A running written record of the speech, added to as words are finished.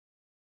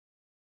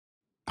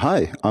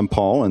Hi, I'm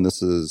Paul, and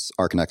this is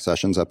Archinect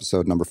Sessions,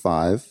 episode number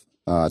 5.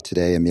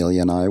 Today,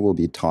 Amelia and I will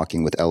be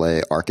talking with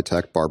LA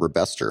architect Barbara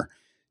Bestor.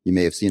 You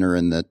may have seen her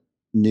in the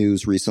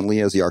news recently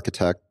as the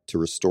architect to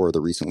restore the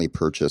recently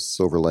purchased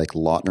Silver Lake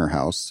Lautner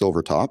house,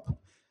 Silvertop.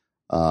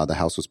 The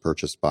house was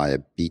purchased by a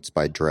Beats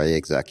by Dre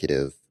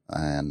executive,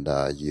 and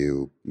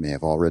you may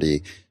have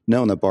already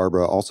known that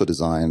Barbara also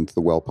designed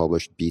the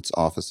well-published Beats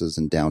offices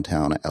in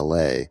downtown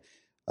LA.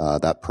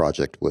 That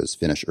project was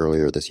finished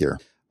earlier this year.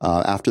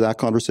 After that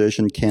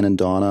conversation, Ken and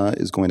Donna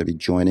is going to be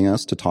joining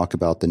us to talk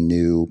about the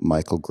new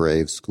Michael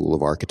Graves School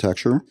of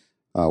Architecture.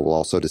 We'll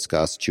also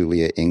discuss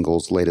Julia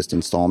Ingalls' latest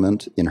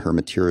installment in her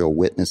Material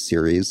Witness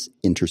series,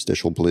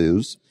 Interstitial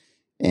Blues,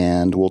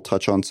 and we'll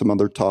touch on some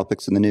other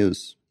topics in the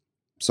news.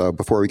 So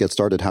before we get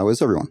started, how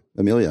is everyone?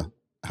 Amelia,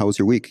 how was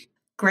your week?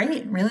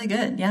 Great, really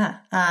good, yeah.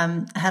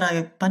 I had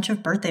a bunch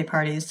of birthday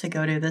parties to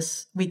go to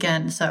this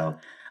weekend, so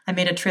I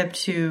made a trip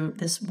to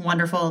this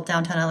wonderful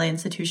downtown LA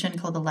institution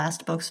called the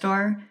Last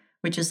Bookstore,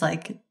 which is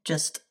like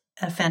just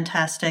a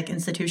fantastic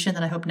institution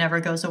that I hope never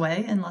goes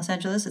away in Los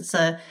Angeles. It's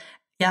a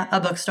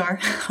bookstore,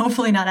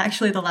 hopefully not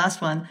actually the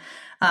last one.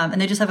 And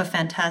they just have a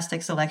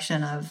fantastic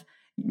selection of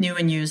new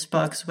and used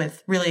books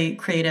with really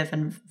creative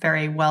and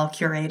very well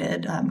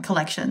curated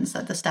collections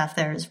that the staff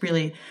there is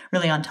really,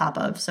 really on top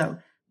of. So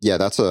yeah,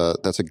 that's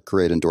a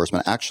great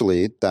endorsement.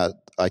 Actually, that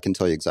I can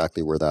tell you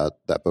exactly where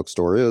that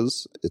bookstore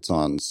is. It's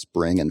on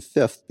Spring and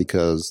 5th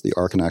because the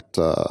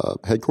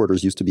Archinect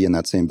headquarters used to be in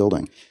that same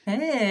building.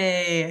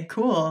 Hey,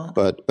 cool.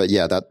 But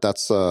yeah,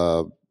 that's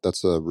a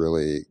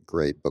really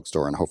great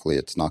bookstore, and hopefully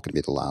it's not going to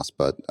be the last.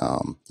 But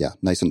yeah,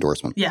 nice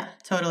endorsement. Yeah,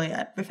 totally.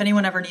 If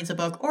anyone ever needs a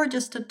book or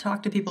just to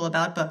talk to people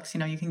about books,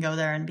 you can go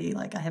there and be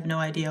like, I have no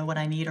idea what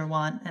I need or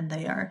want, and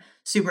they are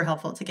super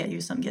helpful to get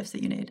you some gifts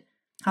that you need.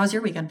 How was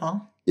your weekend,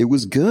 Paul? It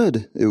was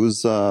good. It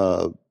was,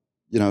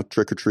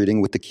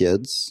 trick-or-treating with the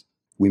kids.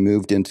 We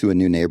moved into a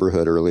new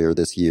neighborhood earlier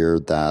this year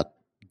that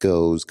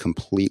goes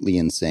completely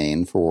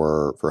insane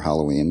for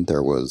Halloween.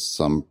 There was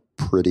some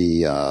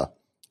pretty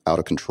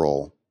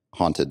out-of-control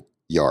haunted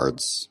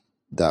yards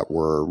that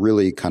were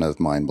really kind of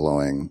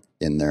mind-blowing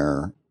in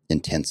their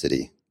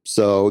intensity.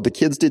 So the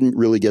kids didn't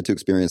really get to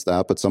experience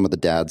that, but some of the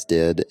dads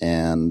did.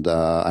 And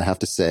I have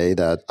to say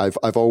that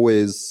I've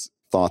always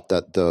thought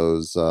that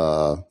those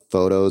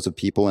photos of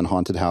people in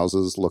haunted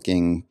houses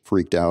looking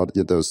freaked out,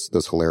 those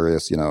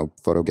hilarious,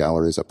 photo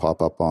galleries that pop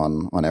up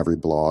on every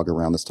blog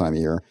around this time of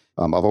year.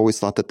 I've always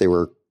thought that they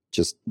were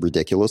just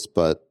ridiculous,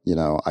 but,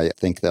 I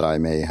think that I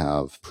may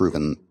have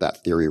proven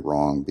that theory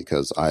wrong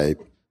because I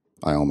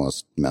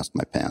almost messed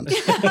my pants.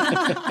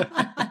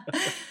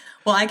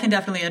 Well, I can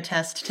definitely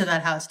attest to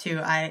that house too.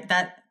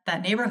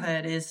 That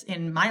neighborhood is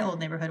in my old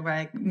neighborhood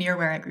near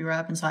where I grew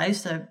up. And so I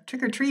used to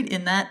trick or treat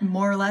in that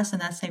more or less in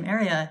that same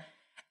area.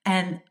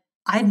 And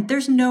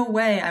there's no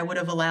way I would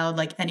have allowed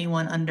like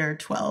anyone under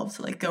 12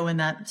 to like go in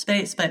that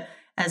space. But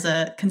as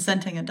a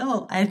consenting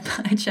adult, I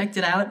checked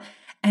it out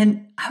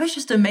and I was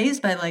just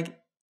amazed by like,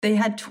 they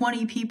had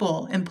 20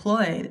 people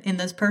employed in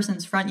this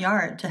person's front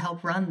yard to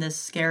help run this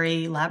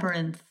scary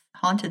labyrinth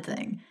haunted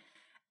thing.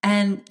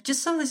 And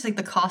just some of this, like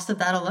the cost of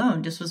that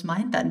alone just was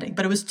mind bending,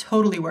 but it was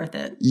totally worth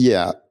it.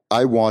 Yeah.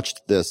 I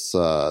watched this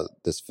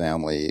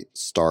family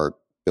start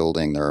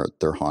building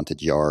their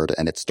haunted yard,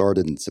 and it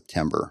started in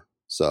September.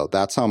 So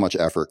that's how much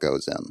effort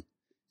goes in.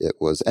 It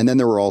was, and then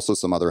there were also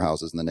some other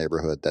houses in the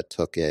neighborhood that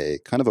took a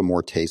kind of a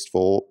more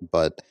tasteful,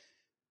 but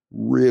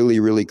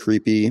really, really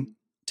creepy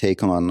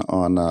take on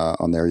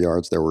their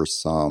yards. There were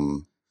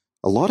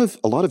a lot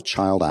of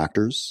child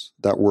actors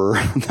that were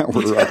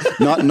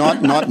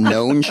not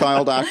known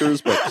child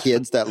actors, but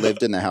kids that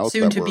lived in the house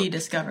soon to be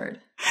discovered.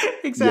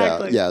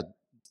 Exactly. Yeah,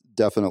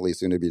 definitely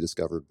soon to be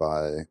discovered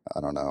by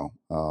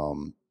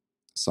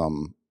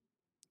some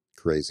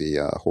crazy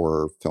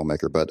horror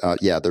filmmaker. But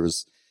there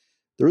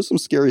was some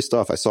scary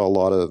stuff. I saw a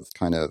lot of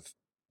kind of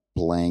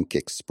blank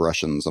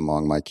expressions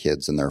among my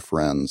kids and their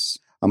friends.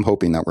 I'm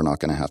hoping that we're not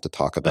going to have to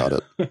talk about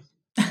it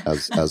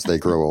as they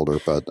grow older,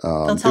 but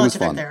they'll tell it was it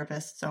to fun. Their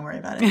therapists. Don't worry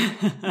about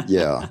it.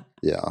 Yeah,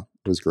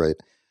 it was great.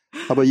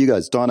 How about you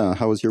guys? Donna,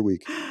 how was your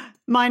week?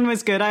 Mine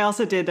was good. I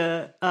also did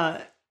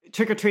a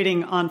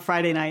trick-or-treating on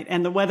Friday night,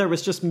 and the weather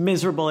was just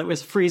miserable. It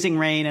was freezing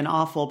rain and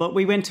awful, but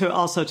we went to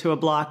a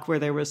block where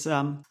there was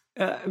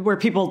where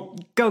people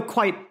go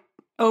quite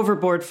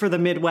overboard for the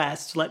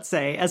Midwest, let's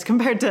say, as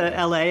compared to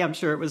LA. I'm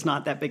sure it was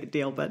not that big a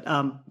deal, but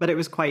it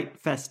was quite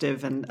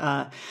festive. And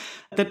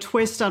the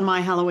twist on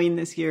my Halloween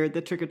this year,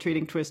 the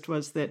trick-or-treating twist,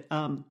 was that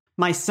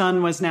my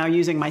son was now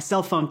using my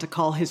cell phone to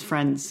call his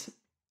friends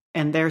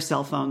and their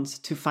cell phones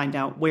to find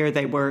out where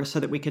they were so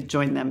that we could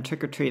join them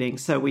trick-or-treating.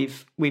 So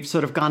we've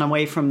sort of gone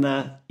away from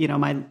the,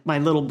 my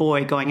little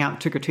boy going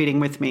out trick-or-treating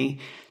with me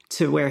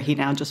to where he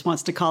now just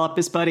wants to call up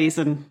his buddies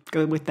and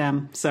go with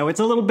them. So it's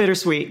a little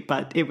bittersweet,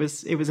 but it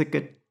was a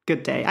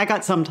good day. I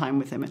got some time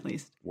with him at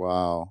least.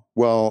 Wow.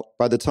 Well,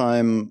 by the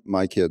time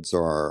my kids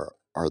are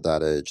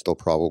that age, they'll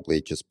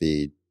probably just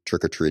be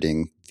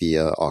trick-or-treating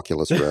via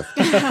Oculus Rift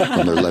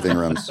in their living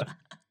rooms.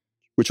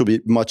 which will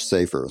be much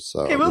safer.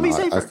 So it will be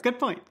safer. Good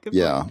point. Good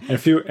point.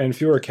 And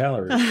fewer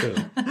calories too.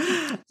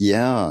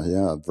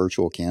 Yeah.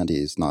 Virtual candy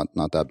is not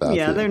that bad.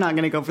 Yeah, they're not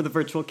going to go for the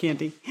virtual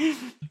candy.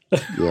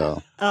 Yeah.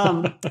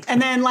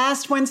 And then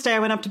last Wednesday, I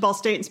went up to Ball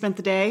State and spent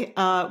the day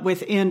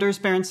with Anders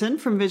Berenson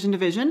from Vision to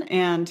Vision,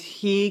 and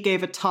he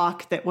gave a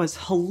talk that was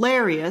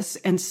hilarious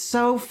and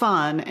so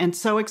fun and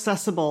so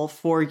accessible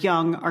for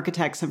young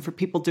architects and for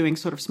people doing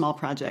sort of small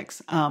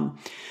projects.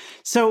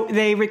 So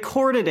they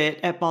recorded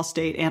it at Ball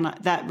State, and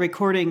that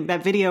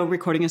video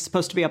recording is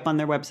supposed to be up on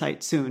their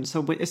website soon.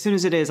 So as soon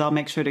as it is, I'll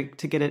make sure to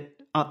get it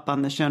up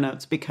on the show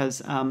notes,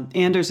 because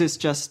Anders is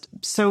just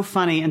so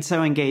funny and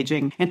so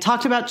engaging and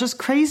talked about just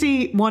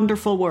crazy,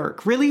 wonderful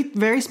work. Really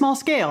very small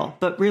scale,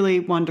 but really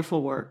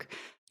wonderful work.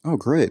 Oh,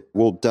 great.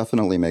 We'll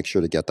definitely make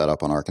sure to get that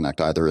up on ArcConnect,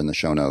 either in the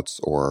show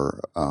notes or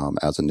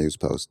as a news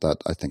post. That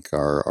I think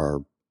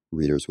our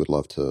readers would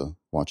love to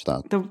watch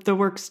that. The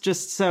work's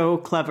just so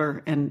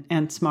clever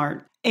and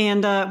smart.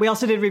 And we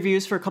also did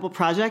reviews for a couple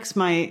projects.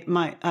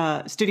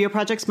 My studio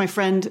projects. My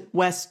friend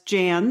Wes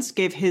Jans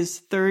gave his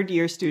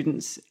third-year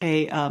students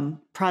a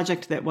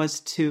project that was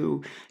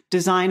to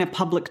design a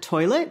public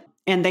toilet.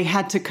 And they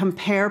had to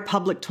compare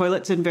public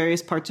toilets in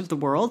various parts of the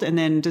world and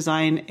then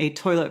design a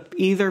toilet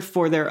either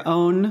for their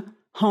own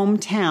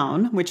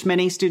hometown, which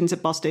many students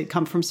at Ball State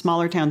come from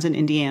smaller towns in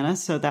Indiana.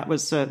 So that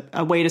was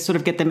a way to sort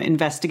of get them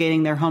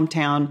investigating their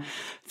hometown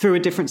through a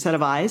different set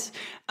of eyes,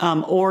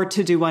 or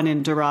to do one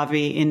in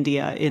Dharavi,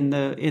 India, in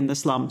the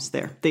slums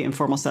there, the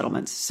informal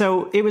settlements.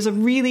 So it was a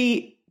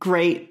really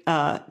great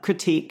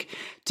critique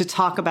to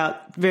talk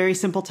about very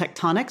simple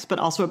tectonics, but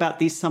also about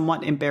these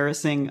somewhat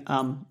embarrassing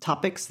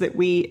topics that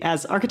we,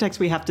 as architects,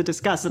 we have to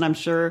discuss. And I'm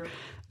sure,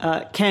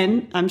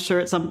 Ken,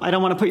 I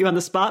don't want to put you on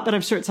the spot, but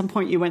I'm sure at some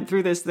point you went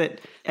through this,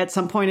 that at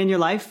some point in your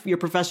life, your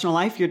professional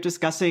life, you're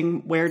discussing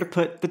where to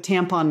put the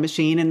tampon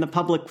machine in the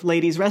public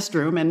ladies'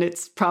 restroom. And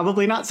it's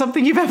probably not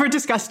something you've ever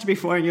discussed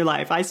before in your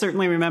life. I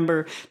certainly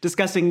remember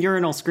discussing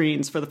urinal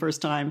screens for the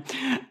first time.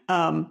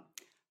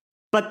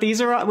 But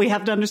we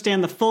have to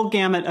understand the full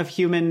gamut of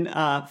human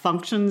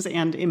functions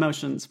and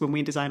emotions when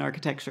we design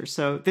architecture.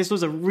 So this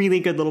was a really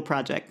good little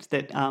project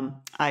that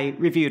I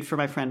reviewed for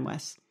my friend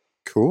Wes.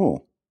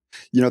 Cool.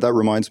 That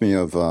reminds me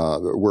of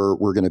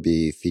we're going to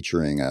be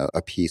featuring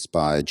a piece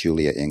by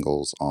Julia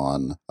Ingalls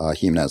on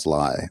Jimenez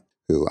Lai,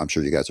 who I'm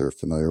sure you guys are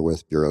familiar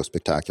with, Bureau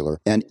Spectacular.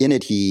 And in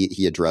it,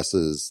 he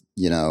addresses,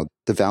 the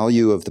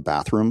value of the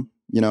bathroom,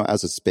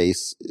 as a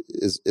space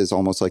is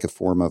almost like a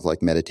form of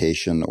like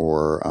meditation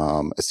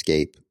or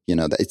escape.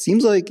 It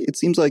seems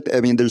like,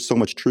 I mean, there's so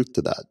much truth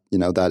to that.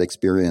 That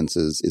experience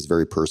is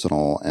very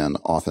personal and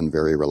often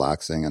very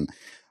relaxing.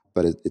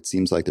 But it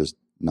seems like there's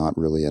not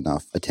really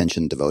enough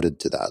attention devoted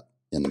to that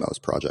in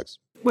most projects.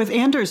 With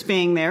Anders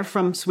being there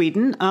from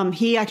Sweden,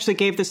 he actually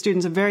gave the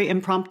students a very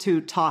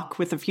impromptu talk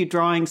with a few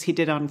drawings he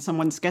did on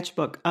someone's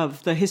sketchbook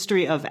of the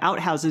history of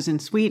outhouses in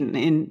Sweden.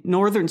 In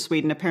northern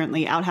Sweden,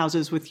 apparently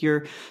outhouses with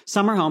your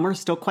summer home are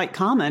still quite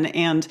common,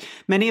 and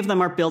many of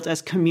them are built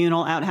as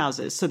communal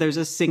outhouses. So there's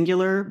a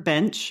singular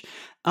bench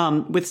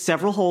with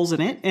several holes in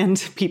it, and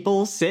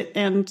people sit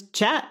and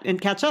chat and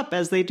catch up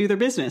as they do their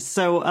business.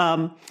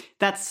 So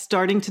that's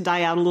starting to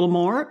die out a little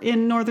more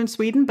in northern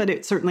Sweden, but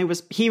it certainly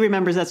was. He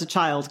remembers as a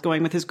child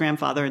going with his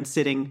grandfather and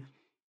sitting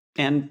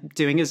and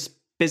doing his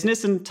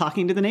business and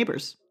talking to the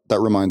neighbors.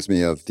 That reminds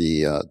me of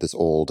the this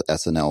old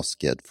SNL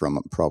skit from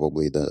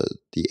probably the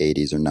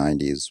 80s or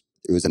 90s.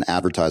 It was an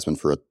advertisement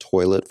for a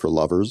toilet for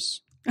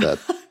lovers that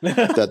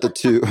the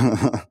two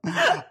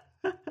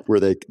where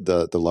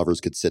the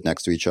lovers could sit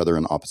next to each other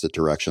in opposite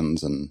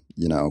directions and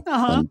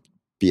and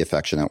be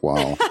affectionate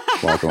while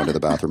going to the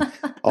bathroom.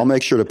 I'll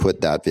make sure to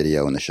put that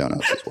video in the show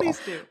notes as well.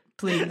 Please do.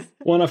 Please.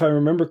 Well, if I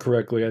remember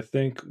correctly, I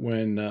think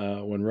when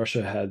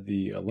Russia had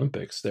the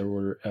Olympics, there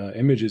were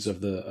images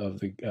of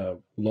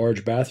the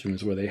large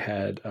bathrooms where they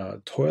had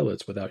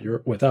toilets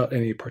without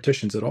any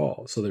partitions at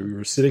all. So that we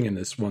were sitting in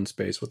this one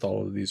space with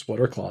all of these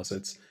water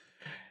closets.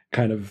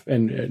 Kind of,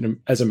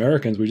 and as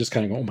Americans, we just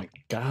kind of go, "Oh my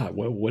God,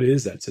 what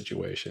is that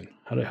situation?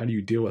 How do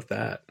you deal with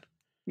that?"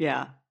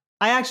 Yeah,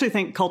 I actually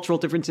think cultural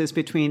differences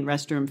between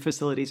restroom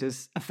facilities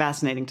is a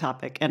fascinating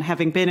topic. And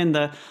having been in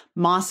the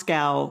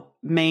Moscow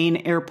main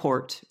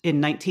airport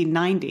in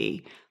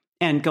 1990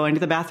 and going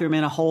to the bathroom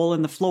in a hole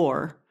in the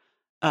floor,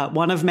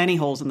 one of many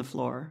holes in the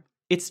floor,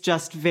 it's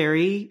just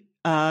very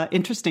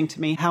interesting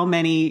to me how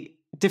many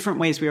different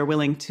ways we are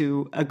willing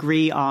to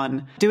agree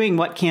on doing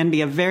what can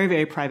be a very,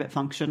 very private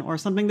function or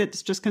something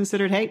that's just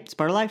considered, hey, it's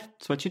part of life.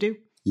 It's what you do.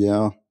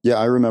 Yeah.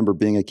 I remember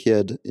being a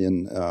kid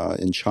in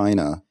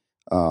China,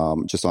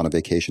 just on a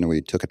vacation, and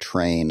we took a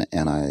train,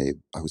 and I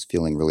was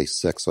feeling really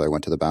sick. So I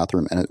went to the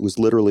bathroom, and it was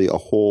literally a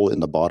hole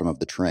in the bottom of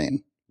the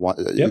train.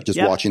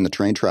 Watching the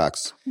train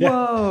tracks.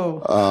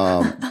 Whoa.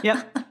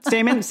 Yep.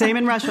 Same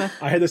in Russia.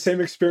 I had the same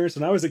experience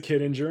when I was a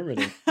kid in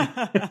Germany.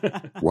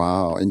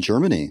 Wow. In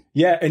Germany.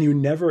 Yeah. And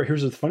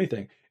here's the funny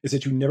thing, is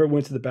that you never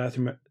went to the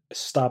bathroom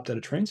stopped at a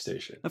train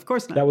station. Of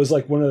course not. That was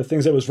like one of the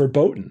things that was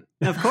verboten.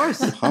 Of course.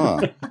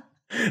 Huh.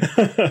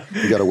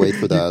 You got to wait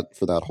for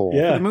that hole.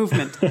 Yeah. For the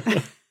movement.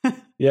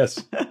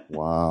 Yes.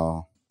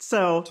 Wow.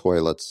 So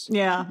toilets.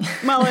 Yeah.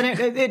 Well, and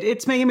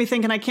it's making me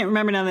think, and I can't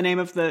remember now the name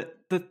of the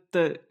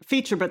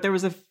feature, but there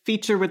was a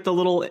feature with the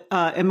little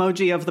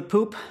emoji of the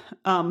poop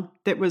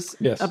that was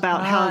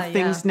about how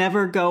things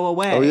never go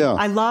away. Oh, yeah.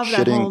 I love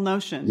that whole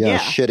notion. Yeah,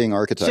 Shitting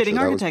Architecture. Shitting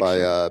Architecture. That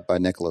was by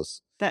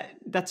Nicholas.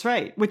 That's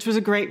right, which was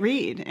a great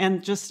read.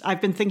 And just I've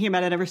been thinking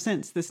about it ever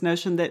since, this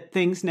notion that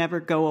things never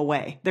go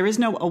away. There is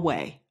no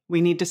away. We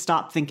need to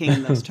stop thinking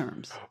in those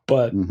terms.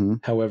 But,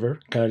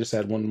 however, can I just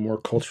add one more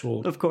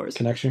cultural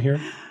connection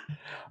here?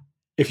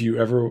 If you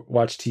ever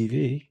watch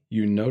TV,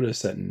 you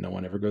notice that no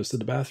one ever goes to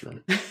the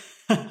bathroom.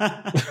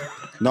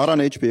 Not on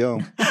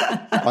HBO.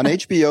 On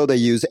HBO, they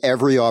use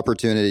every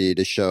opportunity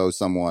to show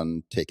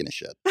someone taking a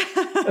shit.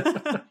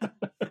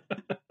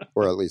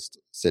 Or at least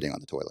sitting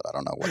on the toilet. I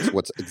don't know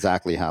what's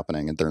exactly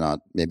happening. And they're not,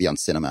 maybe on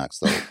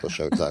Cinemax, they'll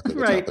show exactly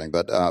what's happening.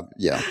 But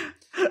yeah.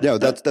 No,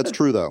 that's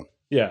true, though.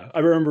 Yeah. I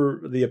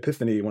remember the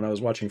epiphany when I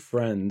was watching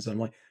Friends. I'm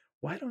like,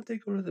 why don't they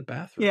go to the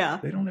bathroom? Yeah.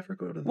 They don't ever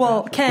go to the bathroom.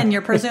 Well, Ken,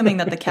 you're presuming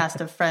that the cast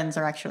of Friends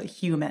are actually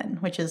human,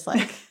 which is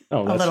like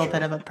a little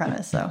bit of a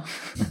premise. So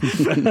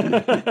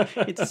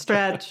it's a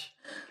stretch.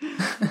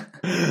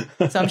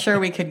 So I'm sure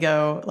we could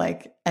go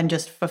and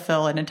just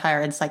fulfill an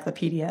entire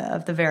encyclopedia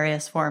of the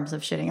various forms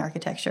of shitting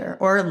architecture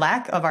or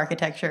lack of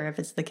architecture, if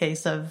it's the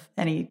case of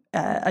any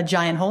a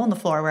giant hole in the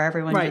floor where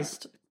everyone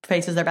just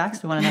faces their backs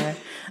to one another.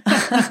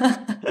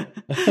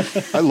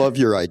 I love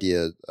your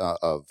idea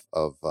of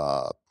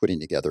putting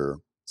together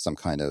some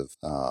kind of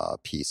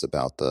piece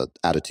about the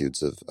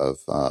attitudes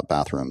of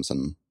bathrooms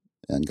and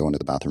going to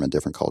the bathroom in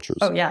different cultures.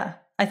 Oh yeah,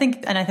 I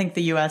think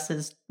the U.S.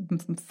 is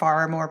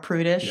far more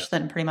prudish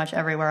than pretty much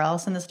everywhere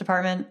else in this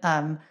department.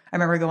 I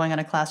remember going on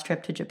a class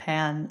trip to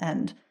Japan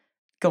and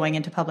going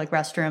into public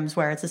restrooms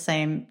where it's the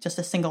same, just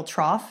a single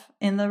trough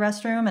in the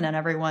restroom, and then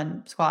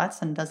everyone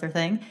squats and does their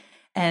thing,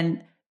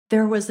 and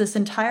there was this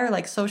entire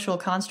social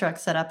construct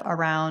set up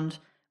around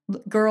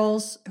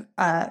girls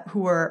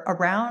who were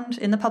around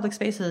in the public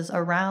spaces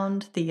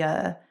around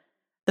the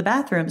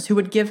bathrooms who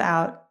would give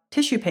out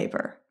tissue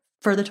paper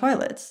for the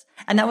toilets.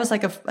 And that was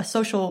like a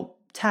social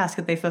task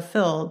that they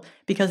fulfilled,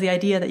 because the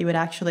idea that you would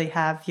actually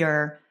have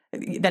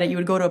that you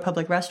would go to a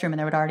public restroom and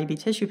there would already be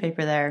tissue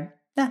paper there,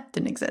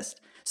 didn't exist.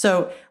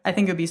 So I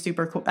think it would be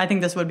super cool. I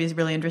think this would be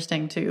really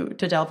interesting to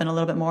delve in a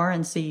little bit more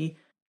and see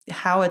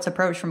how it's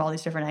approached from all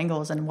these different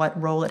angles and what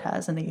role it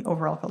has in the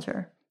overall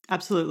culture.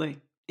 Absolutely.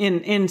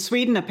 In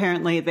Sweden,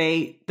 apparently,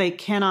 they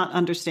cannot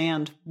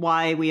understand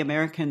why we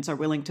Americans are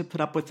willing to put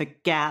up with a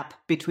gap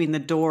between the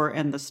door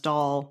and the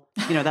stall,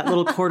 that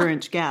little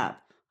 1/4-inch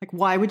gap. Like,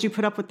 why would you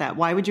put up with that?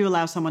 Why would you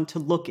allow someone to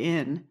look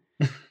in?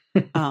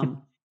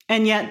 And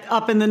yet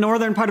up in the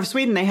northern part of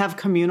Sweden, they have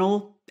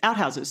communal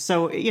outhouses.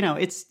 So,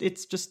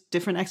 it's just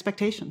different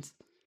expectations.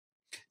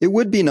 It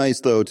would be nice,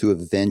 though, to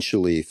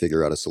eventually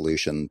figure out a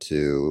solution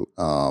to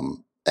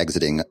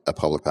exiting a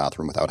public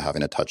bathroom without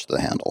having to touch the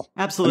handle.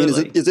 Absolutely.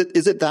 I mean,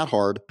 is it that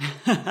hard?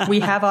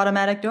 We have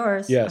automatic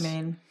doors. Yes.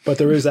 But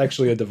there is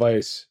actually a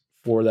device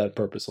for that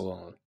purpose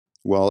alone.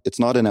 Well, it's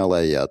not in LA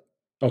yet.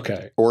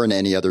 Okay. Or in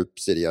any other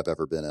city I've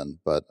ever been in,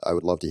 but I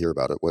would love to hear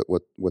about it.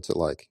 What's it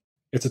like?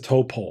 It's a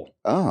tow pole.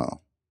 Oh,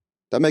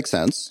 that makes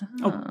sense.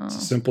 Oh. It's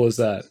as simple as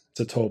that.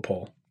 It's a tow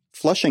pole.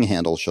 Flushing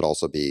handles should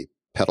also be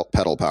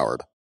pedal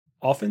powered.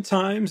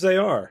 Oftentimes they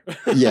are.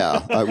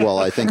 Yeah.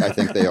 I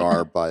think they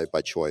are by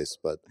choice,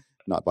 but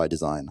not by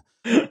design.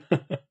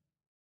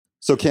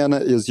 So Ken,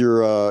 is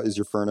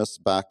your furnace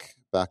back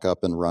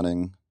up and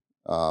running?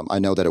 I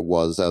know that it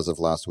was as of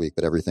last week,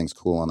 but everything's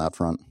cool on that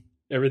front.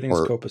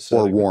 Everything's copacetic.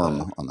 Or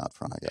warm on that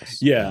front, I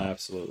guess. Yeah,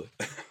 absolutely.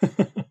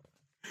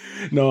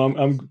 No,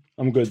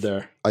 I'm good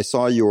there. I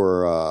saw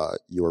your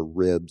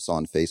ribs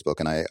on Facebook,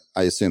 and I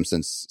assume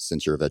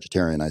since you're a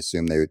vegetarian, I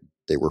assume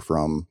they were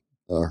from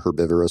a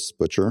herbivorous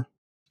butcher.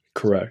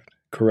 Correct.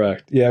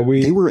 Yeah,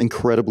 they were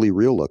incredibly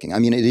real looking. I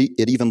mean,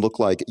 it even looked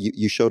like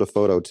you showed a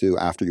photo too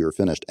after you were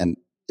finished, and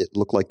it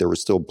looked like there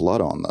was still blood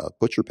on the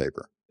butcher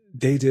paper.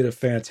 They did a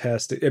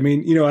fantastic. I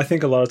mean, I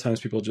think a lot of times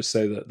people just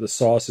say that the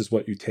sauce is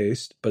what you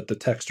taste, but the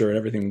texture and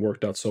everything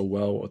worked out so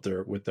well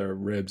with their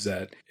ribs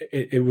that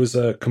it was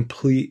a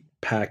complete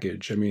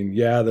package. I mean,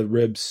 yeah,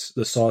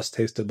 the sauce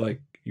tasted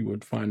like you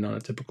would find on a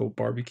typical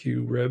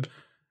barbecue rib,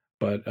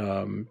 but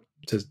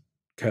to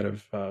kind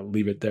of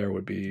leave it there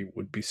would be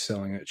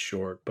selling it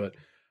short. But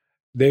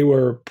they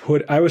were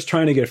I was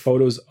trying to get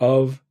photos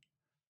of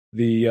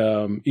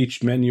the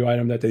each menu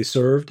item that they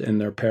served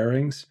and their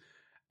pairings.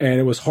 And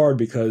it was hard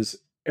because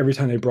every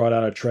time they brought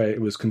out a tray,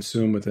 it was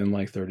consumed within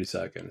like 30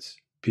 seconds.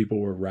 People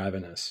were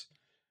ravenous.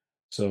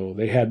 So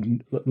they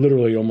had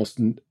literally no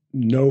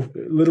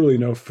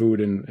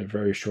food in a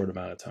very short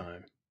amount of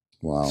time.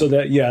 Wow. So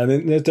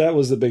that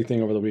was the big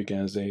thing over the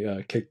weekend is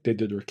they did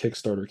their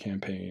Kickstarter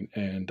campaign,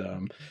 and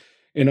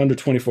in under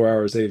 24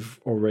 hours, they've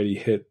already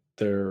hit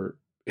over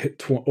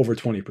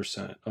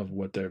 20% of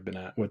what they've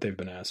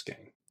been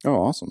asking. Oh,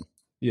 awesome.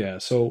 Yeah.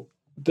 So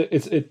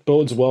it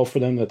bodes well for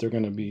them that they're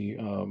going to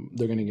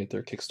get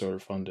their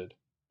Kickstarter funded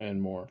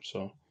and more.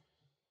 So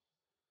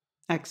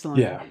Excellent.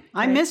 Yeah.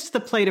 I missed the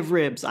plate of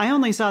ribs. I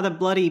only saw the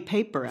bloody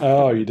paper.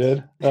 Oh, you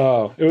did?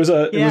 Oh, it was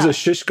Yeah. a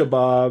shish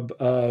kebab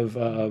of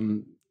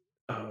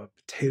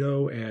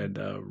potato and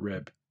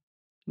rib.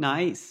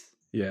 Nice.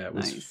 Yeah, it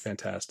was Nice.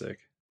 fantastic.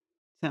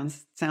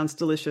 Sounds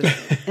delicious.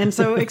 And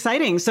so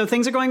exciting. So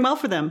things are going well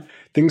for them.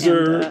 Things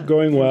are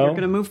going well. You're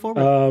going to move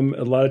forward.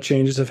 A lot of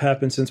changes have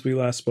happened since we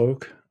last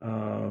spoke.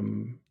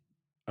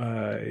 I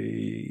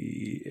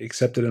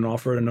accepted an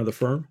offer at another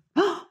firm.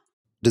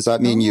 Does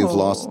that mean you've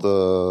lost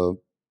the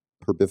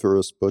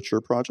herbivorous butcher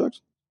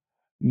project?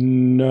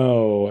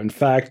 No. In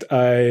fact,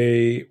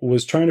 I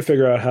was trying to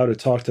figure out how to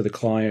talk to the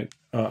client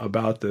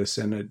about this,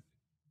 and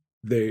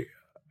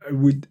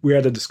we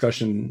had a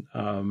discussion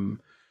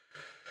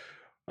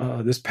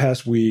this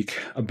past week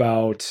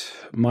about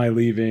my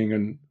leaving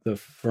and the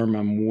firm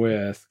I'm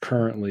with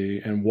currently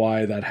and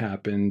why that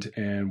happened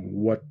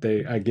and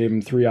I gave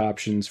them 3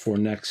 options for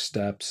next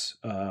steps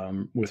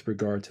with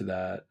regard to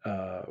that,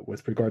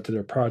 with regard to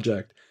their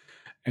project.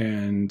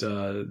 And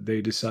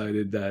they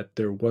decided that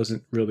there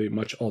wasn't really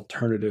much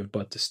alternative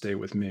but to stay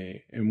with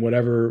me. And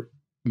whatever,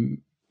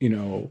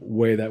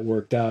 way that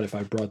worked out, if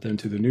I brought them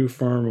to the new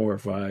firm or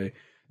if I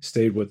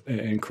stayed with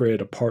and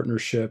created a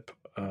partnership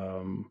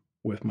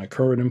with my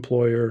current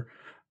employer,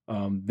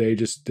 they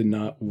just did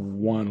not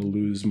want to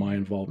lose my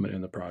involvement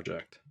in the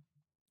project.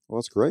 Well,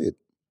 that's great.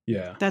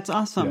 Yeah. That's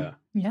awesome.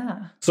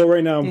 Yeah. So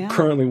right now I'm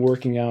currently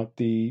working out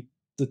the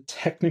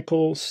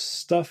technical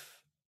stuff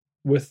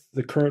with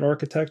the current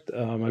architect.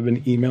 I've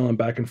been emailing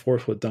back and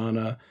forth with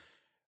Donna,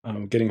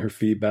 getting her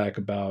feedback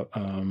about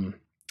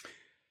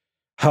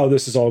how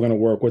this is all going to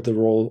work, what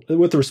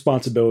the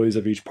responsibilities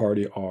of each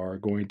party are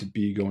going to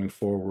be going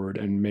forward,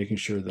 and making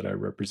sure that I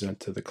represent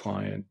to the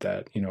client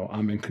that,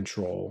 I'm in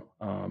control.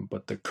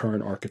 But the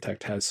current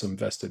architect has some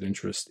vested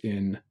interest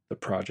in the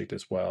project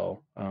as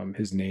well.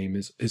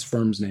 His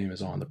firm's name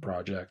is on the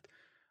project,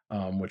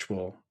 which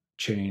will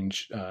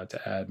change to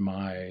add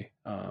my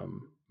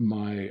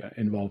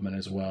involvement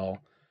as well.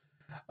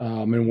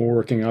 And we're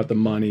working out the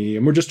money,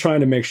 and we're just trying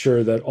to make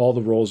sure that all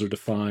the roles are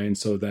defined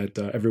so that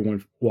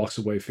everyone walks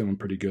away feeling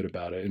pretty good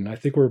about it. And I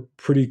think we're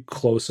pretty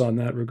close on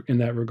that in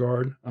that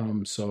regard.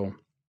 So I'm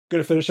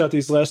going to finish out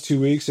these last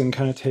 2 weeks and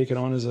kind of take it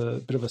on as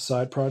a bit of a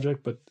side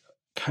project, but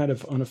kind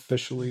of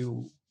unofficially,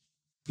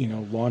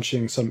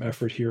 launching some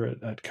effort here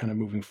at kind of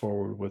moving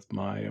forward with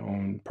my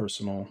own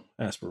personal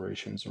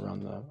aspirations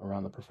around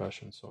the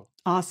profession. So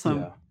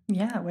awesome.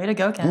 Yeah. Way to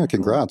go, Ken. Yeah,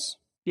 congrats.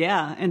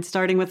 Yeah, and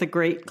starting with a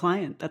great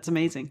client. That's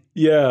amazing.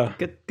 Yeah.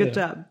 Good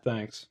job.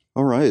 Thanks.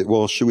 All right.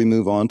 Well, should we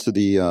move on to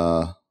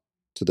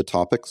the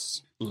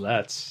topics?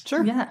 Let's.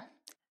 Sure. Yeah.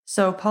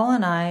 So Paul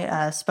and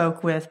I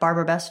spoke with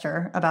Barbara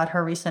Bestor about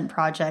her recent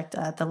project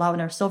at the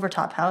Lautner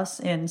Silvertop house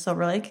in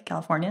Silver Lake,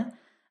 California.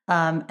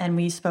 And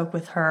we spoke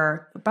with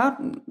her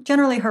about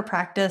generally her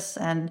practice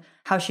and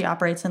how she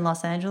operates in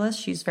Los Angeles.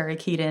 She's very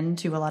keyed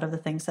into a lot of the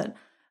things that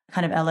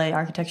kind of LA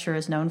architecture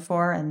is known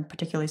for, and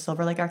particularly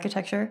Silver Lake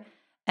architecture.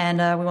 And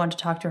we wanted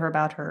to talk to her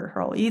about her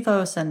whole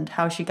ethos and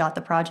how she got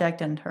the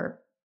project and her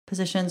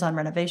positions on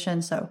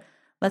renovation. So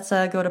let's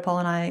go to Paul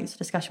and I's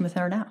discussion with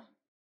her now.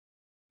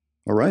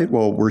 All right.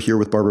 Well, we're here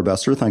with Barbara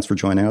Bestor. Thanks for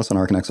joining us on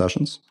ArcConnect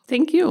Sessions.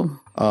 Thank you.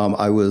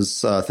 I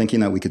was thinking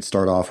that we could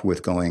start off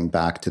with going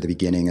back to the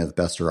beginning of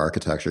Bestor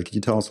Architecture. Could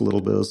you tell us a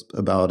little bit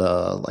about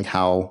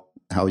how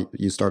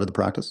you started the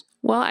practice?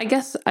 Well, I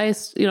guess I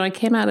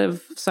came out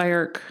of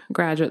SciArc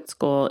graduate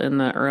school in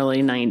the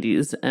early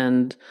 90s,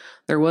 and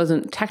there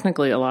wasn't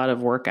technically a lot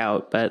of work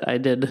out, but I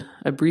did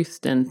a brief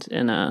stint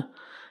in a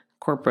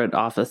corporate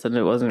office, and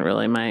it wasn't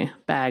really my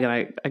bag. And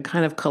I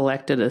kind of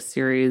collected a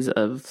series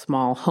of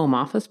small home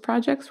office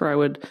projects where I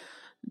would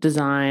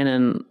design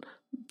and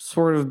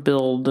sort of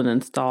build and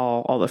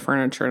install all the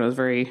furniture in a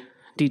very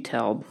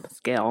detailed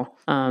scale.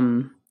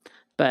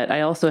 But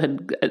I also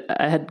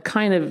had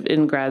kind of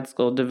in grad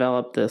school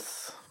developed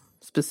this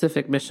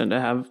specific mission to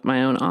have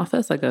my own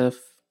office, like a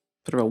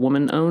sort of a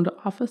woman-owned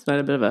office. I had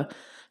a bit of a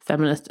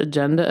feminist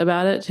agenda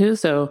about it too.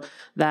 So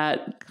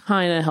that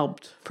kind of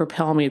helped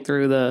propel me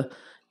through the,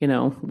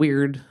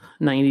 weird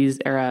 90s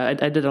era.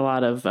 I did a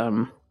lot of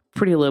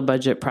pretty low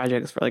budget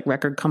projects for like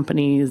record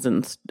companies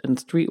and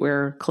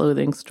streetwear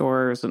clothing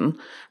stores and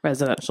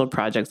residential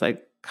projects,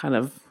 like kind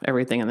of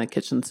everything in the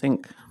kitchen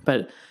sink.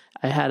 But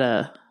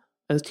I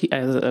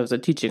was a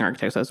teaching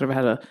architect, so I sort of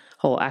had a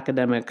whole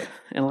academic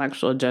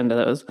intellectual agenda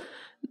that was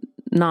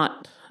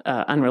not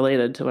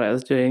unrelated to what I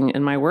was doing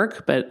in my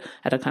work, but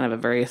at a kind of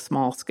a very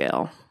small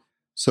scale.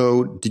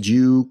 So did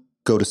you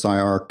go to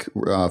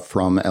SciArc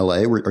from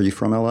LA? Are you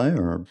from LA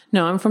or?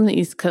 No, I'm from the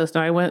East Coast.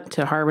 I went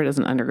to Harvard as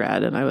an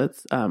undergrad, and I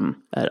was an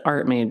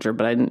art major,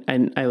 but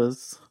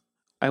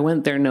I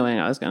went there knowing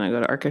I was going to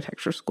go to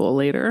architecture school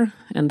later.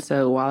 And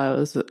so while I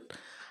was at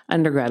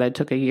undergrad, I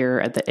took a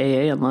year at the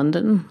AA in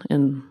London,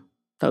 and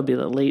that would be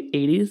the late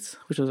 80s,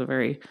 which was a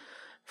very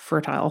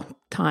fertile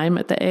time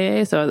at the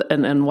AA. So,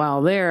 and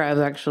while there, I was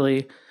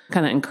actually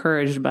kind of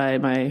encouraged by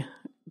my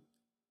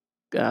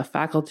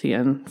faculty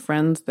and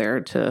friends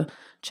there to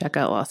check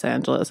out Los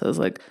Angeles as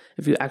like,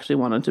 if you actually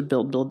wanted to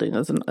build building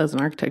as an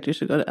architect, you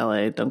should go to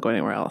LA. Don't go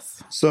anywhere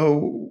else.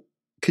 So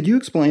could you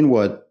explain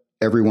what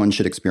everyone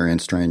should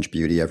experience strange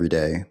beauty every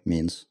day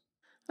means?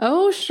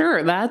 Oh,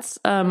 sure. That's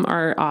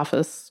our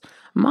office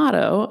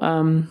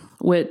motto,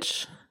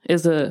 which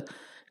is a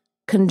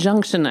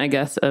conjunction, I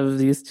guess, of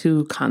these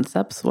two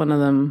concepts. One of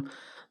them,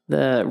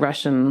 the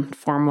Russian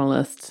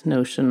formalist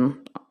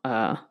notion,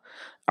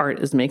 art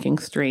is making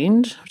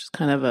strange, which is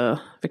kind of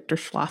a Victor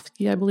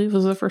Shklovsky, I believe,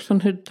 was the first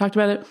one who talked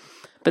about it.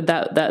 But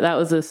that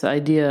was this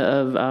idea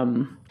of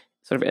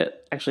sort of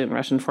it, actually in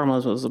Russian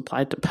formalism was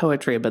applied to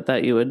poetry, but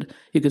that you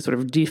could sort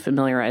of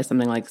defamiliarize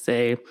something like,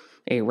 say,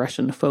 a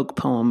Russian folk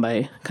poem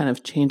by kind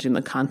of changing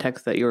the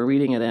context that you were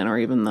reading it in, or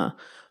even the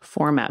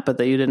format, but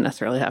that you didn't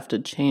necessarily have to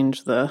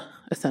change the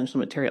essential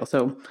material.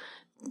 So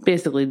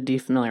basically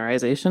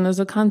defamiliarization is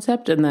a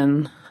concept, and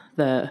then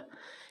the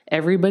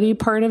everybody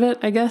part of it,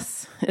 I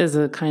guess, is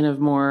a kind of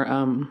more,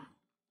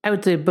 I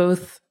would say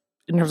both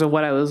in terms of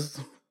what I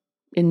was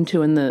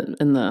into in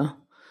the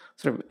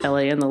sort of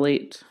LA in the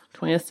late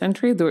 20th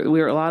century.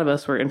 A lot of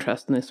us were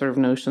interested in these sort of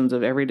notions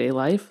of everyday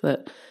life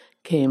that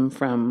came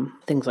from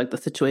things like the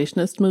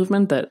situationist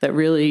movement, that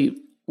really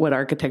what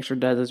architecture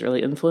does is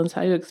really influence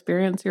how you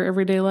experience your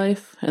everyday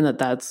life, and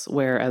that's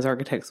where, as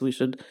architects, we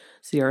should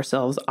see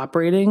ourselves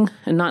operating,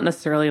 and not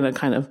necessarily in a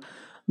kind of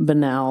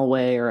banal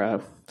way or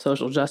a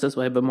social justice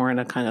way, but more in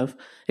a kind of,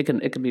 it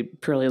can be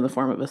purely in the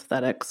form of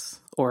aesthetics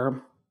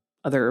or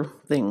other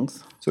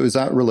things. So is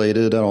that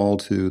related at all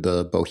to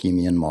the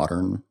Bohemian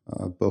Modern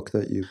book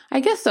that you... I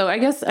guess so. I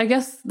guess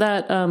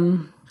that,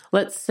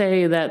 let's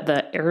say that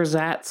the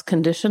ersatz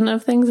condition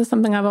of things is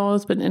something I've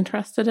always been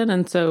interested in.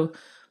 And so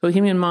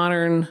Bohemian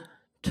Modern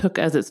took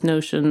as its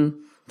notion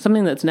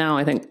something that's now,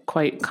 I think,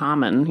 quite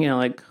common,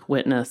 like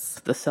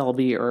Witness, the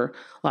Selby, or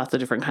lots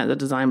of different kinds of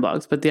design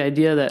blogs. But the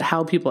idea that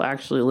how people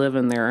actually live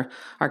in their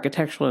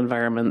architectural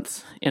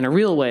environments in a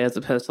real way, as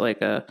opposed to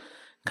like a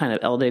kind of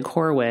El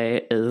Decor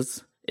way,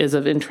 is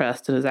of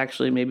interest, and is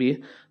actually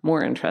maybe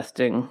more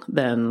interesting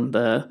than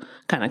the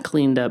kind of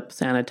cleaned up,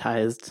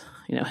 sanitized,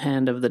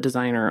 hand of the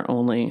designer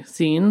only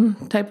scene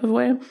type of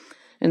way.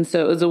 And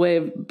so it was a way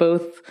of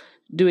both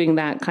doing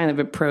that kind of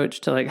approach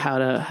to like how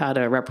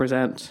to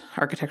represent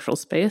architectural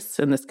space,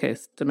 in this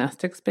case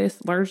domestic space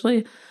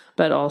largely,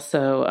 but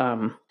also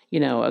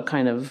a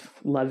kind of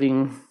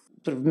loving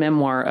sort of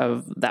memoir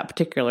of that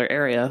particular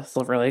area,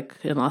 Silver Lake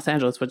in Los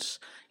Angeles, which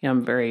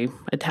I'm very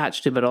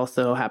attached to, but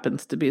also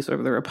happens to be sort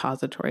of the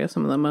repository of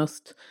some of the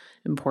most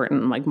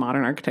important like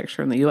modern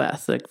architecture in the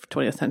U.S. Like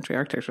 20th century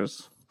architecture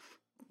is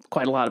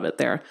quite a lot of it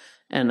there.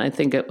 And I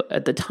think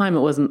at the time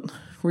it wasn't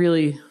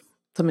really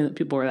something that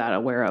people were that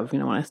aware of.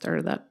 When I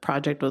started that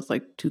project, it was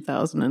like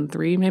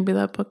 2003, maybe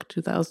that book,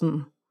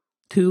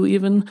 2002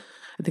 even.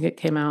 I think it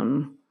came out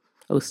in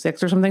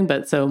 2006 or something.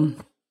 But so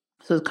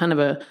it's kind of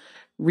a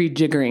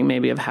rejiggering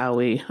maybe of how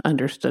we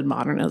understood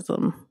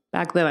modernism.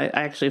 Back then, I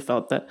actually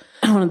felt that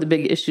one of the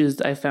big issues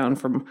I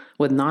found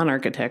with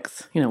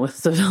non-architects, with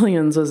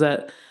civilians, was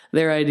that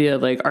their idea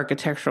of like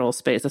architectural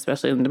space,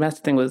 especially in the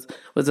domestic thing, was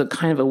a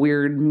kind of a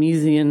weird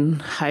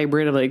Misesian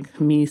hybrid of like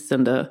Mies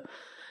and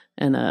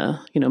a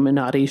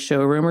Minotti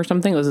showroom or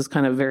something. It was this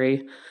kind of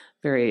very,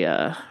 very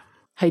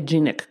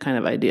hygienic kind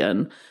of idea,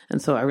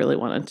 and so I really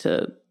wanted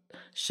to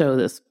show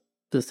this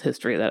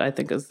history that I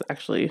think is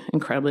actually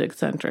incredibly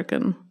eccentric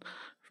and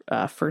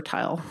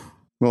fertile.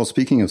 Well,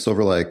 speaking of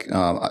Silver Lake,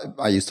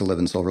 I used to live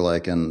in Silver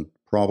Lake, and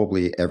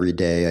probably every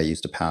day I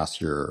used to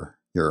pass your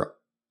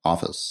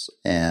office.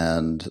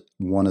 And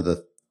one of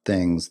the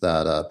things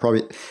that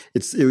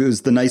it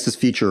was the nicest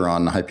feature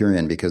on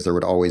Hyperion, because there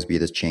would always be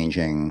this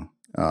changing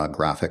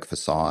graphic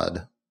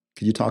facade.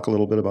 Could you talk a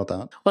little bit about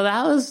that? Well,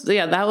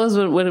 that was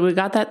when we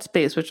got that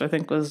space, which I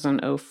think was in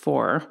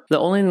 2004.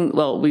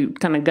 We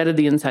kind of gutted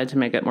the inside to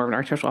make it more of an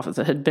architectural office.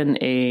 It had been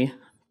a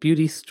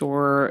beauty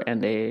store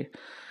and a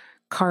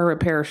car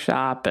repair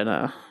shop and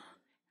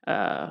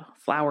a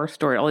flower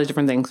store, all these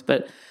different things.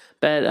 But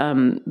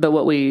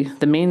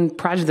the main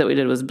project that we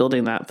did was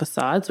building that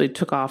facade. So we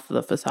took off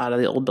the facade of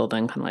the old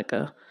building, kind of like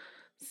a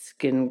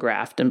skin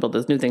graft, and built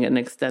this new thing and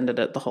extended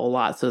it the whole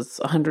lot. So it's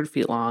 100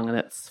 feet long and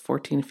it's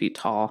 14 feet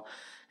tall.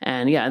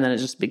 And then it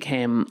just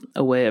became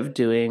a way of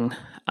doing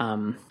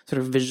sort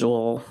of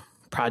visual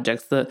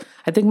projects. I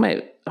don't know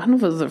if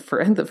it was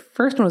the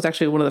first one was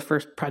actually one of the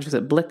first projects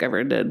that Blick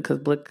ever did, because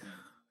Blick's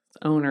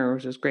owner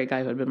was this great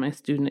guy who had been my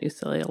student at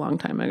UCLA a long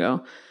time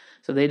ago.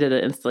 So they did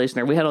an installation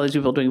there. We had all these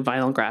people doing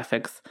vinyl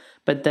graphics.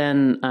 But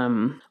then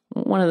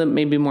one of the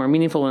maybe more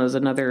meaningful ones was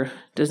another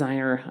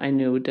designer I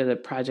knew did a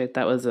project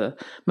that was a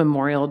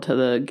memorial to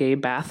the gay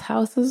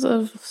bathhouses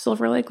of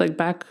Silver Lake. Like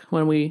back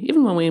when we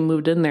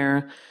moved in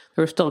there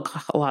were still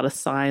a lot of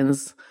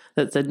signs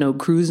that said no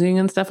cruising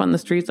and stuff on the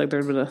streets. Like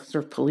there'd been a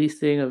sort of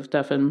policing of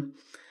stuff. And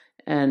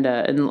in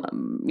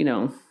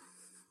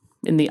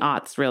the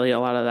aughts, really, a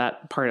lot of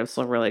that part of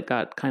Silver Lake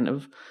got kind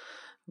of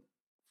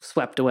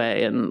swept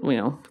away, and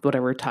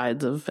whatever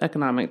tides of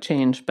economic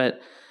change.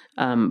 But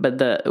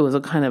it was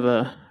a kind of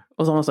a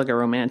was almost like a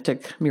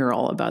romantic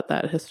mural about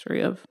that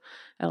history of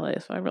LA.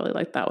 So I really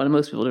liked that one. And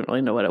most people didn't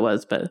really know what it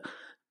was, but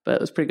it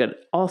was pretty good.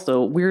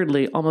 Also,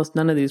 weirdly, almost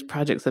none of these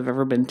projects have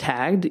ever been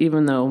tagged,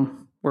 even though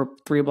we're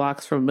 3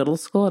 blocks from middle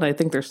school. And I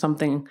think there's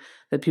something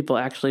that people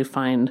actually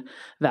find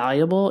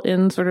valuable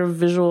in sort of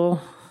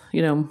visual,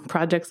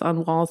 projects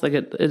on walls. Like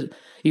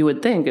you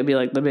would think it'd be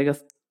like the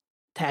biggest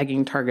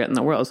tagging target in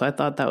the world. So I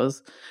thought that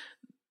was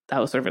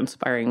sort of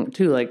inspiring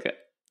too. Like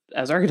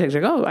as architects,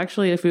 like, oh,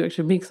 actually, if you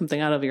actually make something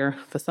out of your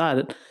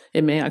facade,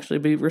 it may actually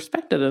be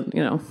respected. And,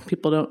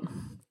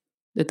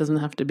 it doesn't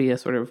have to be a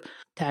sort of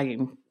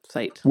tagging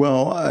site.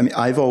 Well, I mean,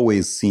 I've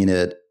always seen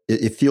it.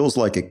 It feels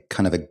like a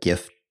kind of a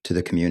gift to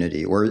the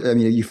community, where, I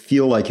mean, you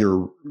feel like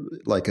you're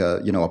like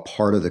a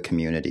part of the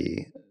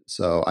community.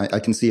 So I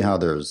can see how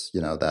there's,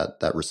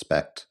 that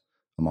respect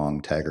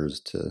among taggers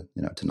to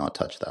not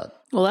touch that.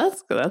 Well,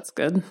 that's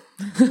good.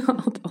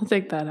 I'll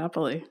take that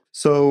happily.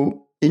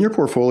 So in your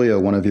portfolio,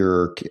 one of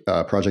your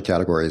project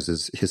categories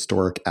is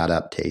historic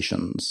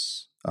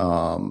adaptations.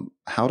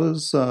 How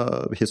does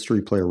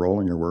history play a role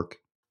in your work?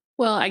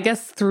 Well, I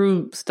guess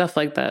through stuff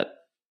like that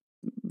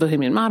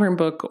Bohemian Modern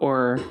book,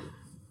 or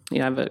I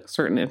have a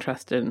certain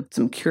interest in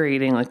some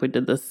curating. Like we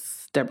did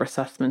this Deborah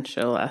Sussman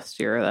show last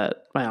year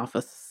that my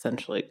office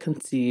essentially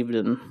conceived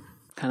and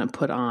kind of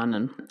put on.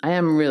 And I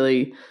am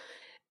really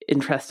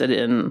interested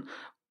in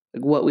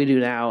what we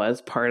do now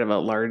as part of a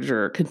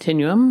larger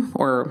continuum,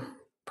 or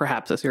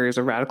perhaps a series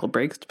of radical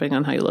breaks, depending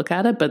on how you look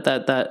at it. But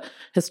that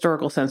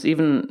historical sense,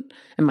 even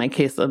in my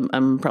case,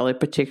 I'm probably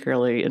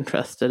particularly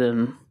interested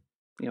in,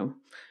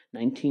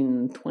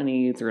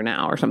 1920 through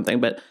now or something,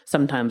 but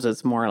sometimes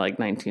it's more like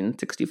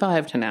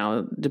 1965 to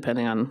now,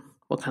 depending on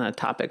what kind of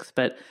topics.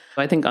 But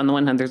I think on the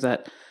one hand, there's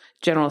that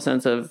general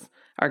sense of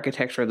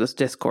architecture, this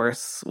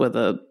discourse with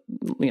a,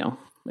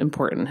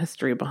 important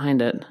history behind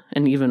it.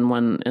 And even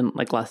one in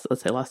like let's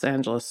say Los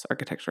Angeles,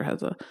 architecture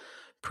has a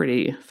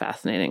pretty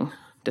fascinating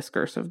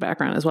discursive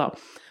background as well.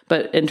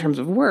 But in terms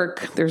of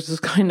work, there's this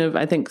kind of,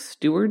 I think,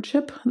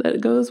 stewardship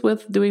that goes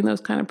with doing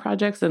those kind of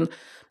projects. And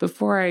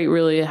before I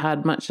really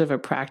had much of a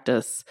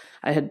practice,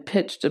 I had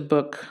pitched a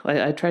book.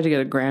 I tried to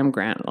get a Graham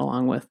grant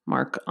along with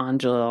Mark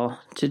Angelo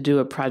to do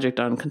a project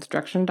on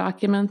construction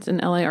documents in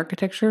LA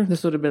architecture.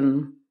 This would have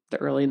been the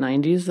early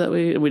 90s that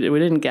we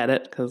didn't get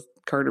it because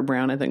Carter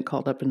Brown, I think,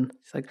 called up and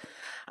he's like,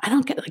 I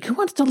don't get it. Like, who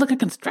wants to look at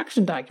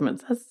construction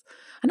documents?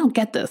 I don't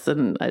get this.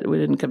 And we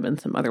didn't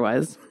convince him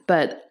otherwise.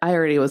 But I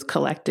already was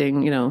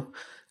collecting,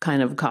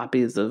 kind of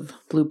copies of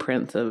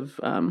blueprints of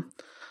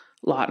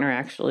Lautner,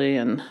 actually,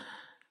 and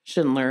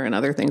Schindler and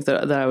other things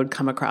that I would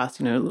come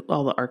across.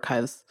 All the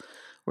archives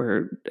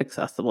were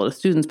accessible to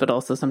students, but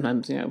also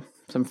sometimes,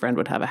 some friend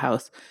would have a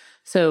house.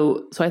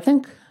 So I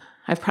think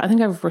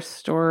I've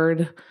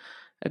restored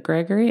a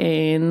Gregory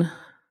Ain,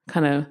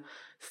 kind of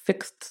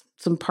fixed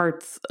some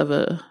parts of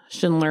a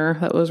Schindler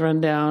that was run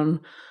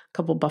down, a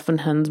couple Buff and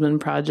Hensman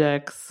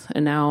projects,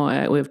 and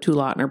now we have 2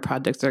 Lautner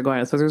projects that are going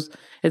on. So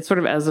it's sort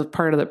of as a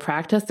part of the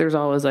practice, there's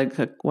always like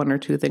 1 or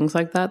 2 things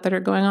like that are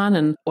going on.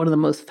 And one of the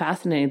most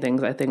fascinating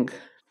things I think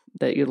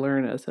that you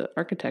learn as an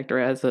architect, or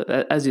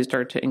as you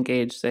start to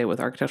engage, say, with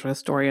architectural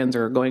historians,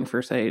 or going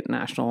for, say,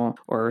 national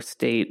or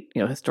state,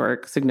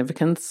 historic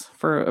significance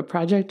for a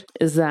project,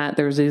 is that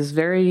there's these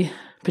very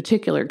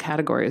particular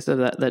categories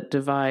that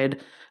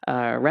divide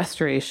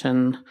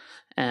restoration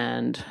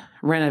and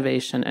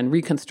renovation and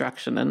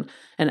reconstruction. And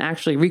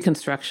actually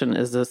reconstruction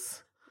is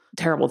this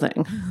terrible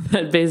thing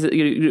that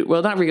basically,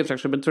 well, not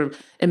reconstruction, but sort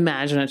of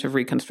imaginative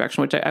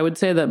reconstruction, which I would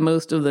say that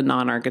most of the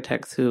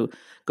non-architects who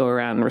go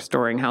around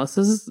restoring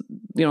houses,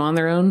 on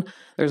their own,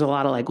 there's a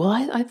lot of like, well,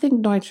 I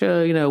think Deutsche,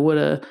 would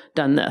have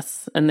done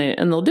this, and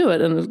they'll do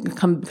it, and it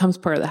becomes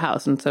part of the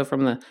house. And so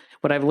from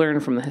what I've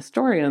learned from the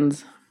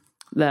historians,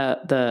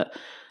 that the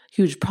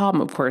huge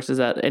problem, of course, is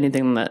that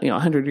anything that,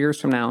 100 years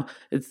from now,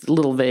 it's a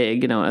little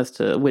vague, as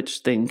to which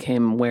thing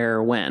came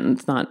where, when.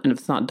 If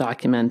it's not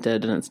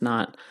documented, and it's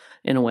not,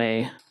 in a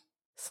way,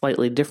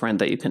 slightly different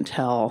that you can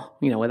tell,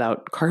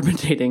 without carbon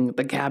dating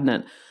the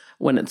cabinet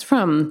when it's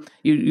from,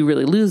 you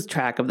really lose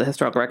track of the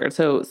historical record.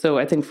 So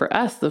I think for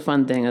us, the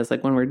fun thing is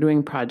like when we're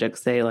doing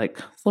projects, say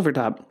like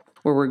Silvertop,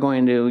 where we're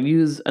going to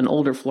use an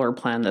older floor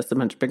plan that's a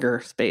much bigger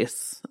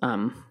space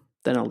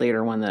than a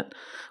later one that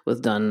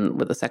was done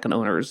with the second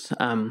owners,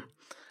 or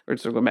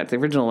sort of going back to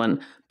the original one.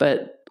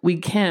 But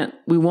we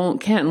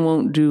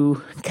won't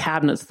do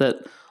cabinets that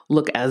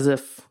look as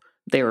if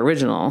they were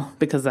original,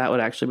 because that would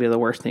actually be the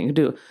worst thing to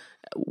do.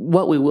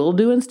 What we will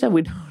do instead,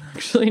 we don't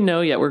actually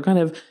know yet. We're kind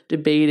of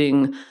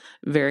debating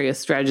various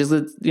strategies.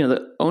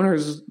 The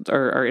owners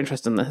are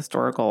interested in the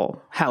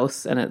historical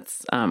house, and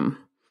it's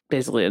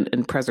basically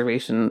in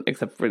preservation,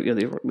 except for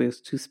these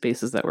 2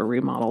 spaces that were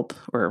remodeled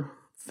or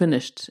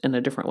finished in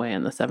a different way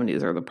in the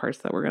 70s are the parts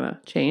that we're going to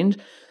change.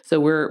 So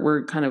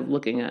we're kind of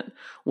looking at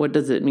what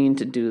does it mean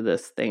to do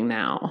this thing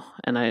now?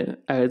 And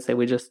I would say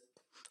we just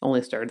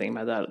only started thinking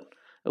about that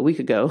a week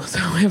ago, so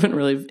we haven't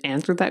really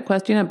answered that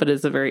question yet, but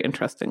it's a very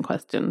interesting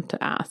question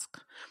to ask.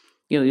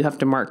 You have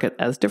to mark it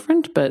as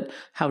different, but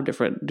how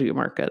different do you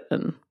mark it?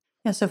 And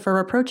Yeah, so for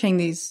approaching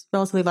these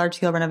relatively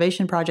large-scale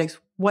renovation projects,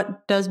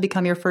 what does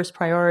become your first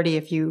priority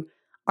if you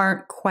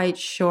aren't quite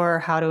sure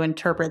how to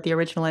interpret the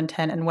original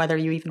intent and whether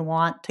you even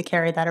want to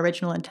carry that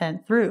original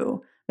intent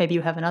through? Maybe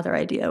you have another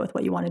idea with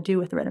what you want to do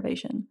with the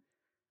renovation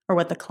or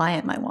what the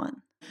client might want.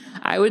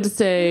 I would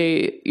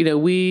say,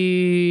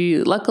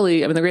 we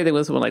luckily, the great thing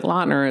with someone like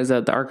Lautner is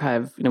that the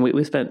archive,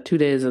 we spent 2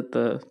 days 2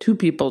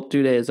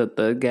 days at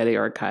the Getty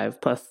archive,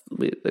 plus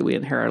we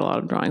inherit a lot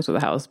of drawings of the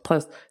house.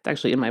 Plus, it's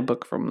actually in my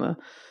book from the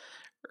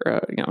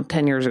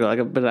 10 years ago. Like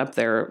I've been up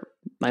there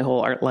my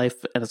whole art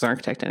life as an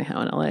architect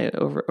anyhow in LA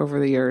over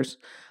the years.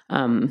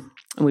 And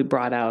we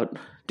brought out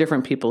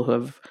different people who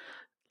have,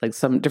 like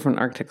some different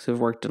architects who've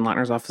worked in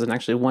Lautner's office. And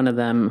actually one of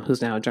them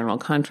who's now a general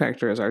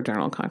contractor is our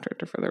general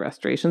contractor for the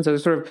restoration. So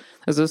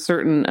there's a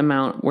certain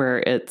amount where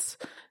it's,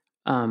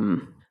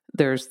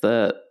 there's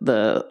a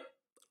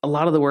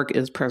lot of the work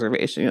is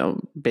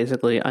preservation,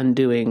 basically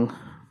undoing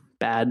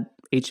bad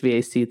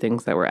HVAC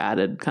things that were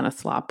added kind of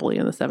sloppily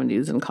in the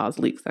 70s and caused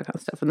leaks, that kind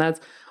of stuff. And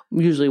that's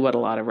usually what a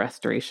lot of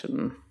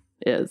restoration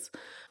is.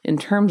 In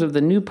terms of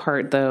the new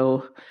part,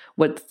 though,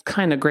 what's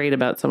kind of great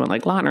about someone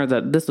like Lautner,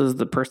 that this was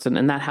the person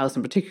in that house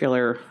in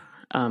particular,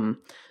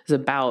 is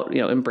about,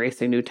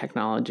 embracing new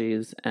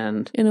technologies.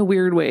 And in a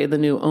weird way, the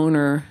new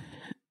owner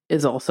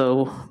is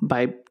also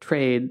by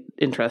trade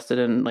interested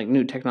in like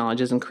new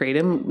technologies and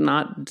creative,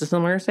 not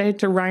dissimilar, say,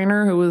 to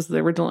Reiner, who was the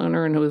original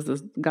owner and who was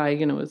this guy,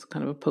 was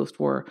kind of a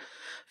post-war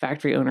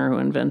factory owner who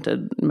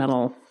invented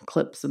metal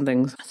clips and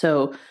things.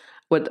 So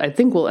what I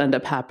think will end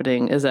up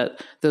happening is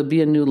that there'll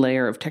be a new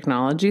layer of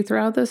technology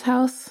throughout this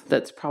house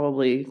that's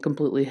probably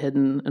completely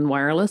hidden and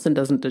wireless and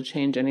doesn't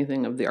change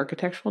anything of the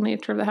architectural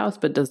nature of the house,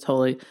 but does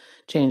totally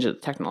change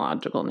its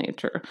technological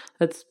nature.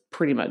 That's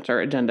pretty much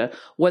our agenda.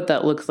 What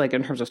that looks like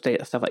in terms of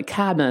stuff like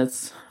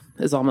cabinets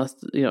is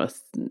almost,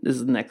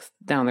 is next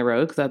down the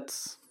road because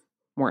that's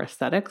more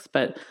aesthetics,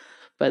 but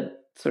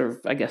sort of,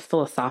 I guess,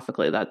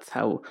 philosophically, that's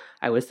how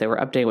I would say we're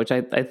updating, which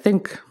I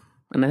think,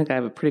 and I think I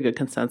have a pretty good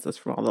consensus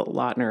from all the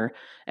Lautner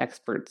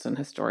experts and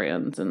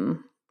historians and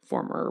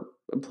former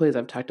employees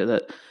I've talked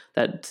to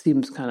that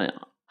seems kind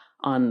of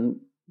on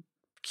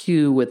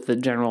cue with the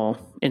general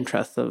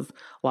interests of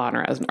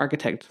Lautner as an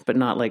architect, but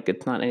not like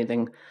it's not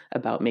anything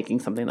about making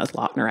something that's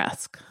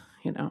Lautner-esque,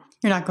 You're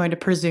not going to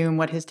presume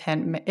what his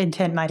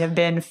intent might have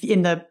been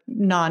in the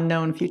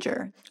non-known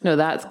future. No,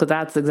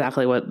 that's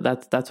exactly what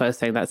that's why I was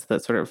saying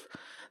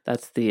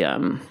that's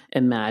the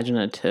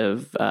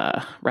imaginative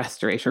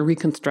restoration,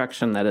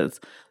 reconstruction that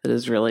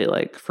is really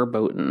like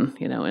verboten,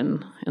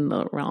 in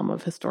the realm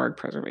of historic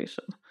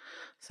preservation.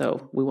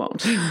 So we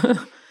won't.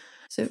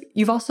 So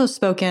you've also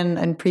spoken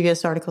in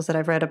previous articles that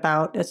I've read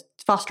about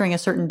fostering a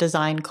certain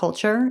design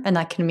culture, and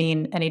that can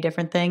mean any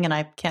different thing. And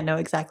I can't know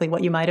exactly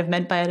what you might have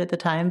meant by it at the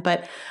time,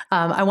 but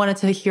I wanted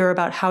to hear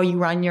about how you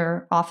run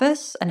your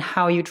office and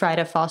how you try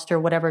to foster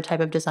whatever type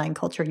of design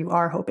culture you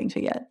are hoping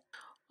to get.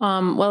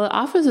 Well, the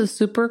office is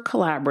super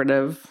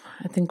collaborative.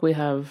 I think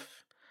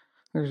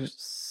there's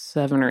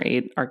 7 or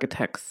 8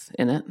 architects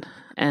in it,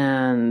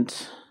 and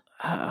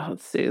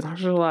let's see.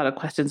 There's a lot of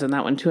questions in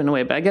that one too, in a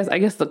way. But I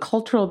guess the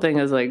cultural thing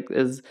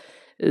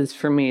is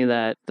for me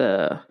that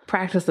the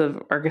practice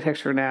of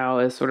architecture now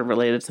is sort of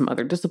related to some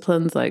other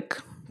disciplines, like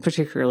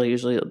particularly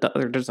usually the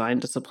other design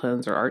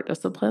disciplines or art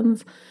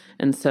disciplines.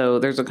 And so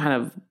there's a kind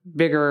of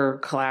bigger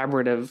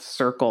collaborative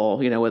circle,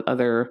 with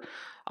other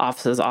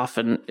offices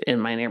often in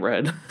my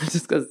neighborhood,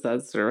 just because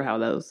that's sort of how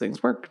those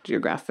things work.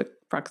 Geographic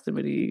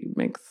proximity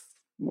makes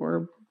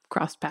more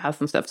cross paths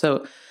and stuff.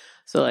 So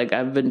like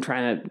I've been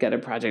trying to get a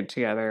project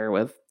together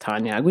with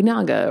Tanya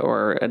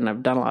Aguinaga, and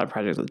I've done a lot of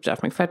projects with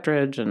Jeff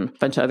McFetridge and a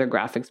bunch of other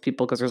graphics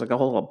people, because there's like a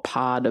whole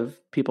pod of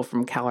people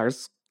from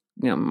CalArts,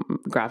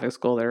 graphic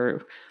school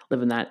that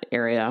live in that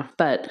area.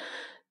 But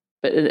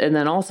and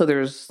then also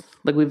there's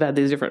like, we've had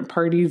these different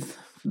parties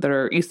that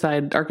are East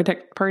Side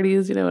architect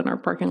parties, in our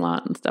parking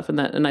lot and stuff.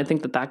 And I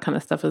think that kind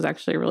of stuff is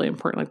actually really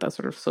important, like that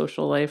sort of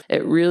social life.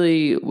 It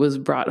really was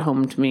brought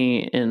home to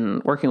me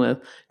in working with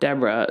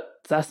Deborah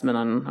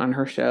Sussman on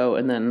her show.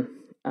 And then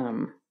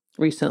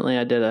recently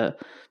I did a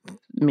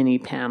mini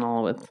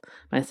panel with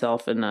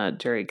myself and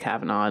Jerry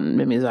Kavanaugh and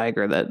Mimi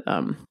Zeiger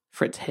that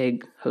Fritz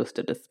Haig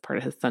hosted as part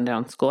of his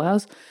Sundown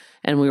Schoolhouse.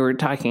 And we were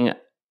talking,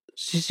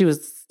 she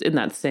was in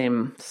that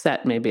same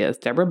set maybe as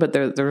Deborah, but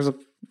there was an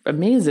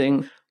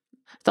amazing...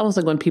 It's almost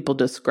like when people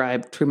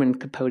describe Truman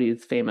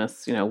Capote's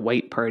famous,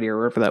 white party or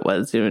wherever that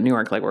was, in New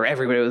York, like where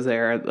everybody was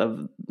there,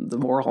 of the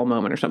Warhol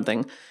moment or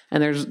something.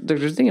 And there's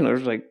just,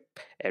 there's like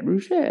Ed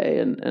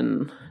Ruscha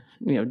and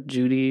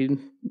Judy,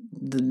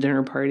 the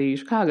dinner party,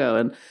 Chicago,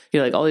 and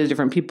like all these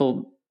different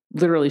people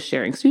literally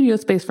sharing studio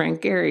space.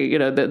 Frank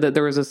Gehry,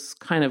 there was this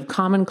kind of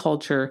common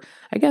culture,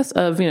 I guess,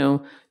 of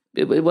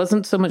it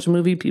wasn't so much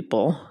movie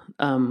people,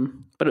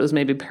 but it was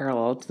maybe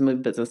parallel to the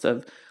movie business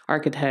of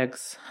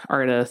architects,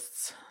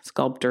 artists,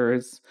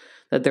 sculptors,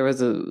 that there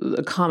was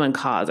a common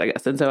cause, I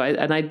guess. And so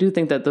I do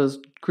think that those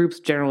groups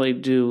generally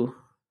do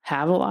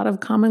have a lot of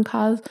common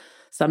cause,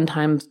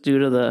 sometimes due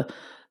to the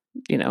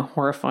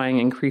horrifying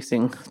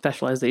increasing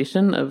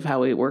specialization of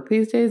how we work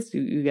these days.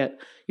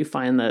 You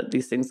find that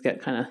these things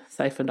get kind of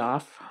siphoned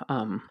off.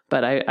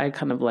 But I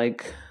kind of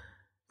like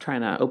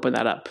trying to open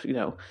that up,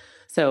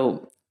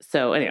 So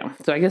anyhow,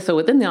 so I guess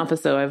within the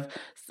office, I've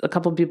a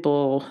couple of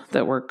people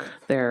that work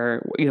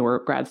there, were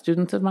grad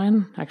students of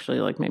mine, actually,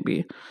 like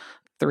maybe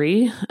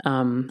 3.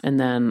 And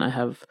then I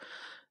have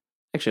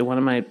actually one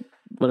of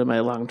my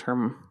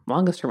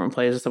longest term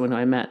employees is someone who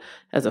I met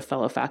as a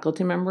fellow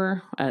faculty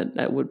member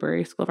at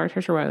Woodbury School of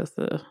Architecture, where I was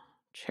the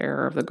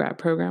chair of the grad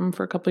program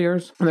for a couple of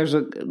years. And there's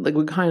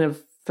we kind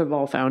of have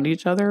all found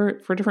each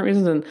other for different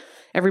reasons, and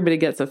everybody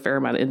gets a fair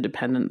amount of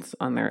independence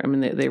on their. I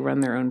mean, they run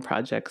their own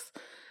projects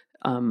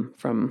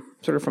from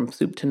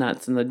soup to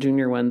nuts, and the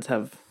junior ones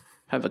have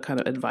a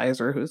kind of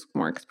advisor who's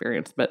more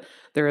experienced. But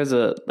there is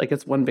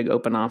it's one big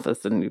open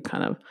office, and you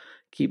kind of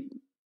keep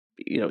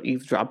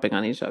eavesdropping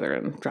on each other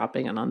and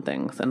dropping in on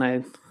things. And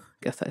I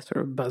guess I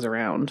sort of buzz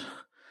around.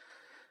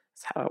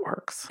 That's how it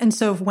works. And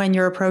so when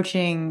you're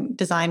approaching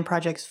design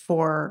projects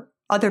for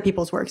other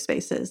people's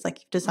workspaces, like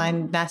you've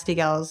designed Nasty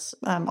Gal's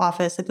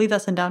office, I believe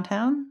that's in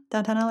downtown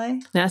LA?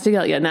 Nasty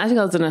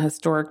Gal's in a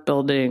historic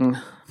building,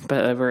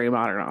 but a very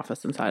modern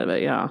office inside of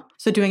it, yeah.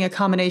 So doing a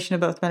combination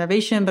of both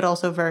renovation, but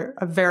also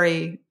a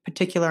very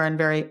particular and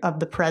very of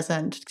the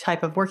present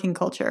type of working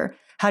culture.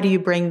 How do you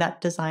bring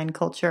that design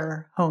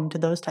culture home to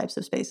those types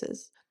of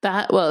spaces?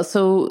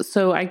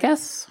 So I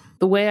guess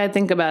the way I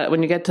think about it,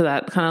 when you get to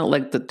that kind of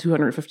like the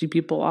 250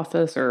 people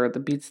office, or the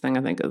Beats thing,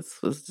 I think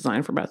was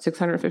designed for about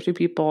 650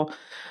 people.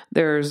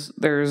 There's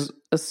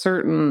a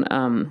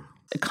certain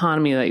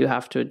economy that you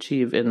have to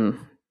achieve in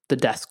the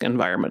desk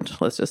environment,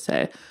 let's just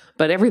say.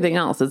 But everything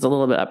else is a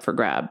little bit up for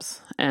grabs.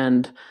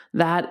 And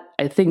that,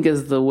 I think,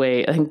 is the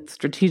way, I think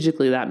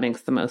strategically that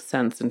makes the most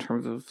sense in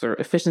terms of sort of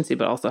efficiency,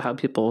 but also how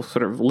people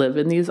sort of live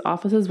in these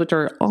offices, which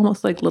are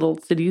almost like little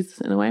cities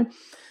in a way.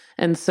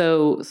 And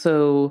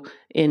so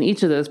in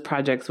each of those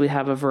projects, we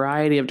have a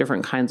variety of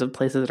different kinds of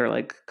places that are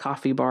like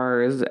coffee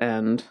bars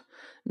and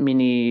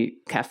mini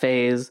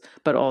cafes,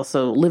 but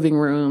also living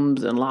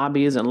rooms and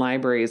lobbies and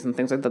libraries and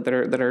things like that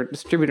that are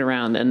distributed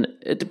around. And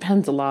it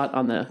depends a lot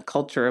on the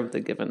culture of the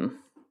given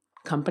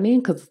company,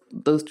 because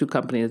those two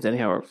companies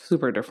anyhow are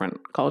super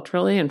different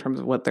culturally in terms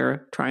of what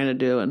they're trying to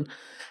do and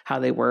how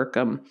they work.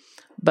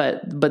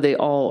 But they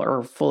all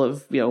are full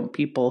of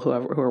people who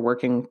are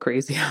working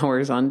crazy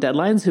hours on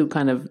deadlines, who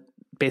kind of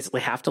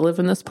basically have to live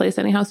in this place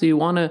anyhow. So you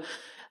want to,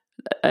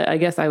 I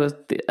guess I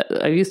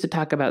used to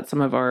talk about some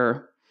of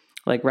our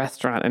like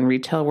restaurant and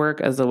retail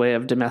work as a way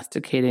of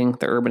domesticating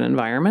the urban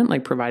environment,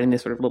 like providing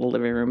these sort of little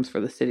living rooms for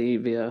the city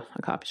via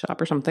a coffee shop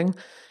or something.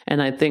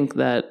 And I think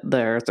that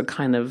there's a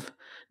kind of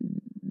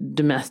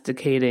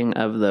domesticating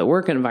of the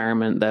work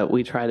environment that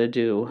we try to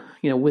do,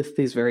 with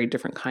these very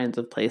different kinds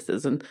of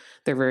places. And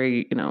they're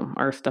very,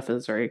 our stuff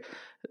is very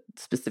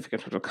specific in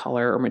terms of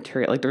color or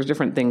material. Like there's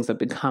different things that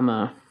become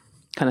a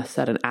kind of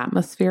set an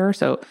atmosphere.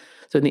 So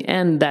in the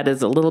end, that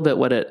is a little bit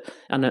what it,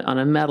 on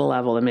a meta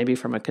level, and maybe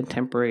from a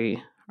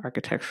contemporary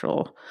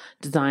architectural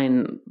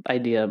design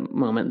idea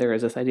moment, there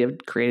is this idea of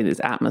creating these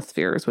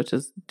atmospheres, which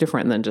is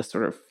different than just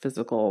sort of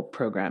physical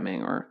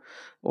programming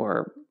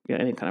or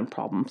any kind of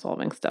problem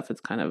solving stuff.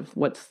 It's kind of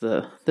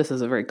this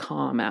is a very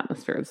calm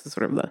atmosphere. This is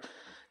sort of the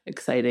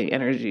exciting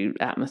energy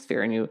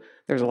atmosphere. And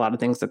there's a lot of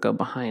things that go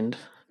behind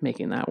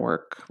making that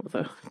work with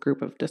a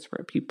group of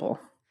disparate people.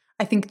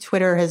 I think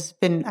Twitter has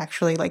been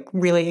actually like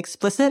really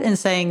explicit in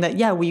saying that,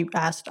 yeah, we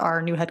asked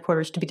our new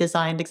headquarters to be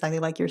designed exactly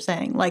like you're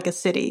saying, like a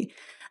city,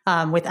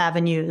 with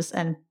avenues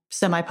and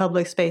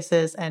semi-public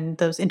spaces and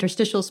those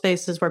interstitial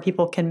spaces where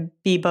people can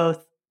be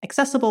both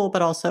accessible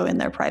but also in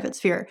their private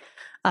sphere.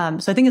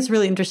 So I think it's a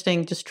really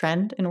interesting just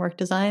trend in work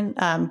design.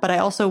 But I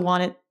also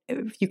wanted,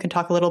 if you can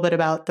talk a little bit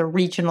about the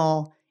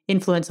regional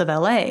influence of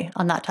LA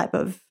on that type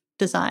of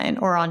design,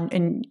 or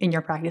in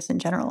your practice in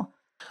general.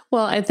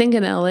 Well, I think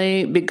in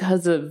LA,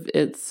 because of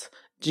its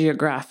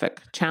geographic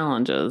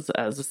challenges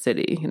as a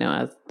city,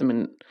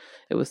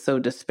 it was so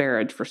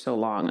disparaged for so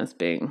long as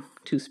being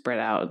too spread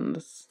out in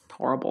this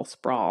horrible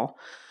sprawl,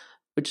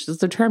 which is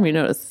the term you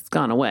notice has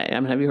gone away.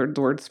 Have you heard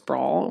the word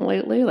sprawl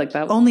lately? Like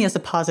that? Only as a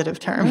positive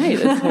term. Right.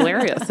 It's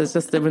hilarious. It's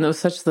just, there was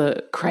such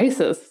the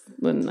crisis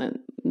in the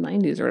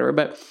 90s or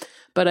whatever.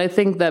 But I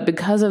think that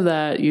because of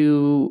that,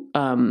 you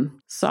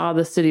saw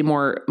the city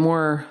more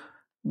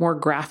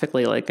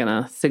graphically, like in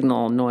a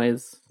signal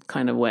noise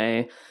kind of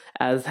way,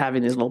 as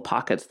having these little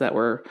pockets that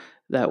were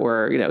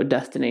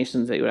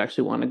destinations that you would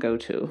actually want to go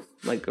to.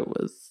 Like it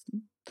was,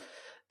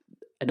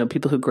 I know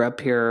people who grew up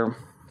here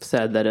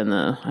said that in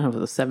the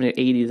 70s,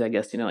 80s, I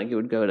guess, like you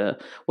would go to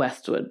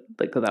Westwood,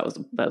 like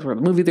that's where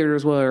the movie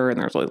theaters were, and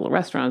there's all these little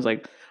restaurants.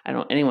 Like I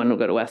don't, anyone would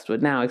go to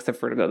Westwood now except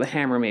for to go to the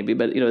Hammer maybe,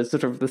 but it's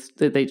sort of this,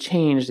 they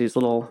change these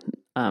little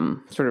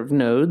sort of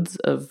nodes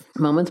of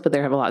moments, but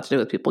they have a lot to do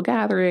with people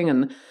gathering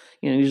and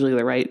usually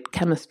the right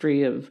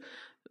chemistry of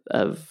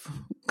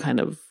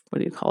kind of, what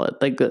do you call it?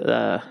 Like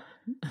I'm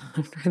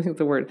trying to think of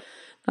the word,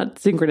 not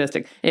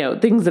synchronistic,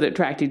 things that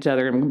attract each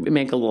other and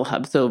make a little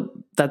hub. So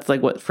that's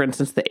like what, for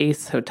instance, the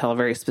Ace Hotel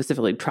very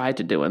specifically tried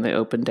to do when they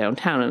opened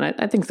downtown. And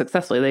I think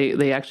successfully,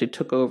 they actually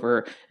took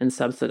over and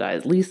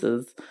subsidized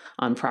leases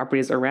on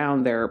properties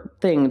around their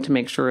thing to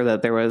make sure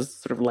that there was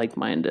sort of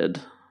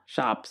like-minded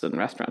shops and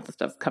restaurants and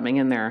stuff coming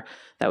in there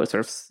that would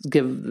sort of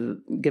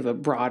give a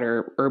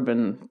broader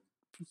urban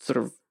sort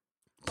of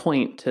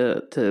point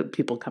to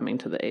people coming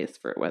to the Ace,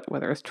 for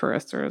whether it's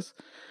tourists or as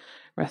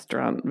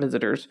restaurant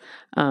visitors.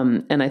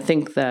 And I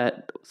think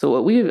that, so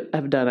what we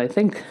have done, I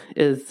think,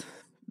 is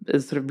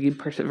sort of be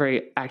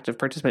very active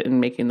participant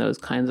in making those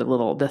kinds of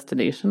little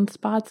destination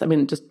spots. I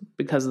mean, just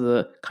because of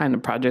the kind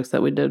of projects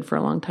that we did for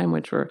a long time,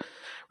 which were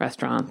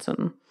restaurants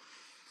and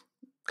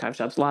coffee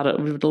shops.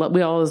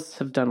 We always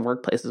have done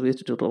workplaces. We used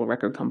to do little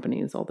record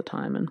companies all the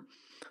time and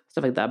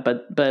stuff like that.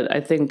 But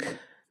I think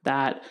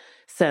that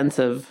sense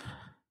of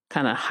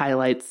kind of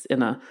highlights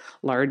in a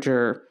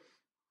larger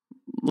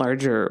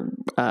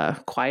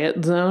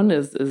quiet zone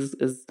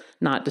is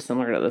not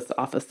dissimilar to this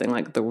office thing.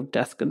 Like the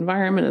desk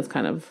environment is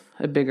kind of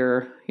a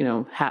bigger,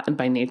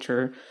 by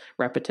nature,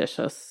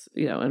 repetitious,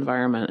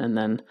 environment. And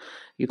then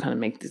you kind of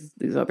make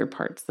these other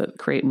parts that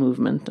create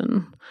movement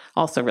and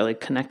also really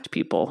connect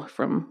people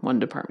from one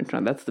department to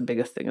another. That's the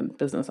biggest thing in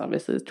business,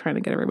 obviously, is trying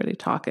to get everybody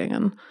talking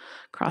and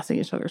crossing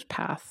each other's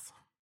paths.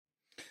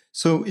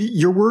 So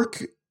your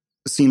work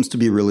seems to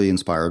be really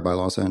inspired by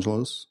Los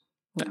Angeles.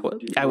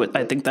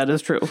 I think that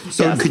is true.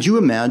 So yes. Could you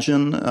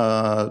imagine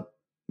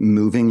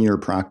moving your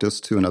practice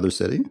to another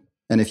city?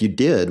 And if you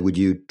did, would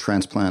you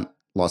transplant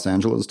Los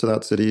Angeles to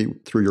that city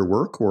through your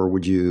work, or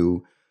would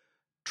you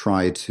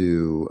try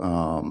to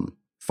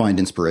find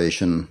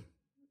inspiration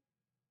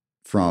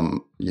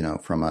from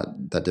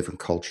that different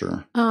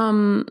culture?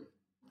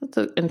 That's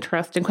an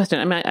interesting question.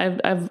 I mean,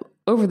 I've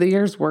over the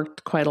years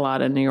worked quite a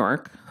lot in New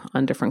York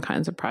on different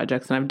kinds of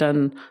projects, and I've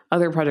done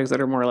other projects that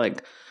are more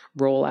like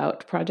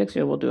rollout projects.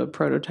 We'll do a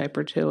prototype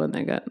or two and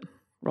they get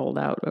rolled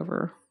out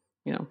over,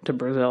 to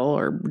Brazil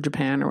or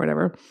Japan or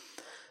whatever.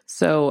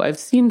 So I've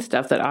seen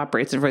stuff that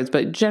operates in ways,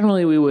 but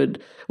generally we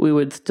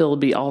would still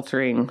be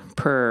altering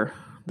per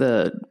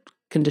the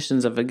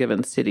conditions of a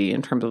given city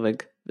in terms of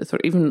like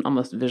sort of even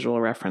almost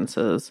visual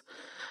references.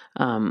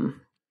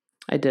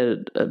 I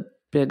did a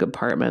big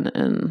apartment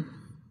in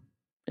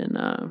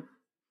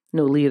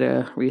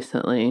Nolita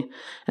recently,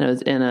 and it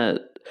was in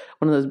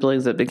one of those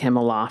buildings that became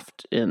a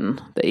loft in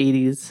the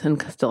 80s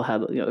and still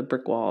had the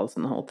brick walls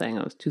and the whole thing.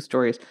 It was 2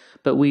 stories,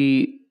 but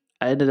I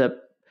ended up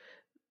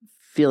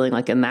feeling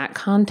like in that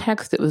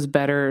context, it was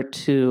better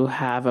to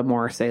have a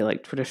more, say,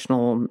 like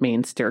traditional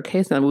main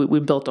staircase. And we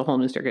built a whole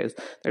new staircase.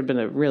 There'd been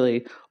a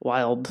really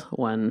wild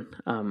one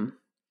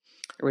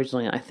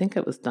originally. I think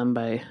it was done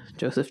by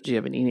Joseph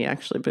Giovannini,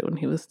 actually, but when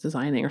he was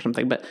designing or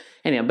something. But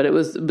anyhow,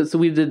 so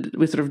we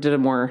sort of did a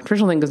more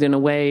traditional thing, because in a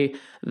way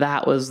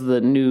that was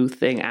the new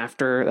thing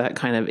after that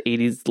kind of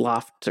 80s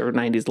loft or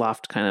 90s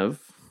loft kind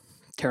of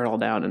tear it all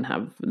down and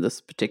have this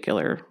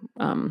particular,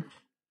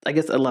 I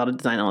guess a lot of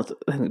design elements,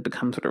 I think,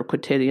 become sort of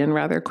quotidian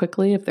rather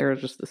quickly if there's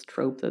just this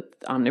trope that's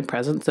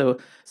omnipresent. So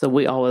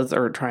we always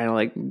are trying to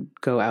like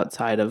go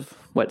outside of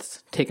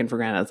what's taken for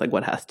granted. It's like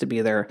what has to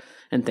be there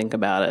and think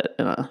about it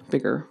in a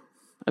bigger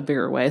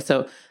way.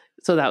 So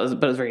that was,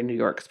 but it was very New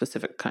York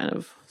specific kind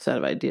of set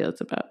of ideas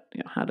about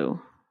how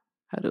do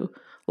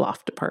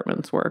loft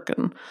apartments work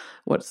and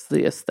what's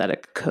the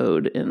aesthetic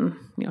code in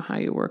how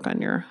you work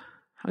on your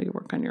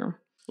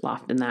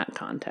loft in that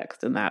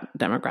context and that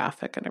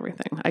demographic and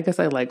everything. I guess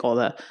I like all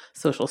the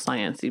social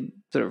sciencey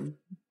sort of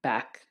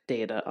back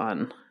data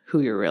on who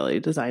you're really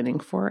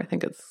designing for. I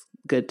think it's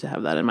good to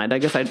have that in mind. I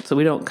guess so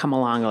we don't come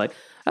along like,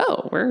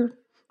 oh, we're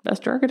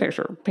Bestor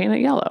Architecture, paint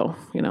it yellow.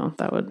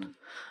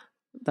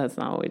 That's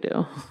not what we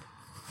do.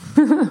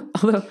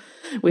 Although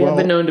we have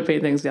been known to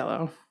paint things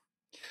yellow.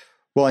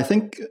 Well, I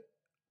think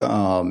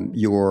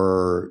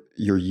your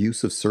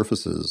use of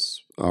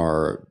surfaces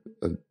are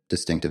a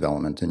distinctive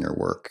element in your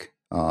work.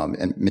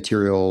 And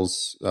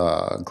materials,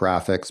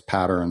 graphics,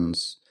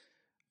 patterns.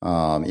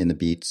 In the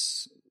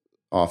Beats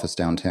office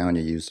downtown,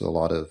 you used a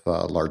lot of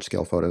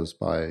large-scale photos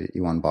by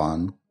Iwan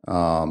Ban.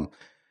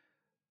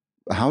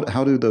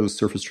 How do those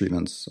surface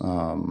treatments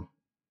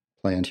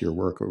play into your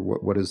work, or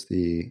what is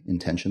the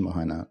intention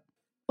behind that?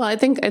 Well, I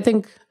think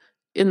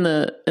in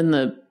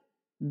the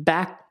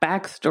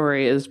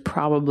backstory is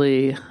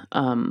probably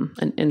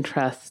an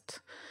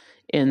interest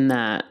in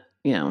that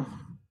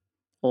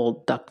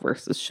old duck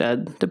versus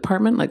shed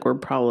department. Like we're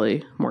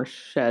probably more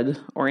shed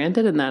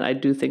oriented in that. I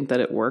do think that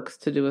it works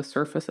to do a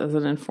surface as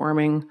an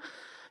informing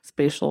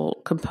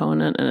spatial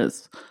component, and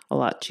it's a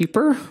lot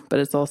cheaper, but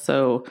it's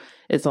also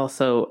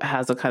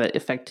has a kind of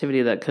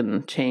effectivity that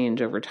can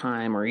change over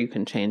time, or you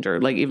can change,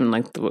 or like even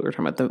like what we were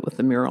talking about with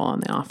the mural on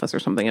the office or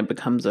something, it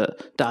becomes a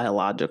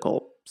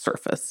dialogical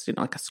surface,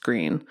 like a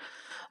screen.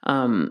 Yeah,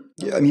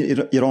 I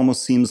mean, it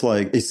almost seems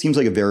like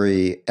a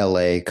very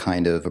LA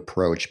kind of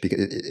approach, because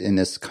in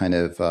this kind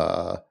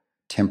of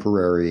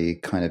temporary,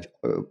 kind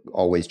of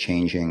always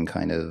changing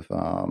kind of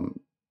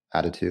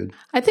attitude.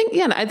 I think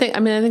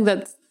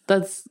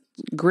that's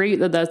great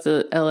that that's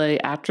a LA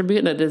attribute.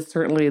 And it is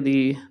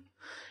certainly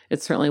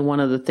it's certainly one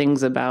of the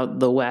things about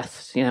the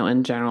West,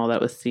 in general,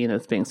 that was seen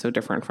as being so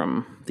different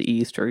from the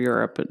East or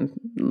Europe, and,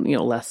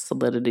 less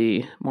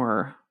solidity,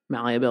 more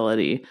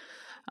malleability.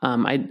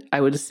 I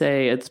would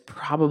say it's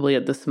probably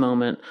at this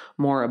moment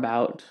more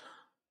about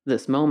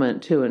this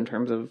moment too, in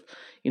terms of,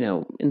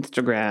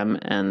 Instagram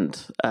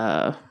and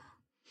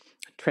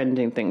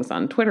trending things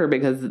on Twitter,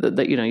 because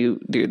the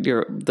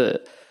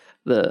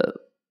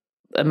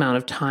amount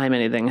of time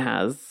anything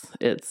has,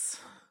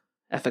 its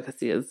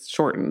efficacy is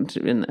shortened,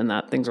 and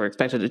that things are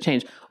expected to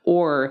change.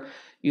 Or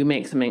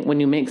when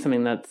you make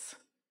something that's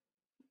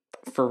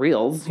for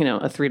reals,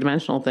 a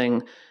three-dimensional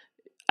thing,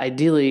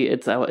 ideally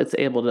it's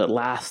able to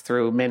last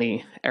through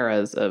many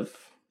eras of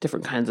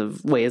different kinds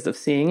of ways of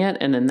seeing it.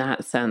 And in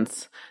that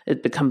sense,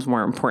 it becomes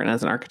more important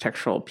as an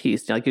architectural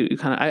piece. Like you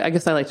kind of, I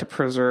guess I like to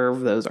preserve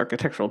those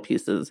architectural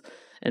pieces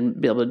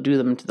and be able to do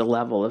them to the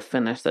level of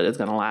finish that is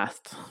going to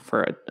last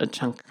for a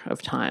chunk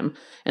of time.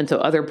 And so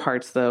other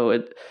parts,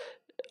 though,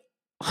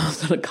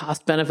 sort of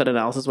cost-benefit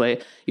analysis way,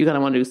 you kind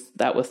of want to do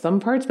that with some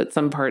parts, but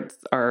some parts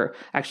are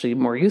actually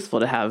more useful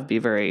to be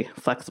very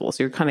flexible.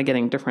 So you're kind of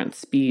getting different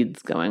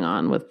speeds going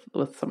on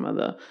with some of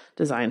the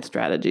design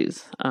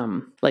strategies.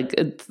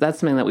 That's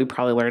something that we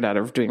probably learned out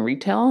of doing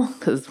retail,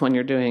 because when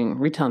you're doing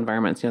retail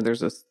environments, there's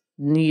this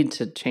need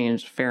to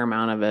change a fair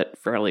amount of it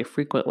fairly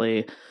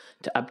frequently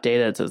to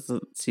update it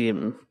to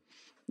seem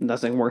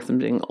nothing worse than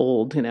being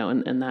old,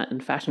 and that in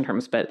fashion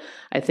terms. But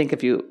I think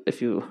if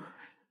you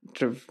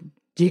sort of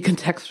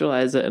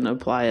decontextualize it and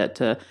apply it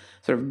to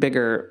sort of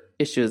bigger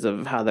issues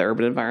of how the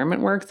urban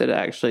environment works, it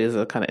actually is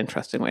a kind of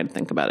interesting way to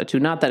think about it too.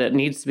 Not that it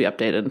needs to be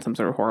updated in some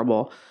sort of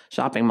horrible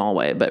shopping mall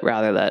way, but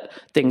rather that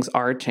things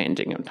are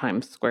changing.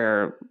 Times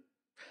Square,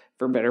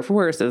 for better or for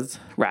worse, is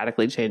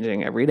radically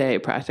changing every day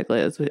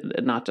practically,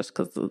 not just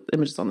because the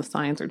images on the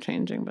signs are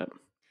changing. But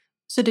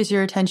so does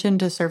your attention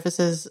to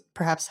surfaces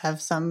perhaps have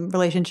some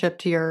relationship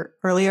to your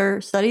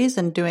earlier studies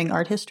and doing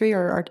art history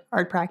or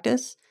art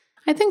practice?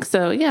 I think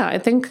so. Yeah, I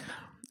think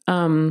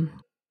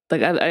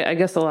I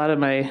guess a lot of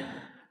my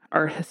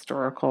art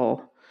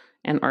historical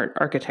and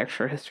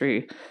architecture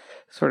history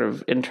sort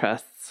of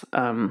interests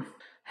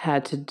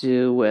had to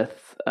do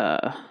with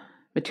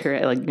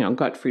material, like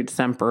Gottfried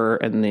Semper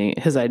and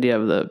his idea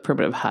of the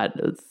primitive hut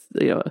as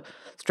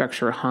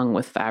structure hung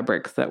with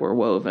fabrics that were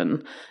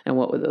woven, and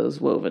what would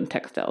those woven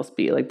textiles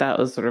be? Like that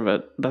was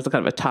that's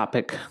kind of a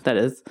topic that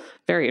is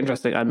very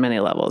interesting on many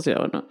levels.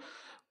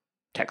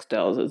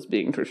 Textiles as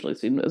being traditionally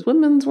seen as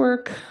women's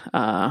work,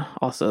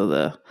 also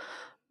the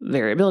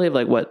variability of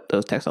like what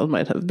those textiles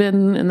might have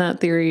been in that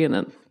theory, and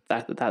the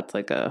fact that that's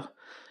like a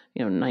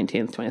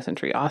 19th, 20th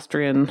century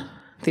Austrian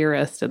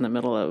theorist in the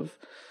middle of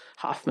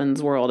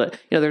Hoffman's world.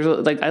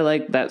 There's I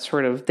like that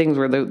sort of things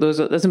where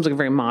that seems like a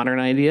very modern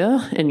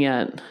idea, and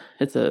yet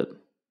it's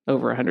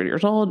over 100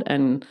 years old,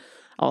 and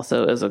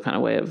also is a kind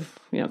of way of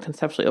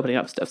conceptually opening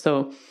up stuff.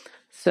 So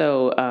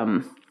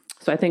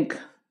I think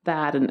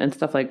that and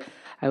stuff like.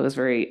 I was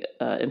very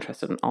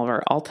interested in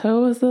Oliver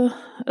Aalto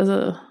as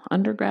a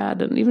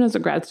undergrad, and even as a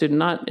grad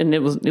student. It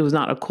was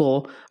not a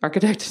cool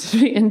architect to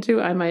be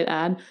into, I might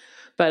add.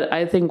 But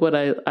I think what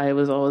I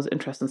was always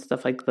interested in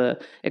stuff like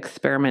the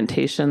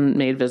experimentation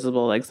made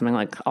visible, like something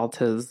like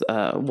Aalto's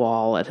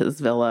wall at his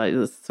villa,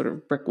 this sort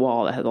of brick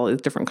wall that has all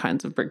these different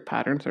kinds of brick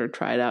patterns that are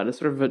tried out. It's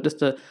sort of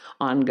just an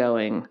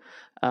ongoing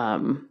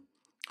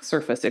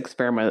surface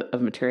experiment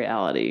of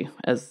materiality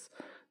as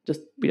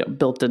just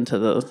built into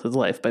his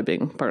life by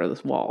being part of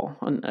this wall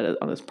on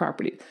this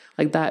property.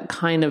 Like that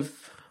kind of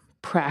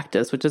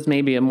practice, which is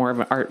maybe a more of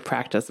an art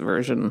practice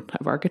version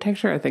of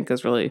architecture, I think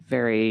is really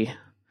very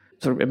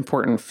sort of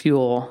important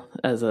fuel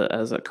as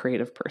a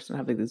creative person,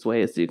 having these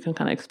ways that you can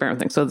kind of experiment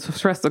with things. So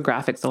the rest of the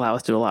graphics allow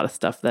us to do a lot of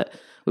stuff that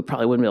we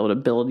probably wouldn't be able to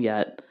build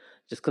yet,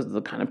 just because of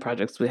the kind of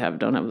projects we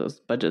don't have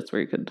those budgets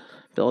where you could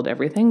build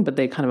everything, but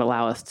they kind of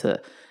allow us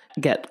to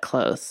get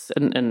close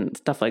and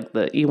stuff like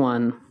the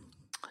E1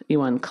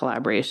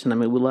 collaboration. I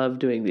mean, we love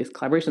doing these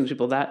collaborations with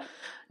people that,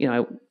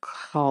 I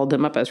called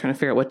them up. I was trying to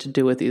figure out what to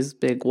do with these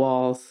big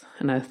walls,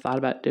 and I thought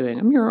about doing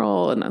a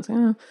mural, and I was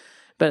like,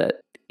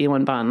 but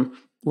Ewan Bond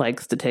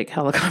likes to take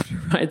helicopter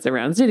rides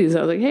around cities. So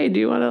I was like, hey, do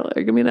you want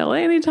to come in LA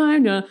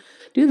anytime? Do you want to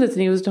do this?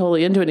 And he was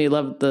totally into it. And he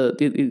loved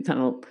he kind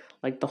of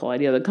liked the whole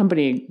idea of the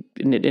company.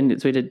 So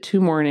we did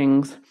 2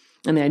 mornings,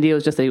 and the idea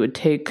was just that he would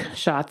take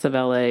shots of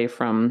LA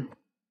from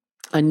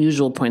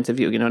unusual points of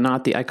view,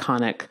 not the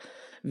iconic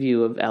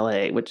view of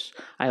LA, which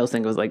I always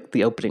think was like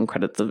the opening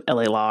credits of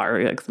LA Law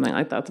or like something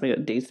like that. Something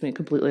that dates me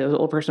completely as an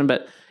old person,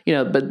 but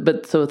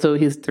so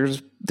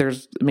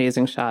there's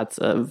amazing shots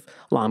of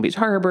Long Beach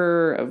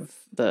Harbor, of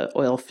the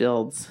oil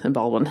fields in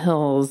Baldwin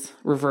Hills,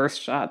 reverse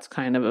shots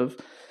kind of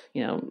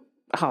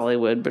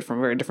Hollywood, but from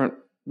a very different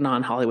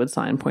non-Hollywood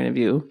sign point of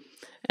view.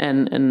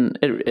 And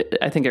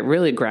I think it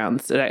really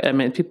grounds it. I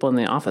mean, people in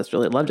the office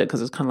really loved it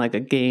because it's kind of like a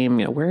game.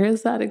 Where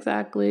is that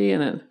exactly?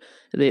 And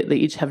they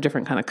each have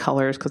different kind of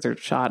colors because they're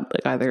shot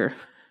like either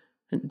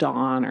at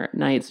dawn or at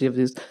night. So you have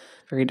these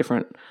very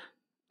different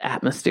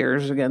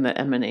atmospheres, again, that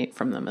emanate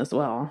from them as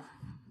well.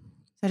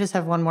 I just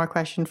have one more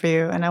question for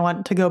you, and I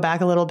want to go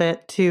back a little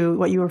bit to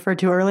what you referred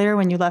to earlier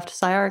when you left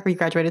SciArc, or you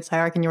graduated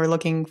SciArc, and you were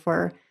looking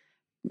for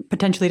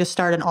potentially to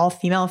start an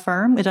all-female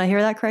firm. Did I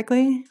hear that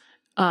correctly?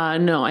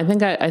 No,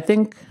 I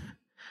think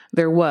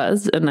there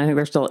was, and I think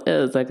there still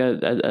is, like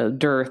a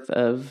dearth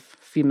of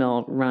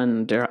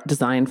female-run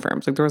design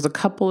firms. Like there was a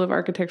couple of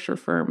architecture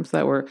firms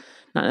that were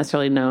not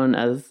necessarily known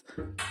as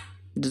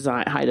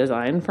high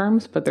design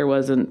firms, but there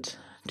wasn't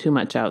too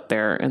much out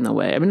there in the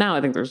way. I mean, now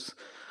I think there's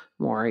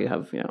more. You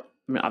have,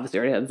 obviously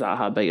you already had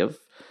Zaha, but you have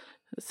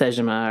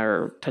Sejima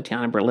or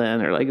Tatiana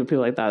Berlin or like people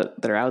like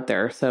that are out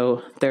there.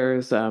 So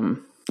there's,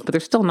 but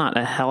there's still not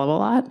a hell of a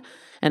lot.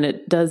 And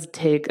it does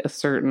take a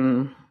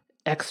certain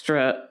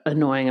extra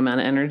annoying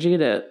amount of energy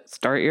to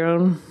start your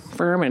own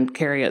firm and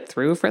carry it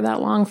through for that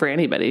long for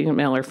anybody,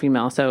 male or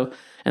female. So,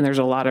 and there's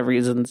a lot of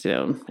reasons,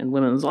 in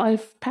women's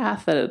life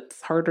path that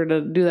it's harder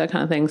to do that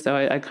kind of thing. So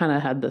I kind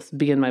of had this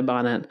bee in my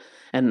bonnet,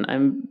 and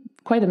I'm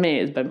quite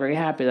amazed, but very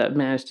happy that I've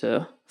managed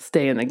to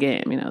stay in the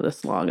game,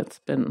 this long. It's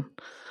been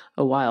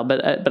a while,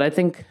 but I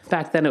think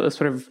back then it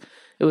was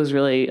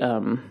really,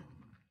 there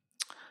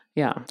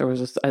was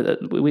this,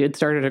 we had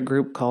started a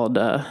group called,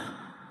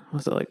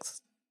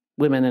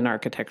 Women in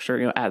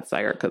Architecture, at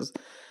SciArc, because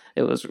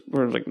there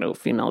were like no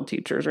female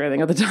teachers or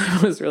anything at the time.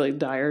 It was really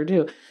dire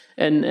too.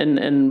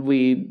 And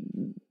we,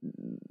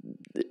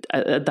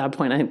 at that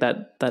point, I think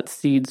that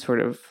seed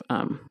sort of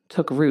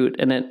took root,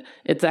 and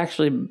it's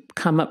actually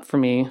come up for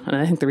me. And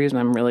I think the reason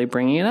I'm really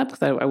bringing it up,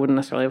 because I wouldn't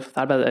necessarily have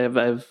thought about it,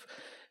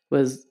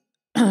 was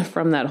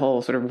from that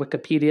whole sort of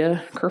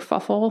Wikipedia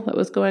kerfuffle that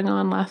was going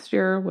on last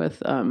year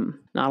with not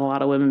a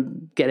lot of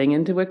women getting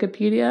into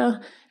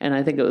Wikipedia. And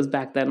I think it was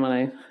back then when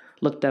I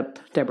looked up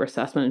Deborah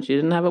Sussman and she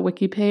didn't have a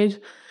wiki page.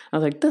 I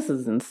was like, this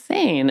is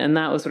insane. And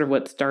that was sort of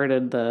what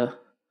started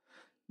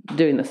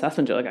doing the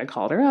Sussman show. Like I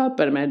called her up,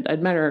 but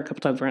I'd met her a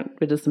couple times.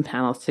 We did some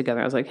panels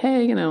together. I was like,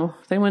 hey, has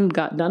anyone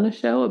done a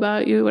show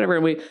about you, whatever.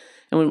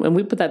 And when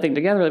we put that thing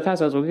together really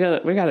fast, I was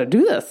like, we got to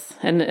do this.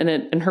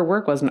 And her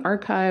work wasn't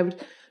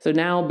archived. So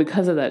now,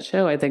 because of that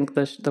show, I think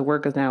the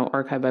work is now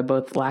archived by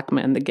both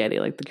LACMA and the Getty.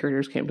 Like the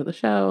curators came to the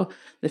show,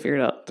 they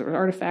figured out the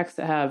artifacts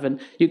to have,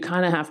 and you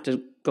kind of have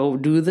to go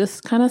do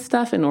this kind of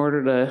stuff in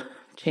order to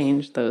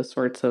change those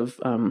sorts of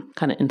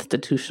kind of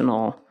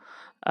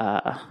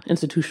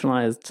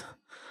institutionalized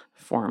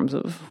forms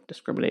of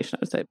discrimination,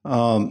 I would say.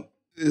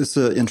 It's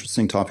an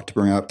interesting topic to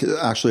bring up.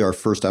 Actually, our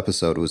first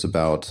episode was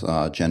about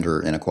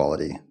gender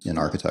inequality in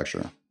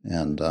architecture.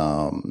 And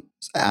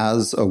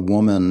as a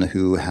woman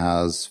who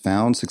has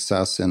found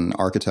success in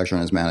architecture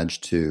and has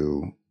managed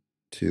to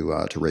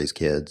raise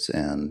kids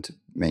and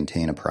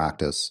maintain a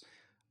practice,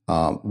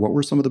 what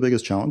were some of the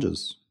biggest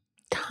challenges?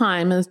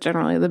 Time is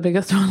generally the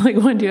biggest one. Like,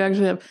 when do you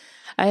actually have?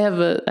 I have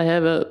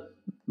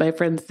my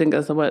friends think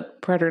a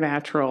somewhat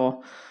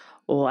preternatural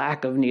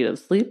lack of need of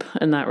sleep,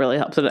 and that really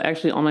helps. And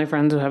actually, all my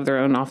friends who have their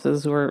own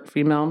offices who are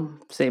female,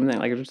 same thing.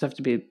 Like, you just have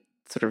to be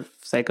sort of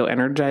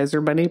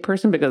psycho-energizer bunny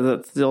person, because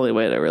that's the only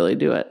way to really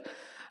do it.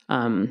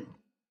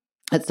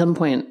 At some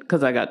point,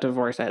 because I got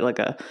divorced,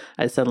 I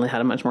suddenly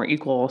had a much more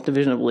equal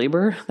division of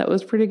labor. That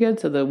was pretty good.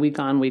 So the week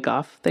on, week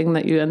off thing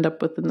that you end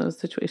up with in those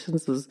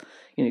situations is,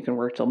 you can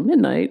work till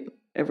midnight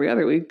every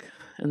other week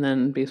and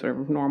then be sort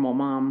of normal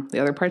mom. The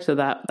other parts of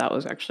that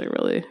was actually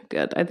really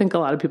good. I think a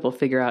lot of people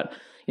figure out,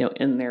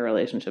 in their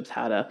relationships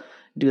how to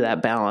do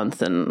that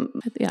balance. And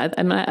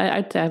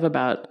I have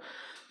about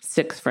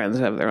 6 friends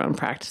who have their own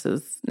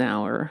practices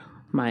now, or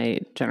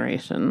my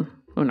generation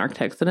women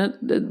architects,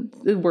 and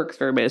it works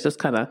for everybody. It's just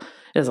kind of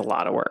is a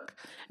lot of work,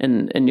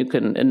 and you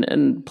can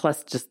and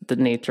plus just the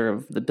nature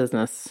of the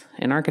business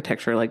in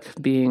architecture,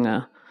 like being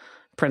a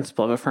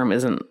principal of a firm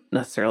isn't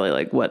necessarily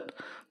like what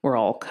we're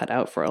all cut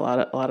out for. A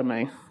lot of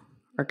my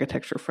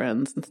architecture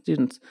friends and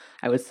students,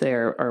 I would say,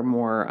 are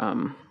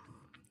more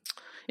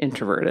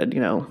introverted,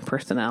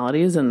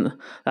 personalities, and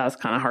that's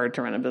kind of hard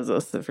to run a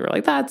business if you're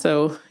like that.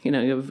 So, you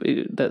have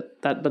but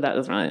that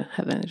doesn't really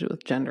have anything to do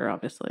with gender,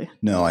 obviously.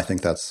 No, I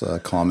think that's a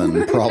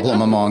common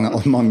problem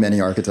among many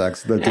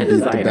architects, that to be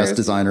the best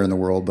designer in the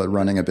world, but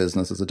running a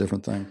business is a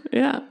different thing.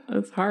 Yeah,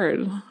 it's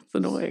hard. It's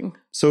annoying.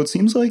 So it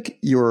seems like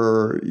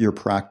your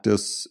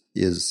practice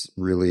is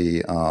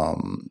really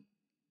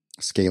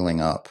scaling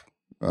up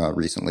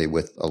recently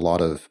with a lot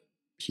of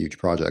huge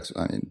projects.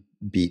 I mean,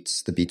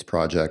 the Beats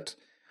project.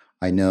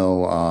 I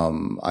know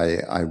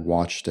I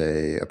watched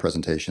a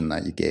presentation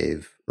that you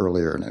gave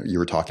earlier, and you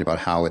were talking about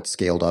how it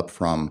scaled up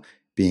from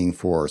being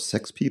for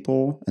 6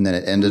 people, and then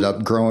it ended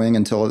up growing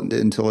until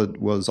it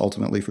was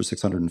ultimately for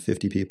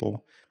 650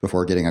 people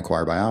before getting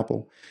acquired by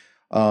Apple.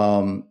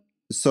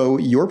 So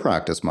your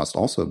practice must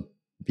also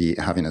be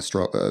having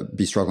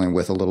be struggling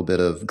with a little bit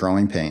of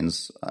growing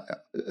pains.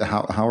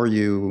 How are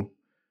you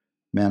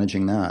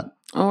managing that?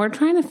 Oh, we're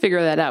trying to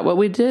figure that out. What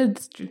we did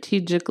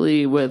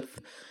strategically with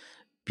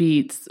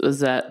Beats was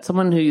that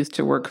someone who used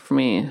to work for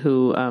me,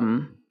 who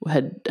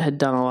had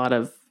done a lot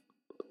of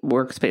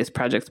workspace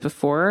projects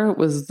before,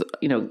 was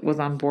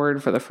on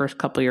board for the first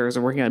couple of years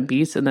of working on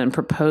Beats, and then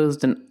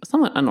proposed a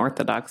somewhat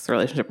unorthodox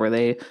relationship where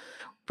they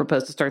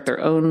proposed to start their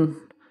own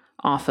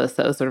office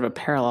that was sort of a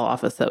parallel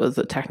office that was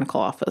a technical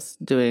office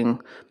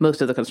doing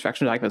most of the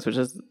construction documents, which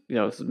is,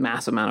 a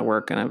massive amount of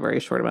work in a very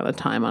short amount of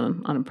time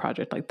on a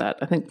project like that.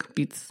 I think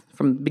Beats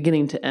from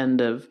beginning to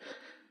end of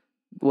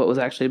what was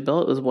actually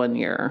built was 1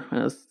 year, and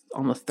it was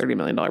almost $30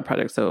 million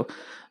project. So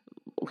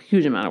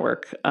huge amount of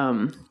work.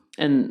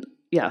 And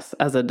yes,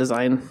 as a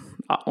design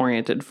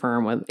oriented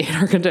firm with 8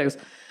 architects,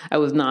 I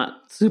was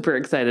not super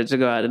excited to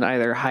go out and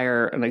either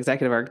hire an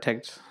executive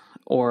architect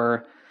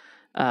or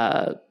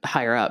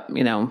hire up,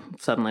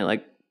 suddenly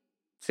like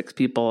 6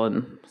 people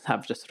and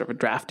have just sort of a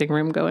drafting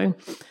room going.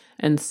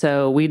 And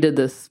so we did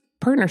this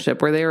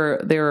partnership where they were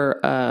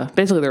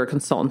basically they were a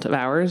consultant of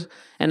ours,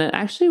 and it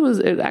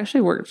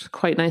actually worked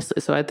quite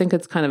nicely. So I think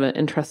it's kind of an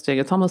interesting,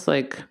 it's almost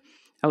like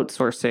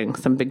outsourcing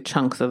some big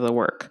chunks of the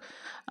work.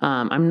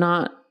 I'm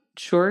not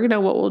sure,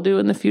 what we'll do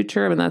in the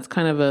future. I mean, that's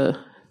kind of a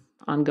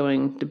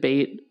ongoing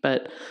debate,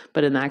 but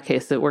in that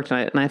case it worked.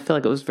 And I feel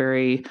like it was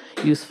very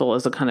useful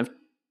as a kind of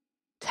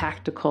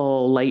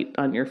tactical light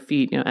on your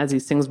feet, as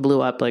these things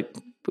blew up. Like,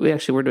 we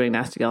actually were doing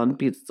Nasty Gal and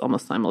Beats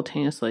almost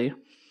simultaneously,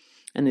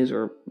 and these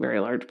were very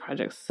large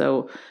projects.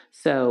 So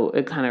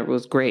it kind of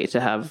was great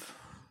to have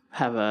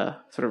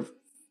a sort of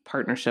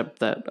partnership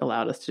that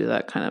allowed us to do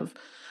that kind of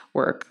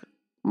work.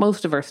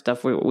 Most of our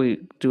stuff,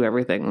 we do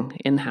everything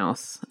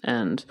in-house,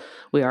 and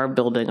we are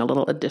building a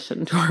little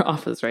addition to our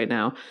office right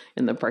now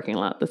in the parking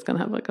lot that's going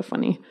to have like a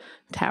funny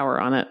tower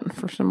on it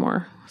for some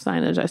more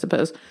signage, I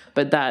suppose.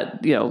 But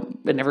that,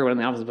 and everyone in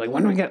the office is like,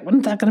 when's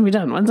that going to be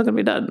done? When's it going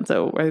to be done?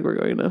 So I think we're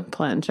going to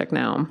plan check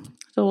now.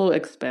 So we'll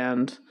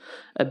expand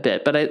a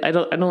bit, but I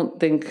don't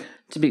think,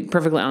 to be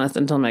perfectly honest,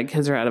 until my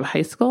kids are out of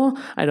high school,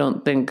 I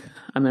don't think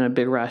I'm in a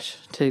big rush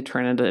to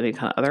turn into any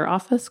kind of other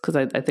office, because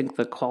I think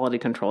the quality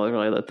control is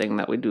really the thing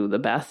that we do the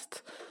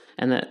best,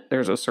 and that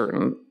there's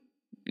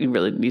you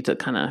really need to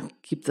kind of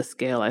keep the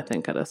scale, I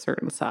think, at a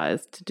certain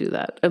size to do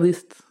that. At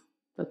least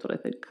that's what I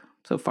think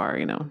so far.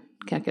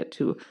 Can't get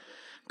too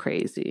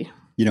crazy.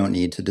 You don't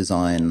need to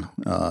design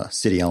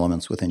city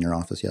elements within your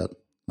office yet,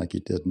 like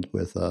you did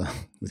with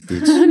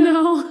Beats.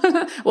 No.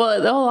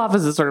 Well, the whole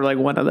office is sort of like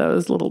one of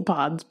those little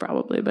pods,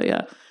 probably. But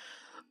yeah,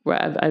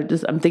 where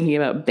I'm thinking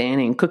about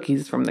banning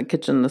cookies from the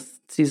kitchen this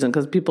season,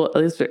 because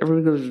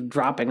everybody goes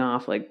dropping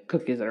off like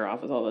cookies at our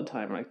office all the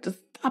time. Like, just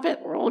stop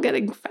it. We're all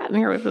getting fat in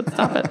here. We should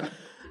stop it.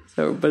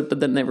 So, but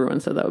then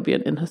everyone said that would be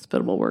an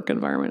inhospitable work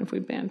environment if we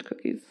banned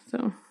cookies.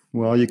 So.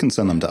 Well, you can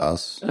send them to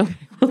us. Okay,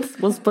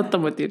 we'll split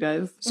them with you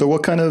guys. So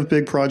what kind of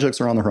big projects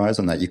are on the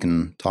horizon that you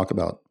can talk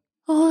about?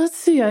 Well, let's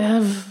see. I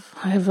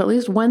have at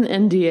least one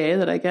NDA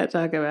that I can't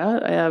talk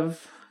about. I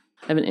have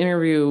an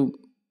interview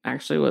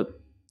actually with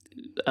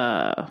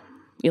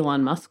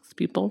Elon Musk's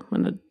people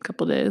in a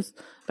couple of days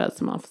about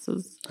some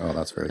offices. Oh,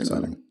 that's very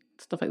exciting.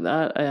 Stuff like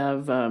that. I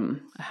have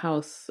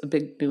a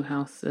big new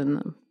house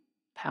in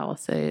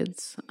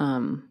Palisades.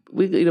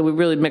 We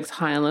really mix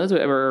high and lows.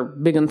 We're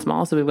big and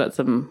small, so we've got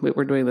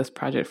we're doing this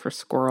project for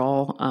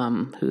Squirrel,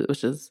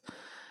 which is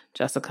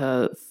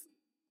Jessica's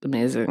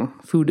amazing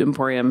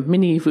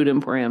mini food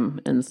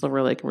emporium in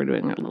Silver Lake. We're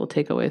doing a little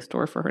takeaway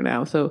store for her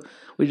now. So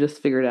we just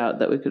figured out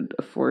that we could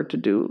afford to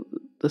do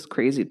this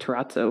crazy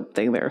terrazzo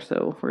thing there.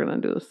 So we're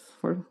going to do this.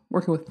 We're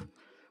working with a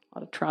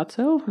lot of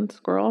terrazzo and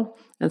Squirrel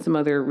and some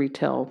other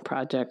retail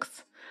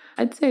projects.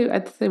 I'd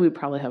say we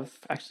probably have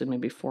actually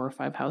maybe 4 or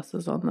 5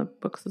 houses on the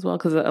books as well,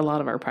 because a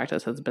lot of our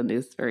practice has been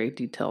these very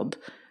detailed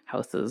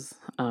houses.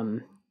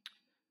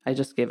 I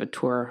just gave a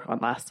tour on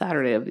last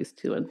Saturday of these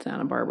 2 in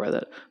Santa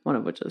Barbara, one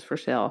of which is for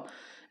sale.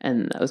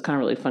 And it was kind of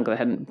really fun because I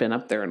hadn't been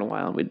up there in a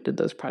while. We did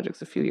those projects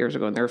a few years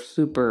ago, and they're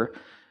super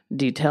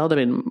detailed.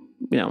 I mean,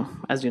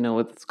 as you know,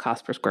 with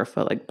cost per square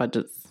foot, like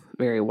budgets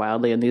vary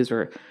wildly. And these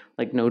are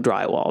like no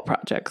drywall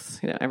projects.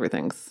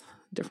 Everything's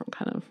different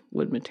kind of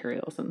wood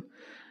materials and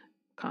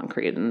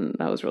concrete. And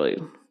that was really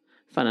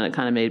fun. And it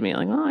kind of made me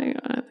like,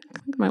 I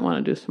think I might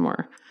want to do some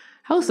more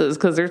houses,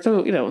 because they're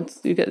so,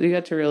 you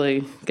get to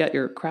really get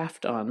your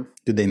craft on.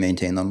 Did they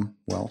maintain them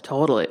well?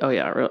 Totally. Oh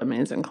yeah, real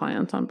amazing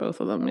clients on both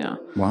of them. Yeah.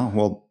 Wow.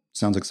 Well,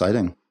 sounds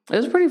exciting. It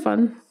was pretty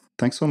fun.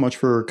 Thanks so much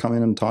for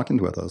coming and talking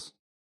with us.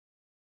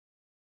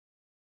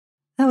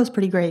 That was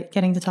pretty great,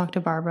 getting to talk to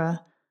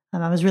Barbara.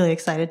 I was really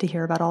excited to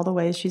hear about all the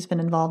ways she's been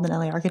involved in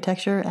LA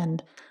architecture,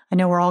 and I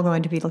know we're all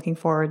going to be looking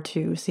forward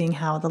to seeing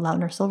how the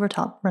Lautner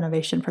Silvertop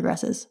renovation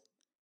progresses.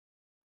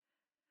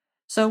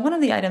 So one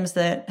of the items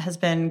that has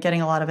been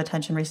getting a lot of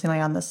attention recently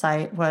on the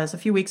site was a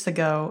few weeks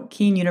ago,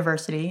 Keene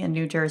University in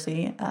New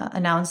Jersey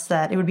announced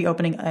that it would be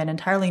opening an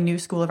entirely new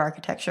school of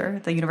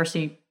architecture. The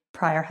university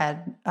prior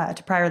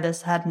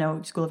this had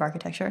no school of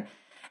architecture,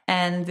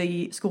 and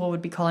the school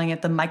would be calling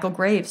it the Michael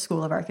Graves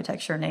School of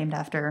Architecture, named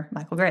after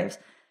Michael Graves.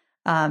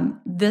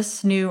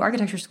 This new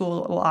architecture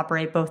school will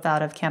operate both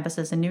out of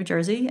campuses in New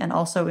Jersey and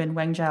also in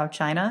Wenzhou,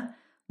 China,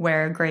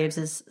 where Graves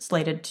is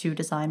slated to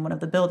design one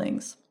of the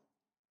buildings.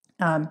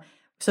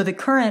 So the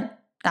current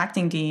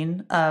acting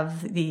dean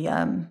of the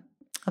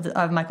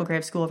of Michael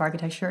Graves School of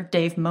Architecture,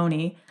 Dave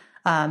Money,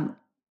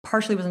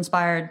 partially was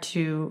inspired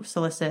to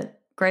solicit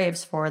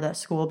Graves for the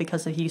school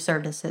because he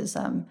served as his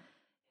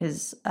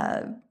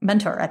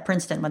mentor at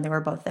Princeton when they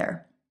were both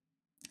there.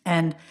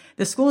 And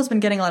the school has been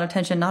getting a lot of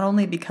attention, not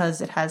only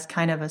because it has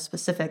kind of a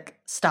specific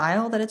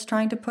style that it's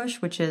trying to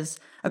push, which is,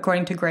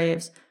 according to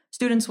Graves,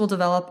 students will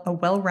develop a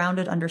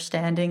well-rounded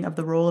understanding of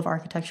the role of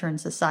architecture in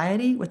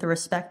society with a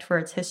respect for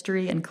its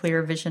history and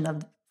clear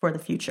vision for the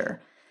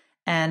future.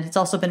 And it's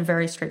also been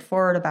very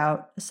straightforward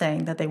about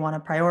saying that they want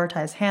to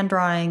prioritize hand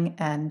drawing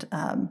and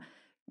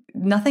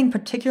nothing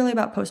particularly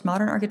about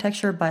postmodern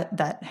architecture, but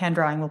that hand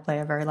drawing will play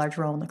a very large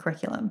role in the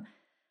curriculum.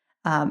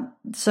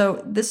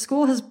 So this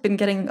school has been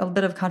getting a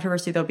bit of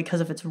controversy, though,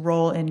 because of its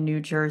role in New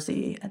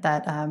Jersey,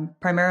 that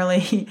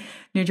primarily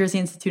New Jersey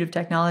Institute of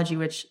Technology,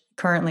 which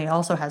currently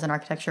also has an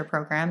architecture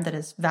program that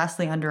is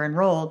vastly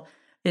under-enrolled,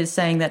 is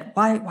saying that,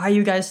 why are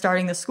you guys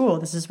starting this school?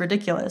 This is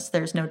ridiculous.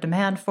 There's no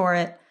demand for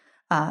it.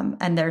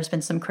 And there's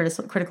been some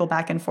critical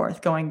back and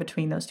forth going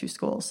between those two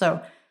schools.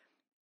 So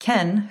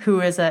Ken,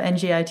 who is a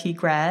NJIT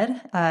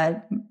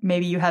grad,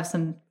 maybe you have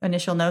some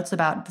initial notes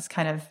about this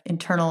kind of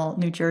internal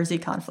New Jersey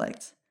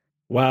conflict.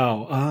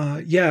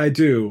 Wow. Yeah, I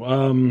do.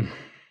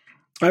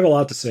 I have a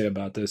lot to say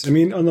about this. I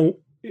mean, the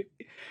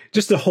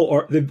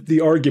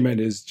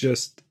argument is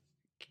just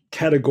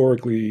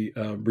categorically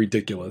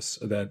ridiculous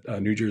that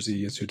New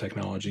Jersey Institute of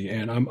Technology,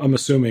 and I'm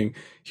assuming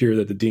here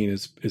that the dean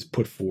is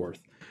put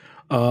forth.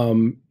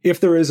 If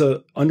there is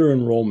a under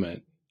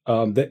enrollment,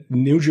 that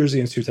New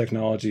Jersey Institute of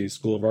Technology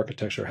School of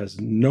Architecture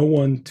has no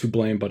one to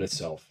blame but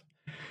itself.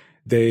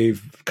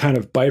 They've kind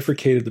of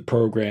bifurcated the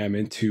program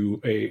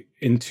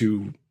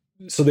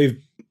so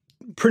they've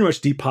pretty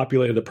much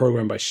depopulated the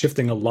program by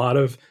shifting a lot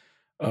of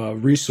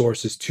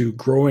resources to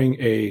growing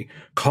a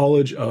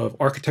college of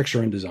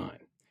architecture and design.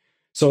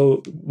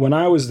 So when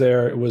I was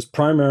there, it was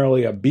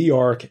primarily a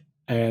B.Arch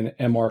and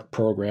M.Arch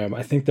program.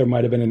 I think there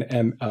might have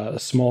been a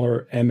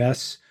smaller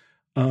MS,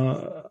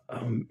 another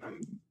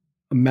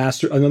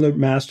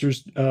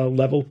master's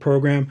level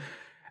program.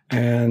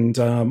 And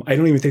I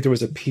don't even think there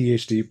was a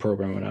PhD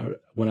program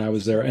when I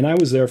was there. And I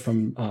was there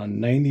from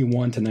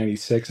 91 to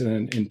 96 and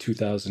then in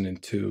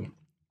 2002.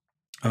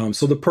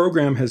 So the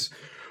program has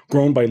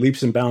grown by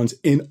leaps and bounds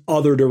in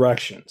other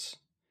directions.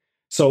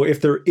 So if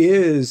there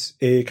is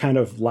a kind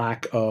of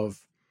lack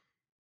of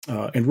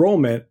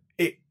enrollment,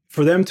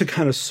 for them to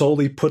kind of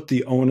solely put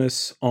the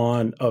onus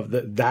of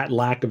that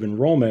lack of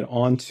enrollment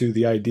onto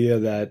the idea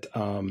that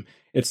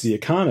it's the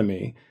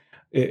economy,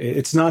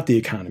 it's not the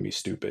economy,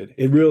 stupid.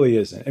 It really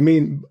isn't. I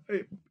mean,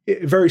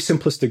 a very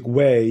simplistic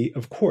way,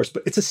 of course,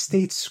 but it's a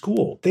state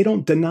school. They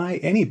don't deny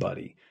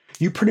anybody.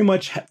 You pretty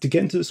much have to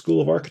get into the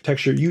School of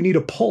Architecture. You need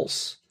a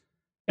pulse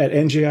at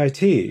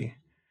NJIT.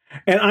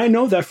 And I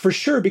know that for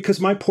sure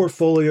because my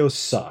portfolio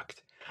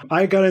sucked.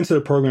 I got into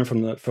the program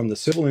from the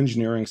civil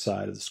engineering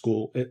side of the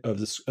school of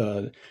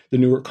the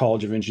Newark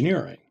College of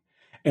Engineering.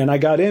 And I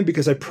got in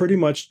because I pretty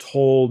much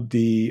told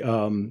the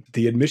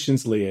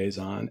admissions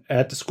liaison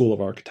at the School of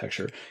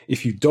Architecture,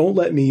 if you don't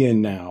let me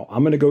in now,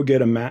 I'm going to go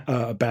get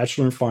a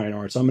Bachelor in Fine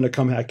Arts. I'm going to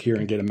come back here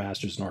and get a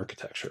Master's in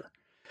Architecture.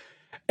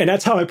 And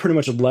that's how I pretty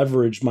much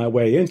leveraged my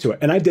way into it.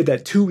 And I did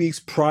that 2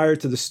 weeks prior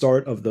to the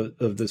start of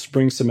the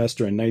spring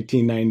semester in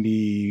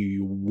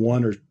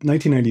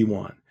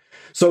 1991.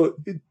 So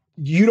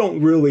you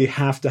don't really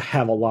have to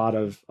have a lot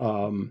of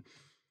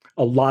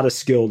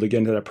skill to get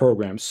into that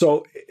program.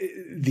 So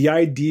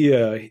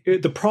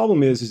the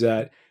problem is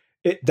that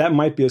that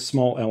might be a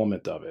small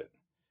element of it.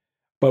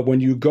 But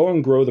when you go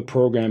and grow the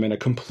program in a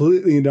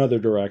completely another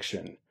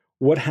direction,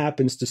 what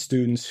happens to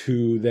students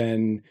who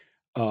then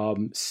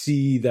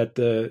see that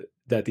the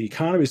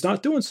economy is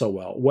not doing so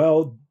well?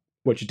 Well,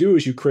 what you do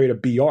is you create a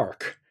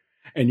B.Arch,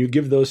 and you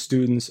give those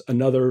students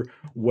another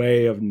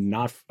way of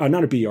not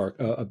a B.Arch,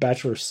 a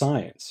Bachelor of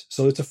Science.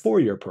 So it's a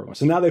 4-year program.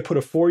 So now they put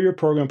a 4-year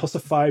program plus a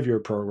 5-year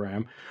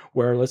program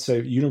where, let's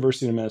say,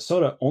 University of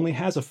Minnesota only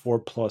has a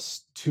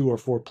 4+2 or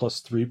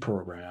 4+3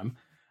 program.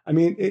 I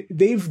mean,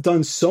 they've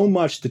done so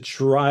much to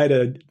try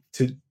to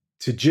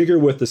jigger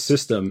with the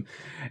system.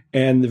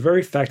 And the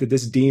very fact that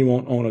this dean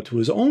won't own up to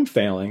his own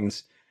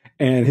failings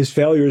and his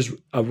failures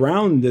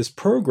around this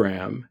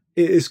program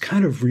is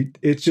kind of,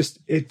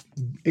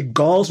 it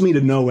galls me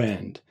to no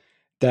end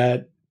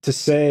to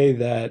say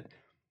that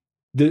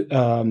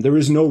there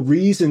is no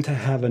reason to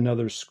have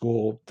another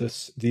school.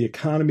 The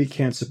economy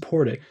can't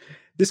support it.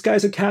 This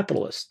guy's a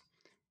capitalist.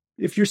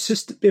 If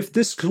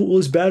this school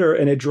is better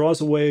and it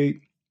draws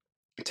away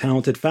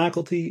talented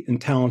faculty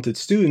and talented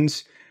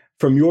students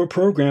from your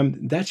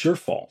program, that's your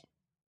fault.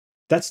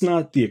 That's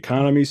not the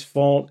economy's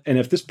fault. And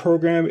if this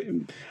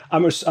program,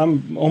 I'm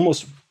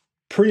almost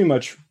pretty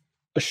much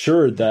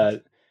assured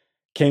that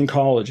Kane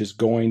College is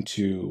going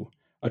to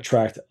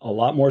attract a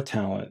lot more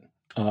talent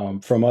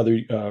from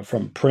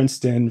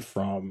Princeton,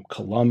 from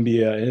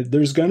Columbia.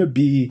 There's going to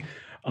be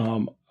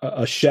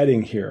a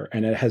shedding here,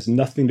 and it has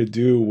nothing to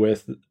do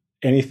with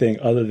anything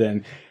other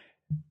than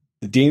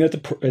the dean at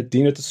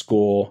the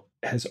school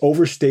has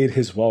overstayed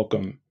his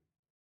welcome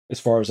as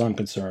far as I'm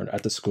concerned,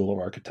 at the School of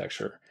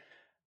Architecture.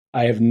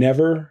 I have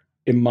never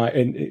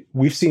and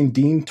we've seen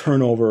dean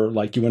turnover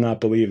like you would not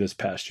believe this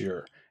past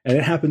year. And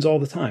it happens all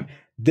the time.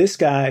 This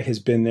guy has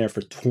been there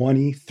for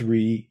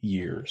 23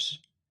 years.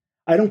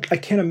 I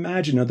can't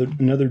imagine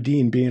another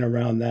dean being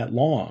around that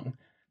long.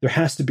 There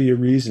has to be a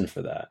reason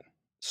for that.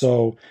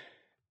 So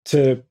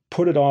to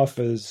put it off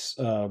as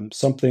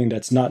something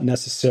that's not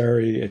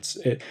necessary,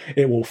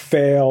 it will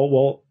fail.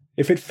 Well,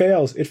 if it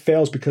fails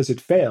because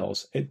it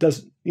fails. It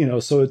doesn't,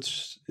 so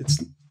it's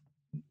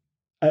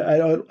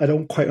I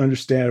don't quite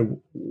understand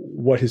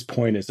what his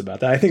point is about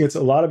that. I think a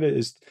lot of it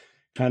is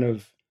kind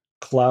of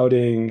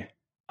clouding.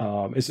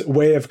 It's a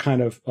way of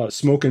kind of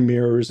smoke and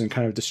mirrors and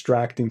kind of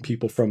distracting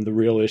people from the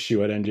real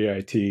issue at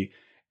NJIT,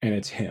 and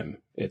it's him.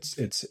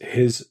 It's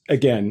his,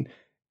 again,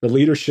 the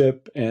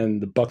leadership,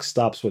 and the buck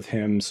stops with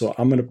him. So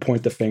I'm going to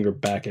point the finger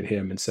back at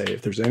him and say,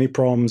 if there's any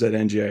problems at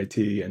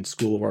NJIT and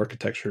School of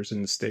Architectures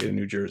in the state of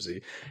New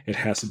Jersey, it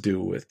has to do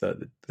with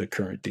the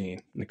current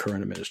dean and the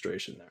current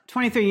administration there.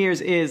 23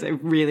 years is a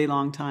really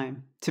long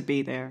time to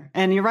be there.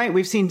 And you're right.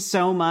 We've seen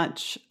so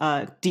much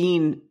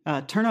dean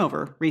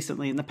turnover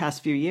recently in the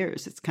past few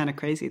years. It's kind of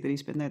crazy that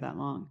he's been there that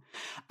long.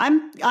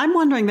 I'm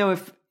wondering, though,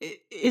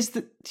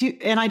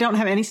 and I don't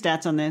have any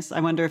stats on this. I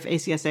wonder if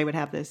ACSA would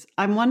have this.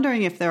 I'm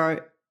wondering if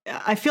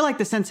I feel like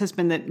the sense has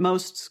been that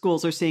most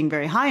schools are seeing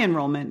very high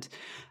enrollment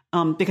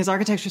because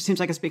architecture seems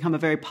like it's become a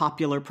very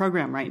popular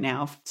program right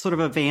now, sort of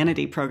a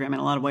vanity program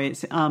in a lot of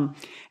ways. And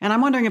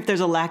I'm wondering if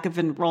there's a lack of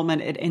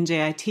enrollment at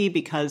NJIT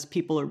because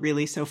people are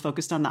really so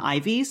focused on the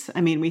Ivies.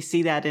 I mean, we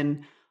see that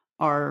in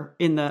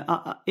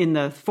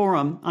the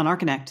forum on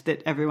ArchConnect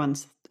that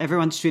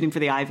everyone's shooting for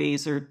the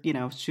Ivies or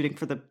shooting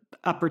for the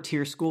upper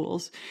tier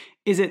schools.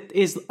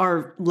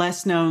 Are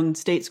less known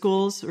state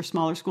schools or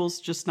smaller schools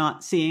just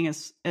not seeing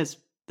as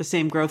the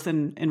same growth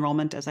in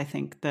enrollment as I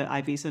think the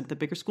Ivies and the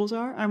bigger schools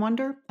are? I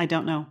wonder. I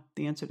don't know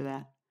the answer to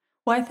that.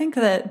 Well, I think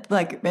that,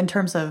 like, in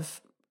terms of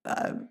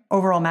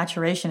overall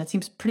maturation, it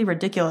seems pretty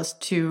ridiculous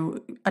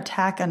to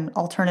attack an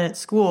alternate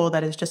school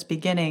that is just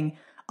beginning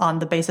on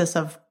the basis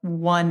of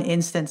one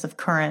instance of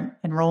current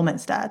enrollment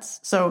stats.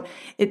 So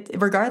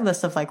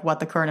regardless of like what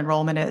the current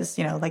enrollment is,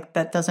 like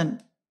that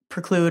doesn't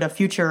preclude a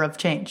future of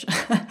change.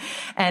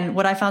 And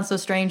what I found so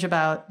strange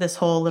about this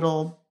whole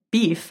little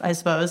beef, I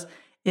suppose,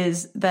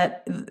 is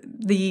that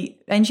the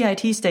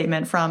NJIT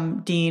statement from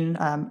Dean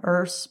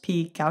Urs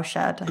P.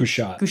 Gouchat.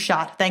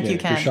 Thank you,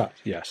 Ken. Gouchat,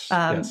 yes.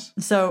 Yes.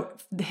 So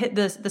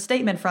the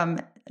statement from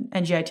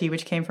NJIT,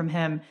 which came from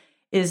him,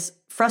 is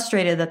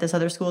frustrated that this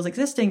other school is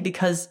existing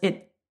because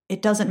it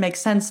doesn't make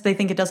sense. They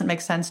think it doesn't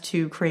make sense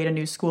to create a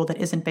new school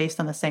that isn't based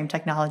on the same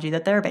technology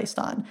that they're based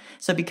on.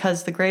 So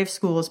because the Graves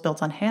School is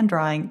built on hand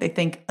drawing, they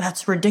think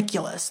that's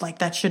ridiculous. Like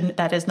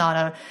there's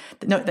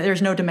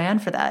no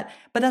demand for that.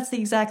 But that's the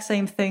exact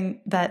same thing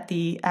that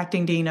the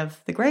acting dean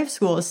of the Graves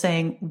School is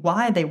saying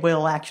why they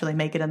will actually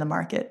make it in the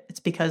market.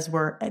 It's because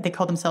they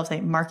call themselves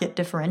a market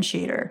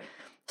differentiator.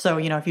 So,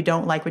 if you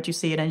don't like what you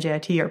see at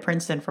NJIT or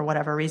Princeton for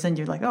whatever reason,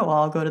 you're like, oh, well,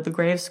 I'll go to the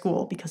Graves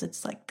School because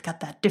it's like got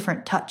that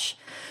different touch.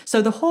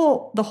 So the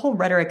whole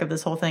rhetoric of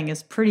this whole thing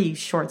is pretty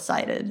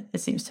short-sighted,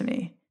 it seems to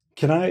me.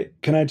 Can I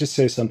just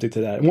say something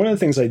to that? One of the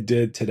things I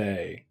did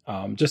today,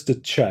 just to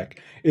check,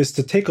 is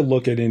to take a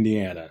look at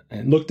Indiana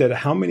and looked at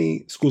how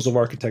many schools of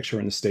architecture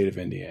in the state of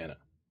Indiana.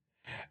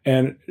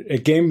 And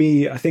it gave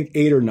me, I think,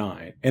 8 or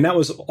 9. And that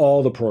was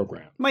all the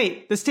program.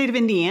 Wait, the state of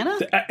Indiana?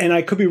 And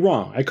I could be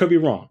wrong.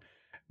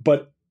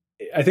 But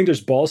I think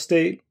there's Ball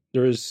State,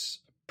 there's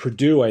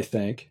Purdue, I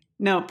think.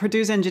 No,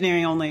 Purdue's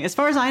engineering only. As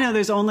far as I know,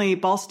 there's only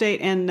Ball State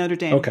and Notre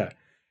Dame.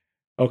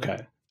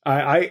 Okay.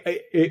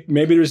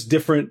 Maybe there's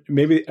different,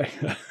 maybe.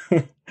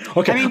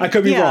 Okay, I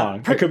could be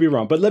wrong. I could be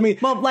wrong. But let me.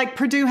 Well, like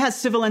Purdue has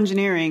civil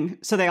engineering,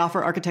 so they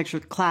offer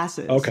architecture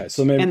classes. Okay,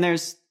 so maybe. And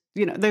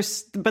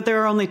but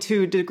there are only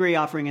 2 degree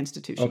offering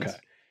institutions. Okay.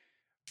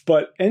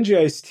 But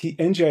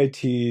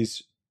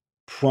NJIT's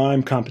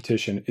prime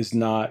competition is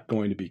not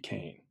going to be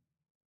Kane.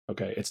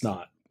 Okay, it's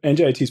not.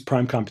 NJIT's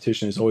prime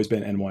competition has always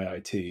been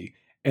NYIT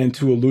and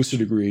to a looser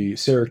degree,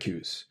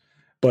 Syracuse.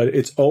 But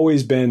it's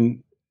always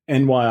been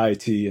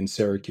NYIT and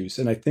Syracuse.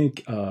 And I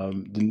think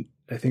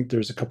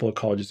there's a couple of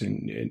colleges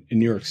in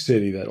New York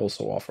City that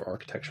also offer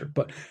architecture.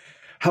 But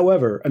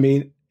however, I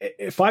mean,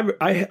 if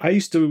I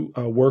used to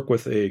work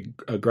with a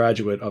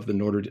graduate of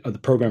the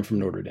program from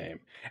Notre Dame,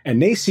 and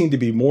they seem to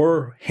be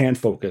more hand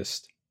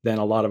focused than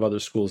a lot of other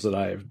schools that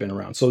I have been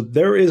around. So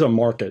there is a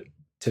market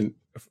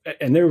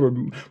and they were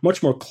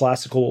much more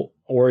classical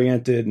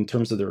oriented in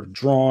terms of their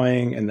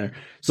drawing and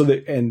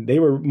they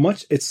were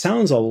much, it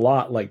sounds a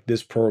lot like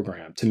this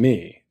program to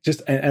me.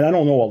 And I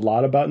don't know a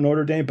lot about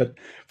Notre Dame, but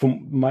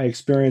from my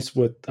experience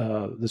with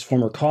this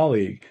former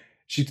colleague,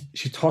 she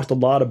talked a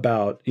lot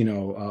about,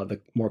 the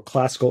more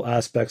classical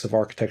aspects of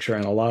architecture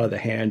and a lot of the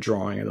hand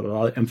drawing and a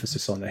lot of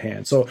emphasis on the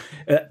hand. So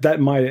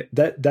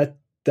that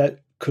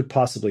could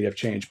possibly have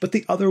changed. But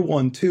the other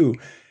one too,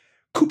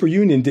 Cooper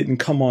Union didn't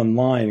come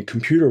online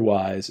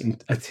computer-wise,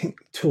 and I think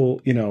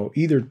till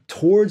either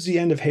towards the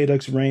end of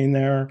Haydock's reign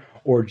there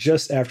or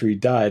just after he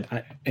died.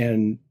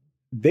 And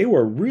they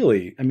were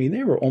really,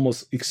 they were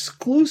almost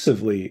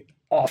exclusively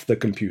off the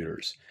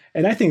computers.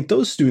 And I think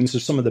those students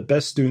are some of the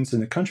best students in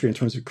the country in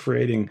terms of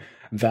creating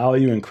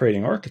value and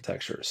creating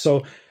architecture.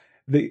 So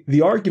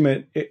the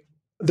argument,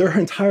 their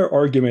entire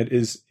argument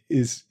is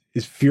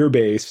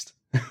fear-based,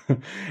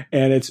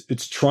 and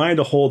it's trying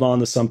to hold on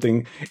to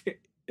something,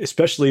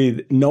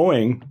 especially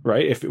knowing,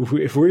 right,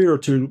 if we are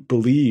to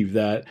believe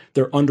that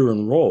they're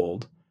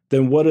under-enrolled,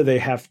 then what do they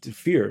have to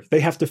fear? They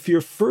have to fear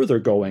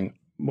further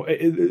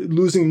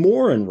losing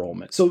more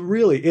enrollment. So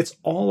really, it's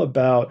all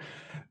about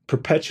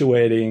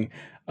perpetuating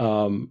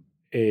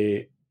a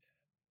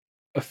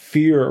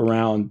fear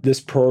around this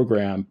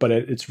program, but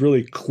it's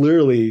really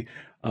clearly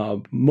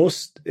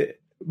most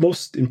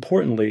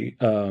importantly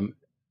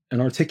an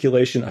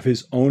articulation of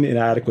his own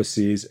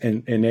inadequacies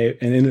and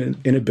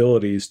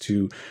inabilities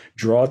to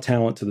draw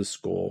talent to the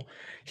school.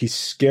 He's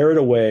scared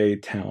away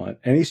talent,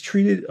 and he's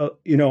treated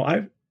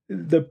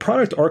the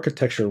product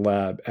architecture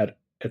lab at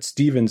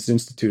Stevens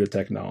Institute of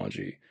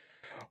Technology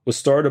was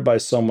started by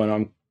someone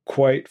I'm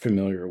quite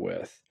familiar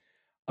with.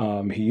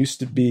 He used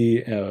to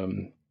be,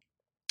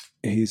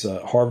 he's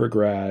a Harvard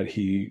grad.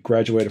 He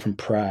graduated from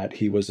Pratt.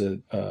 He was a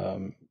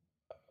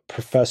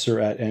professor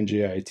at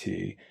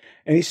NJIT.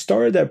 And he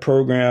started that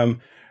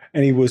program,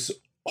 and he was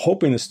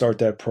hoping to start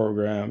that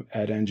program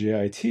at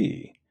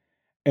NJIT.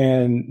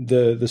 And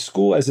the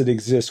school as it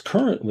exists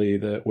currently,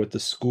 with the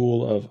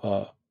School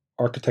of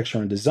Architecture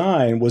and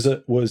Design, was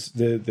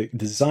the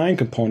design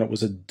component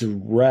was a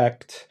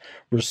direct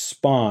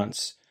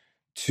response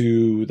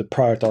to the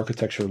product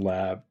architecture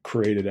lab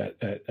created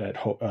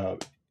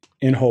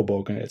in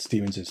Hoboken at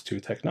Stevens Institute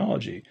of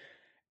Technology.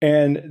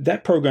 And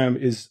that program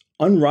is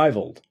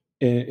unrivaled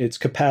in its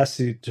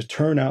capacity to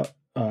turn out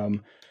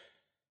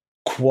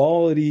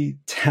quality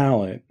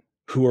talent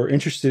who are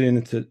interested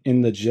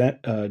in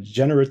the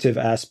generative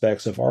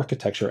aspects of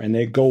architecture, and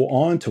they go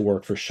on to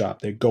work for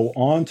Shop, they go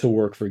on to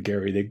work for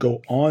Gary, they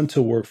go on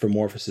to work for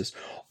Morphosis.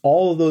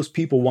 All of those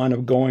people wind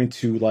up going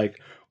to like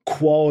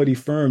quality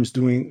firms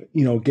doing,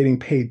 getting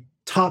paid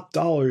top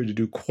dollar to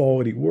do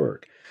quality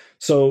work.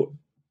 So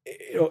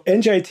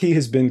NJIT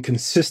has been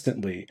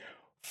consistently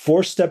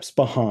 4 steps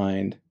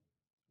behind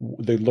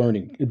the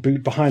learning,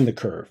 behind the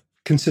curve,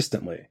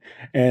 consistently.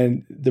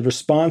 And the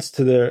response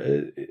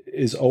to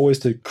is always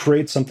to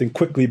create something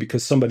quickly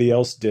because somebody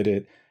else did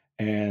it.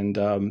 And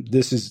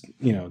this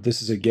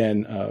is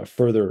again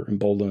further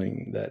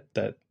emboldening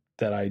that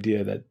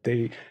idea that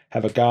they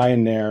have a guy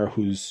in there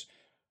who's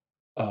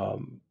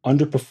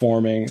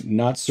underperforming,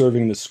 not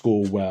serving the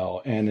school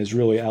well, and has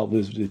really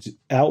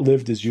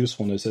outlived his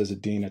usefulness as a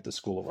dean at the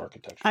School of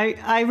Architecture.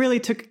 I really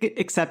took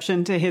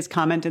exception to his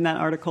comment in that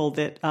article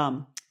that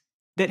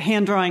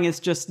hand drawing is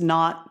just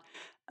not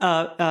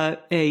a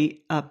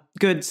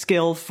good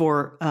skill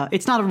for,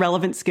 it's not a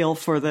relevant skill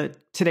for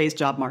today's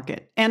job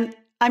market. And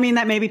I mean,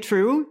 that may be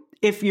true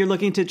if you're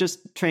looking to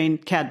just train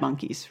CAD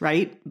monkeys,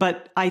 right?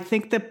 But I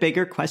think the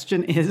bigger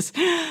question is,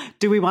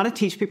 do we want to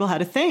teach people how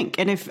to think?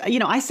 And if,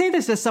 I say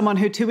this as someone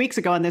who 2 weeks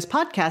ago on this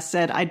podcast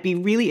said, I'd be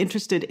really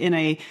interested in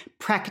a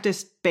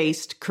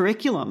practice-based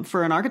curriculum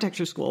for an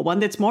architecture school, one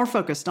that's more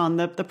focused on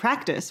the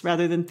practice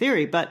rather than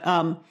theory. But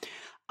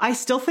I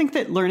still think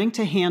that learning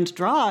to hand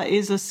draw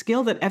is a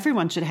skill that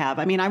everyone should have.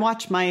 I mean, I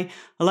watch my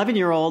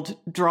 11-year-old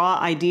draw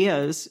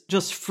ideas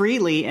just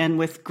freely and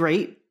with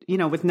great,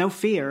 with no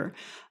fear.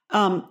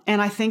 And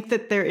I think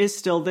that there is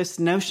still this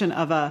notion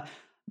of a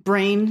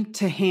brain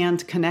to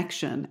hand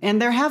connection. And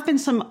there have been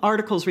some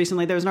articles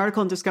recently. There was an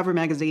article in Discover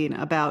magazine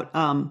about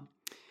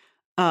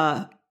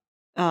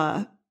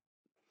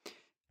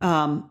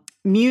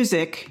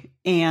music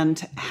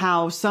and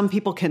how some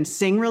people can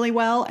sing really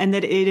well, and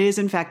that it is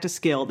in fact a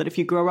skill, that if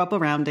you grow up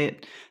around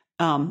it,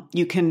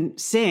 you can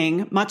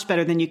sing much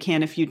better than you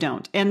can if you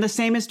don't. And the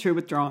same is true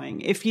with drawing.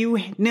 If you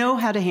know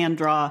how to hand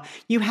draw,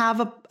 you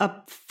have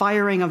a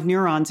firing of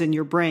neurons in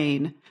your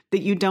brain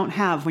that you don't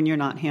have when you're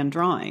not hand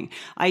drawing.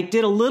 I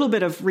did a little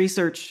bit of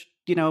research,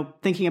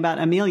 thinking about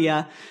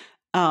Amelia,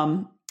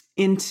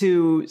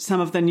 into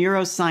some of the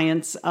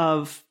neuroscience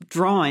of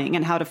drawing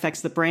and how it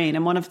affects the brain.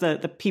 And one of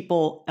the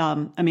people,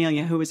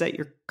 Amelia, who was at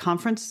your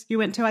conference you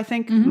went to, I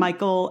think,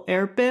 Michael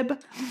Arbib,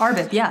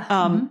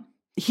 yeah.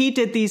 He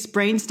did these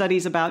brain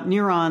studies about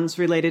neurons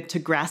related to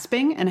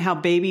grasping and how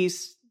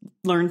babies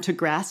learn to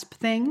grasp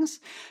things.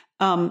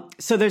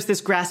 So there's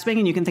this grasping,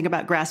 and you can think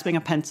about grasping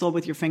a pencil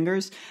with your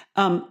fingers,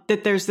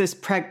 that there's this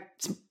part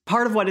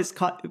of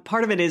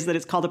it is that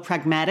it's called a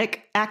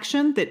pragmatic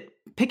action, that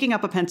picking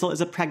up a pencil is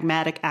a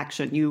pragmatic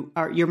action.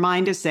 Your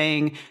mind is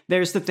saying,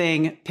 there's the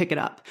thing, pick it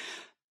up.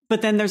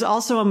 But then there's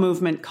also a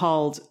movement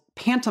called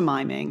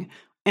pantomiming.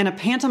 And a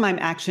pantomime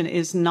action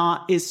is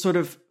sort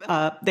of,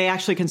 they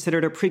actually consider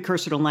it a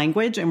precursor to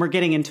language. And we're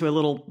getting into a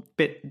little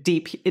bit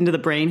deep into the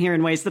brain here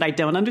in ways that I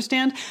don't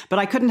understand. But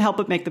I couldn't help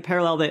but make the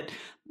parallel that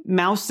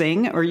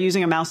mousing or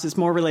using a mouse is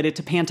more related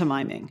to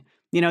pantomiming.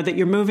 That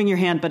you're moving your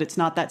hand, but it's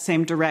not that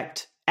same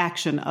direct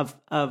action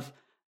of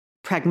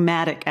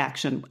pragmatic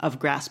action of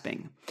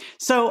grasping.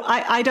 So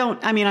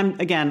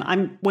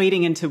I'm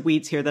wading into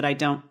weeds here that I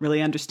don't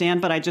really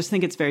understand, but I just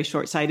think it's very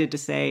short-sighted to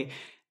say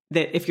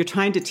that if you're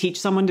trying to teach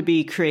someone to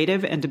be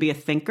creative and to be a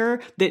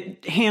thinker,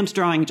 that hand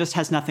drawing just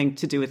has nothing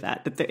to do with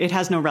that it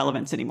has no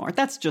relevance anymore.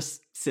 That's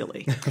just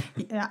silly.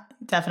 Yeah,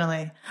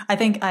 definitely. I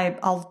think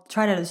I'll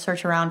try to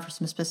search around for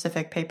some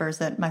specific papers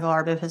that Michael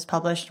Arbib has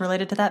published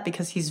related to that,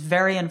 because he's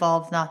very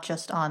involved not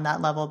just on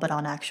that level, but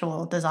on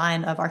actual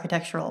design of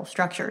architectural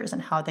structures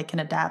and how they can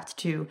adapt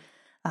to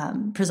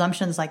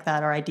presumptions like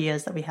that, or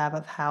ideas that we have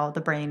of how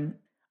the brain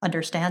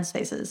understand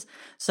spaces.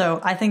 So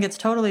I think it's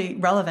totally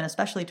relevant,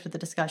 especially to the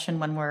discussion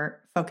when we're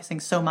focusing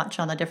so much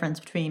on the difference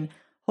between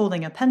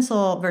holding a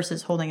pencil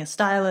versus holding a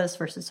stylus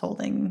versus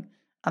holding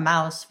a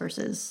mouse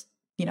versus,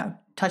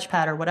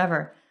 touchpad or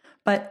whatever.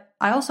 But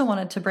I also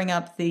wanted to bring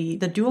up the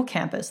dual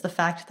campus, the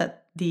fact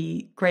that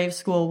the Graves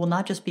School will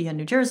not just be in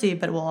New Jersey,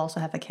 but it will also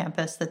have a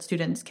campus that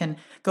students can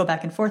go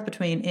back and forth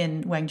between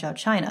in Guangzhou,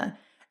 China.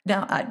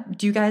 Now,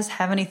 do you guys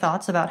have any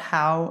thoughts about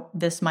how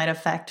this might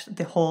affect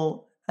the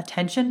whole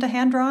attention to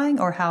hand drawing,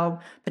 or how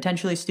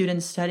potentially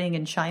students studying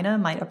in China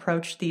might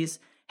approach these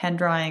hand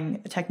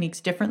drawing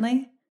techniques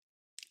differently?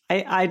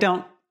 I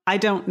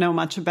don't know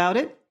much about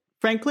it,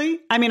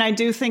 frankly. I mean, I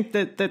do think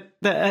that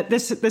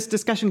this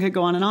discussion could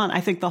go on and on.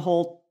 I think the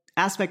whole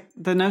aspect,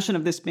 the notion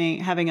of this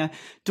having a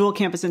dual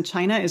campus in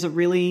China is a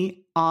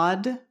really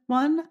odd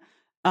one.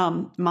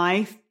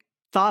 My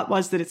thought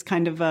was that it's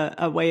kind of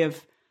a way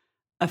of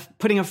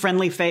putting a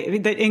friendly face,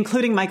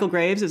 including Michael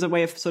Graves, is a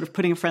way of sort of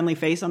putting a friendly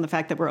face on the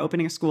fact that we're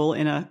opening a school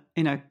in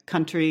a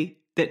country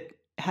that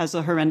has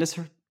a horrendous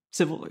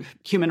civil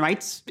human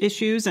rights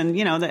issues, and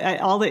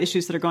all the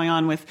issues that are going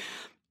on with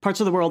parts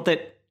of the world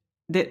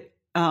that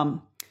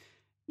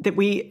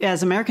we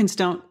as Americans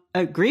don't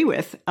agree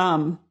with.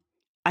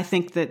 I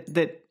think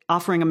that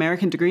offering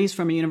American degrees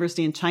from a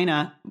university in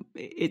China,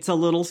 it's a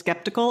little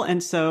skeptical,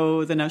 and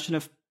so the notion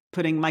of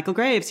putting Michael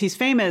Graves, he's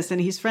famous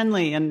and he's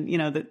friendly, and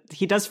that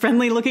he does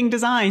friendly looking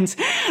designs.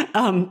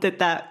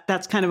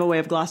 That's kind of a way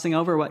of glossing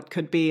over what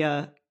could be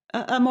a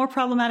more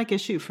problematic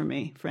issue for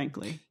me,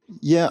 frankly.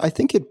 Yeah, I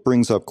think it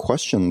brings up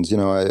questions.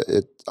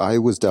 I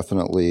was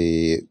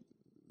definitely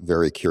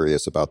very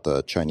curious about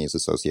the Chinese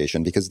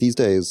association, because these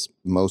days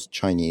most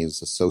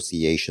Chinese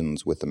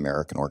associations with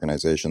American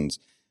organizations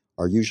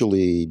are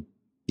usually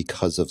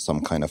because of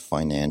some kind of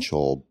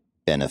financial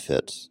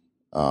benefit.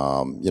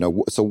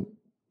 So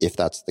if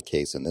that's the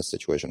case in this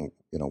situation,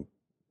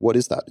 what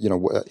is that?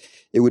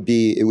 It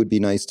would be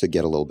nice to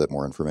get a little bit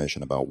more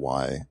information about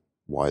why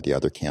the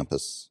other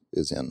campus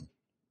is in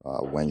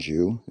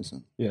Wenzhou,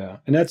 isn't? Yeah,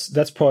 and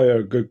that's probably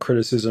a good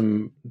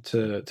criticism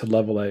to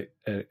level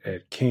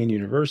at Kane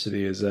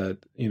University, is that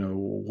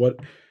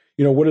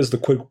what is the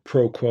quid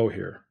pro quo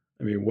here?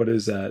 I mean, what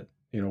is that?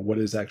 What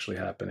is actually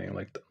happening?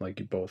 Like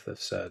you both have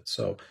said.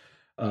 So,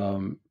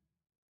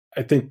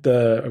 I think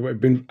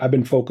I've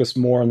been focused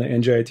more on the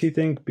NJIT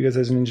thing, because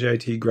as an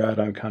NJIT grad,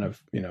 I'm kind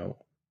of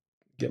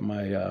get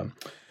my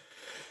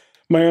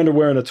my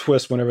underwear in a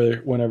twist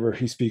whenever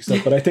he speaks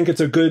up. But I think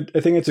it's a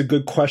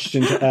good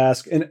question to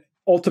ask. And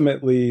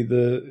ultimately,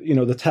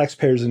 the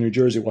taxpayers in New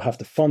Jersey will have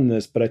to fund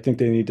this, but I think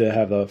they need to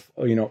have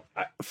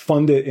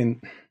fund it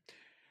in.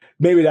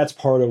 Maybe that's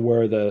part of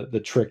where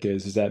the trick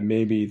is that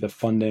maybe the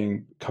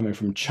funding coming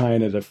from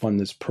China to fund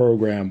this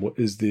program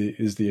is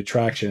the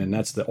attraction, and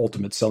that's the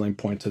ultimate selling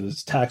point to the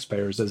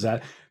taxpayers, is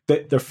that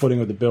their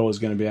footing of the bill is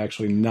going to be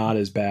actually not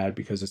as bad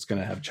because it's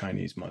going to have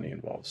Chinese money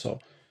involved. So,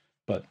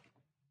 but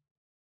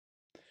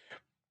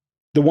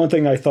the one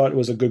thing I thought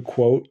was a good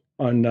quote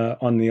on the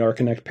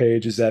Archinect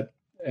page is that,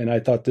 and I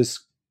thought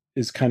this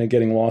is kind of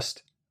getting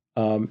lost.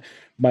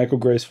 Michael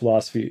Graves'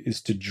 philosophy is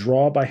to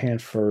draw by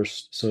hand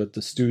first, so that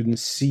the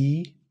students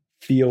see,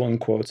 feel, in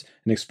quotes,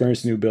 and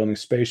experience the new building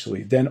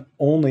spatially. Then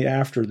only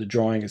after the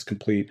drawing is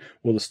complete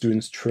will the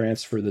students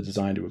transfer the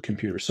design to a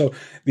computer. So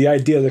the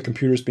idea that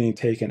computers being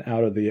taken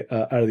out of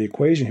the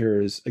equation here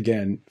is,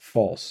 again,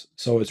 false.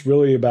 So it's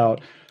really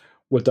about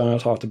what Donna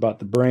talked about.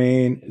 The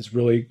brain is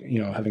really,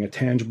 having a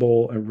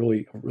tangible and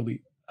really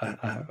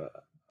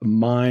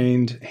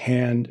mind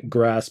hand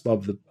grasp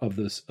of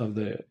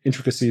the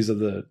intricacies of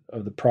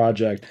the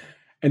project,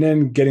 and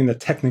then getting the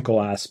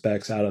technical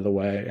aspects out of the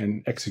way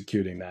and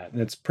executing that. And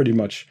it's pretty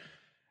much,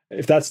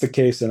 if that's the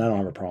case, then I don't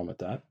have a problem with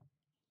that.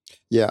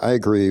 Yeah, I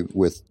agree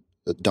with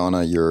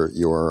Donna,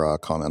 your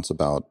comments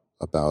about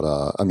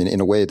I mean,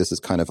 in a way, this is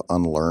kind of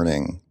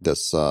unlearning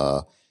this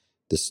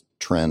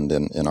trend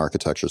in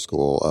architecture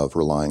school of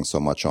relying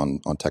so much on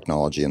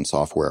technology and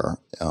software.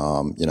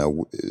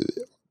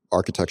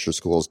 Architecture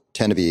schools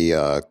tend to be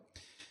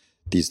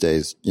these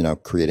days,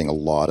 creating a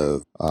lot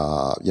of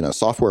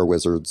software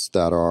wizards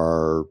that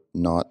are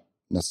not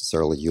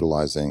necessarily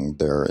utilizing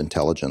their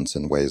intelligence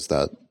in ways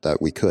that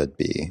we could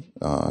be,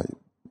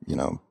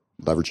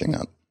 leveraging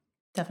that.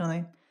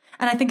 Definitely.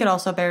 And I think it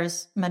also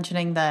bears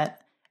mentioning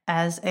that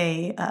as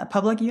a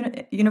public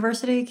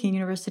university, Keene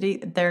University,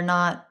 they're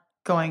not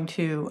going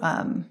to,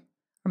 or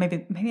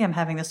maybe I'm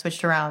having this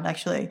switched around,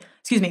 actually.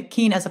 Excuse me,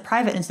 Keene as a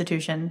private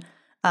institution,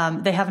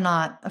 They have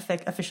not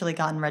officially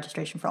gotten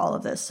registration for all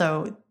of this.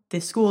 So the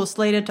school is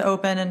slated to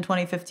open in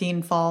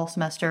 2015 fall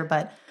semester,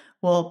 but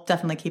we'll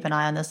definitely keep an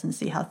eye on this and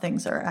see how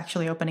things are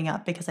actually opening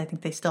up, because I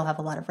think they still have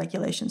a lot of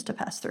regulations to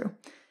pass through.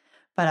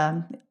 But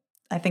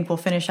I think we'll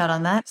finish out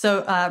on that.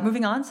 So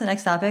moving on to the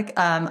next topic,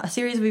 a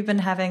series we've been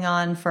having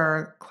on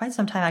for quite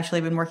some time,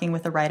 actually. We've been working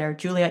with the writer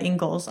Julia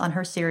Ingalls on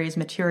her series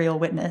Material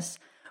Witness,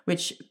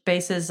 which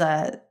bases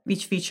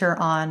each feature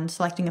on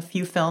selecting a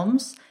few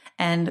films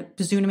and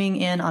zooming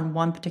in on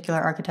one particular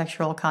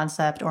architectural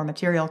concept or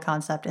material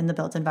concept in the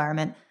built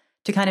environment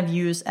to kind of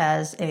use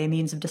as a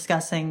means of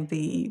discussing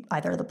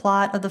either the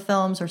plot of the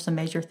films or some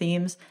major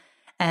themes.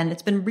 And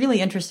it's been really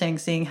interesting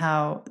seeing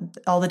how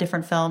all the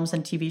different films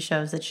and TV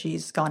shows that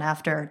she's gone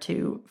after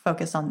to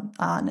focus on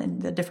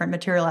and the different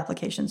material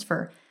applications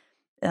for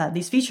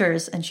these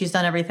features. And she's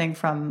done everything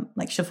from,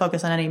 like, she'll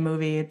focus on any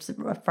movie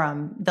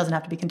from, doesn't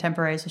have to be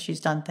contemporary. So she's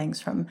done things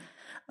from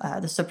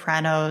The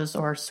Sopranos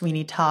or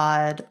Sweeney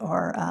Todd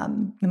or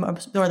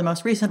the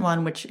most recent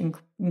one, which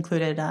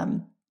included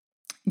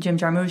Jim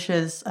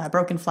Jarmusch's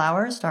Broken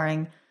Flowers,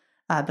 starring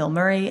Bill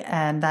Murray,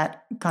 and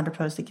that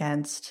contraposed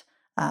against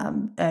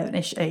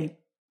a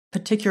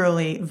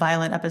particularly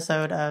violent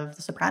episode of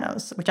The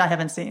Sopranos, which I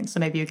haven't seen. So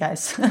maybe you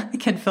guys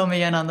can fill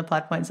me in on the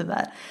plot points of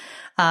that.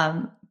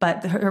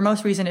 But her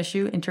most recent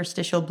issue,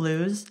 Interstitial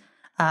Blues,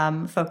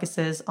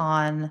 focuses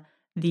on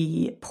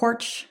the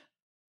porch,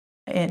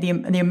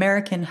 the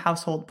American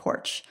household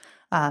porch,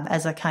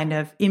 as a kind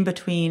of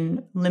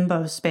in-between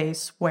limbo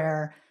space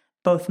where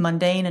both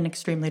mundane and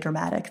extremely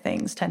dramatic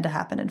things tend to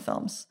happen in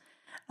films.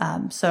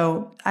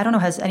 So I don't know,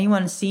 has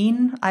anyone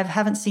seen, I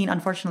haven't seen,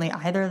 unfortunately,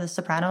 either the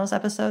Sopranos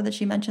episode that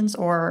she mentions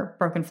or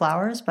Broken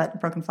Flowers, but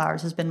Broken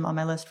Flowers has been on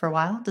my list for a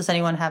while. Does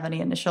anyone have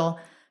any initial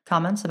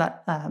comments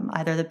about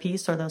either the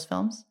piece or those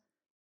films?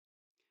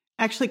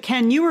 Actually,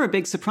 Ken, you were a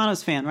big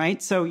Sopranos fan,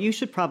 right? So you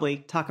should probably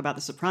talk about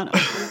the Sopranos.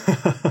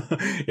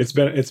 It's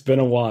been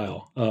a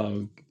while.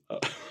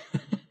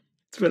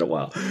 It's been a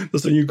while.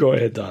 So you go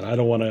ahead, Donna. I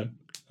don't want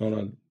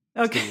to.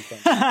 Okay.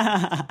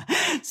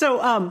 So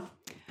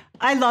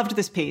I loved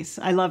this piece.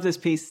 I love this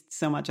piece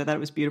so much. I thought it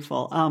was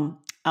beautiful.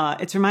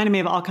 It's reminded me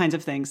of all kinds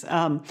of things.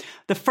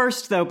 The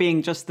first, though,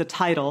 being just the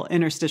title,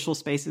 Interstitial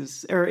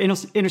Spaces, or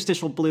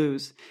Interstitial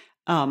Blues.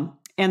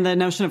 And the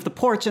notion of the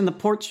porch, and the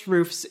porch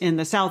roofs in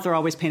the South are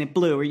always painted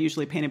blue, or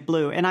usually painted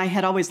blue. And I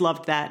had always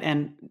loved that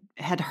and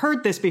had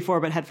heard this before,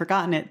 but had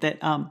forgotten it, that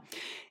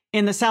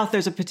in the South,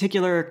 there's a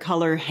particular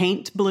color,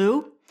 haint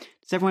blue.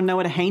 Does everyone know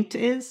what a haint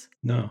is?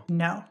 No.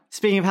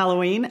 Speaking of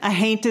Halloween, a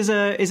haint is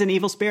an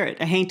evil spirit.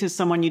 A haint is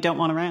someone you don't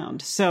want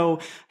around. So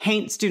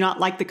haints do not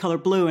like the color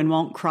blue and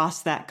won't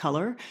cross that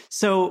color.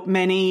 So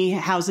many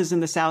houses in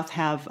the South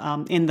have,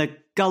 in the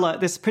Gullah,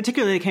 this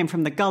particularly came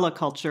from the Gullah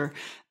culture,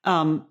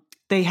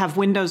 they have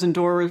windows and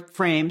door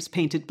frames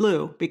painted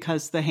blue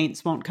because the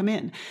haints won't come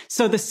in.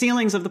 So the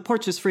ceilings of the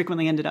porches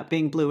frequently ended up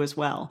being blue as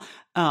well.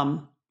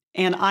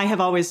 And I have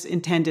always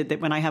intended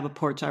that when I have a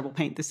porch, I will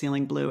paint the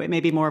ceiling blue. It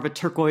may be more of a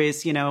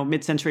turquoise,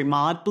 mid-century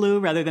mod blue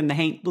rather than the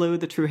haint blue,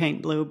 the true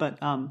haint blue. But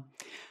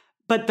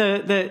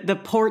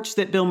the porch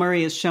that Bill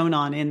Murray is shown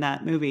on in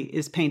that movie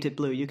is painted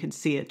blue. You can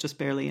see it just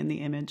barely in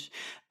the image.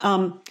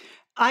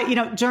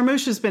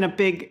 Jarmusch has been a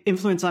big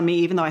influence on me,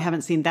 even though I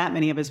haven't seen that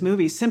many of his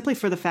movies, simply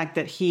for the fact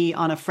that he,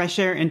 on a Fresh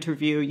Air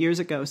interview years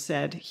ago,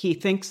 said he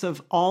thinks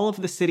of all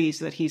of the cities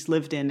that he's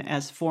lived in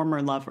as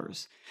former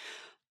lovers.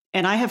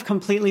 And I have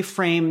completely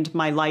framed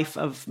my life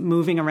of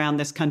moving around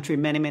this country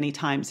many, many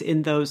times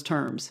in those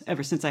terms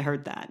ever since I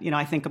heard that.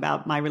 I think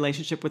about my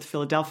relationship with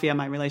Philadelphia,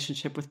 my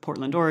relationship with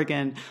Portland,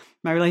 Oregon,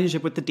 my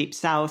relationship with the Deep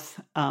South,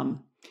 my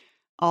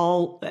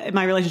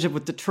relationship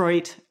with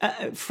Detroit.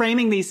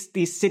 Framing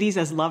these cities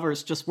as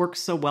lovers just works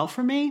so well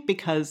for me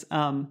because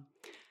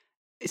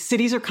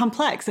cities are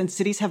complex and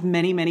cities have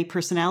many, many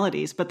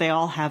personalities, but they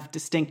all have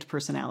distinct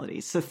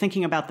personalities. So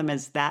thinking about them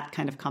as that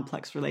kind of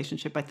complex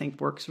relationship, I think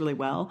works really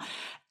well.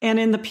 And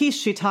in the piece,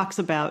 she talks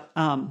about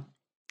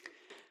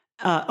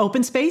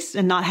open space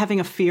and not having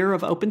a fear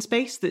of open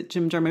space, that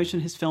Jim Jarmusch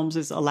in his films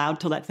is allowed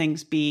to let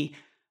things be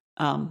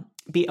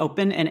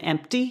open and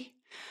empty.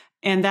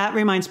 And that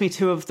reminds me,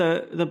 too, of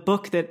the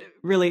book that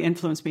really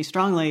influenced me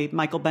strongly,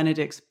 Michael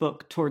Benedict's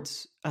book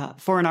towards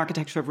Foreign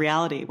Architecture of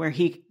Reality, where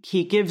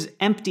he gives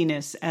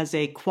emptiness as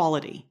a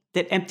quality,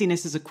 that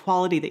emptiness is a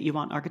quality that you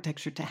want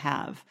architecture to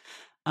have,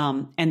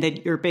 and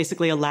that you're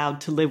basically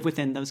allowed to live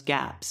within those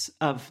gaps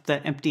of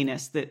the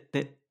emptiness that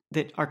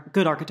our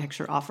good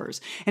architecture offers.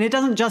 And it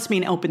doesn't just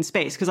mean open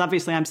space, because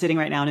obviously I'm sitting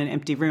right now in an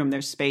empty room.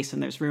 There's space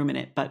and there's room in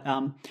it. But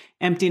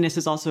emptiness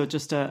is also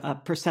just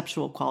a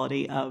perceptual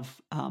quality of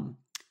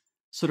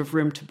sort of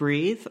room to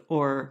breathe,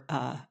 or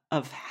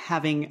of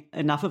having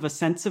enough of a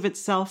sense of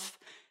itself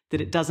that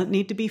it doesn't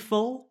need to be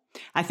full.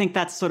 I think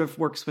that sort of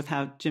works with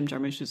how Jim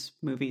Jarmusch's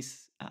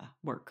movies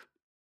work.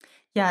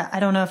 Yeah,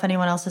 I don't know if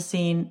anyone else has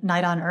seen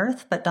Night on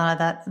Earth, but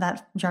Donna,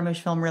 that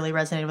Jarmusch film really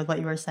resonated with what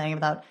you were saying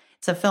about,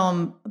 it's a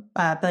film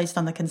based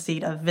on the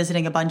conceit of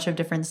visiting a bunch of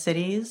different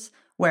cities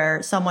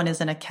where someone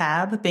is in a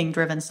cab being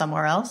driven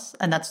somewhere else,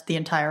 and that's the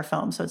entire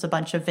film. So it's a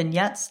bunch of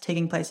vignettes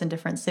taking place in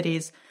different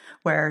cities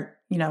where,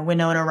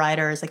 Winona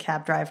Ryder is a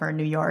cab driver in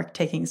New York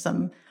taking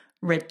some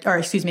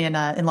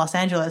in Los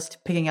Angeles,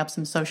 picking up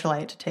some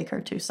socialite to take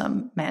her to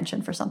some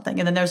mansion for something.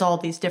 And then there's all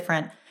these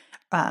different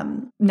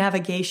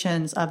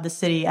navigations of the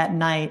city at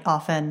night,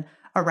 often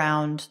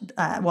around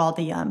while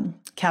the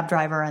cab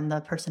driver and the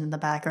person in the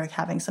back are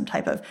having some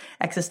type of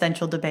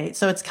existential debate.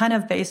 So it's kind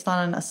of based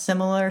on a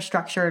similar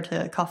structure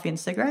to Coffee and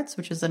Cigarettes,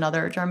 which is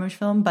another Jarmusch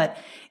film, but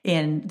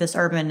in this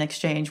urban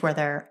exchange where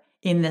they're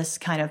in this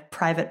kind of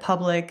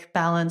private-public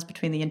balance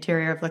between the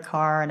interior of the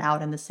car and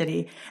out in the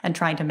city and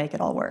trying to make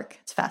it all work.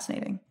 It's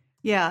fascinating.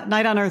 Yeah,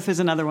 Night on Earth is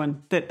another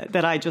one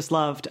that I just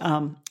loved.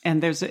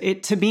 And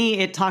to me,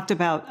 it talked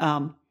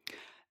about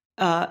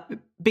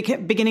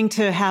beginning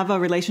to have a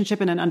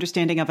relationship and an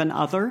understanding of an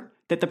other,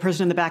 that the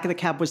person in the back of the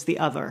cab was the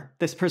other,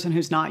 this person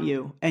who's not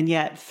you. And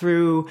yet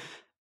through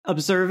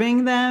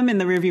observing them in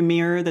the rearview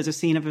mirror, there's a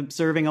scene of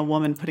observing a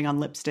woman putting on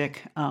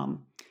lipstick.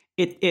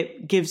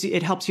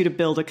 It helps you to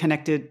build a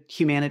connected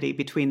humanity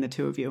between the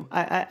two of you.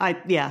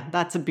 Yeah,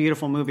 that's a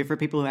beautiful movie for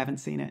people who haven't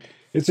seen it.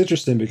 It's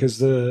interesting because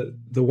the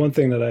one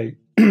thing that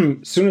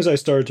as soon as I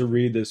started to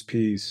read this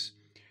piece,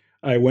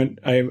 I went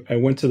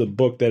to the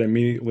book that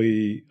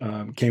immediately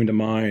came to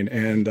mind,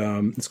 and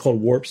it's called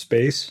Warp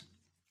Space.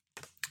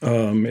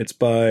 It's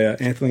by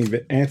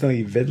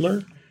Anthony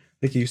Vidler. I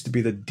think he used to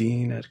be the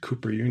dean at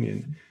Cooper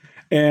Union.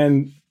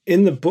 And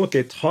in the book,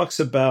 it talks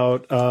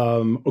about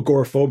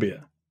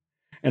agoraphobia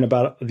and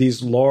about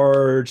these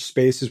large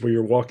spaces where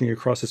you're walking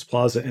across this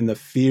plaza and the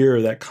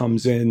fear that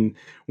comes in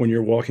when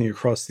you're walking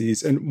across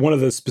these. And one of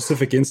the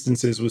specific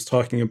instances was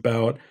talking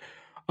about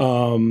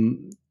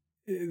the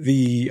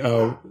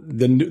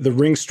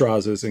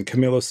Ringstrazes and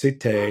Camillo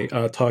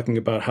Sitte talking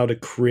about how to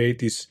create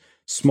these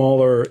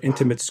smaller,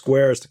 intimate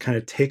squares to kind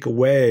of take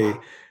away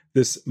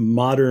this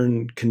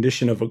modern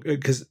condition of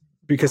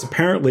because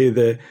apparently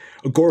the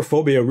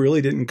agoraphobia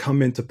really didn't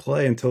come into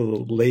play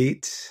until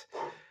the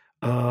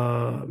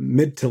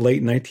mid to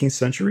late 19th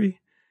century,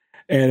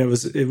 and it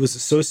was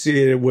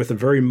associated with a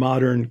very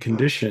modern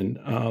condition.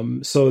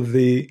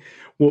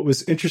 What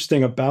was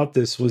interesting about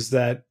this was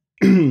that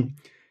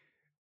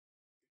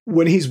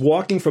when he's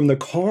walking from the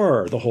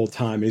car the whole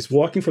time, he's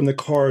walking from the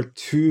car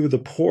to the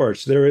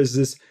porch, there is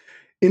this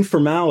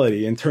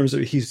informality in terms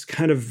of he's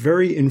kind of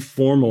very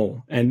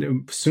informal.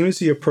 And as soon as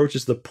he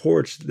approaches the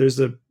porch,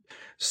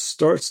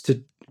 starts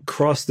to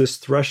cross this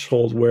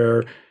threshold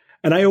where,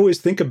 and I always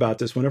think about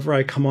this whenever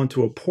I come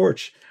onto a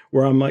porch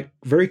where I'm like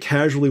very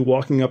casually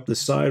walking up the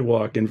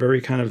sidewalk and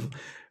very kind of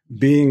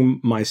being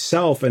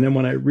myself. And then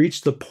when I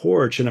reach the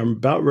porch and I'm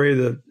about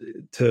ready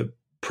to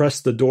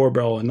press the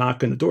doorbell and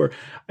knock on the door,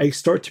 I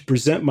start to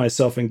present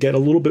myself and get a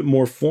little bit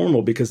more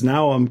formal because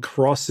now I'm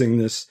crossing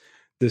this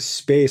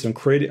space.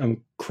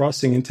 I'm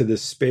crossing into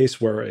this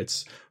space where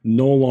it's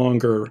no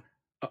longer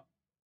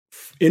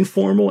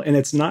informal and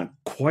it's not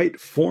quite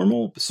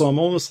formal. So I'm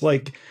almost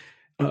like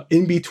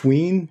in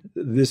between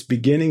this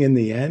beginning and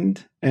the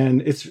end.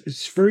 And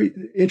it's very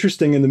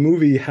interesting in the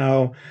movie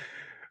how,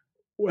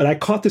 and I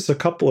caught this a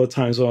couple of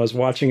times when I was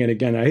watching it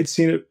again. I had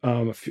seen it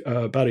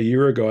about a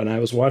year ago, and I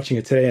was watching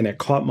it today, and it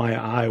caught my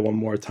eye one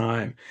more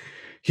time.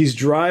 He's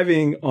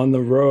driving on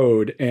the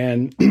road,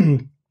 and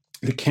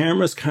the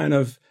camera's kind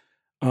of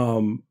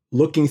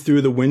looking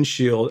through the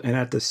windshield, and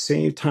at the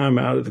same time,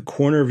 out of the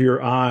corner of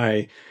your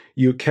eye,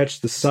 you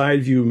catch the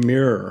side view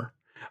mirror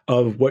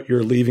of what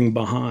you're leaving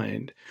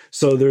behind.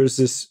 So there's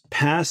this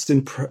past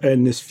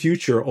and this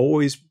future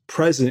always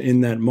present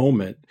in that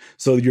moment.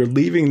 So you're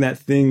leaving that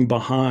thing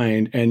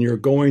behind and you're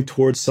going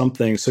towards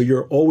something. So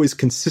you're always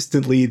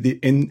consistently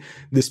in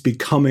this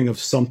becoming of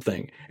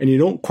something, and you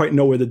don't quite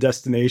know where the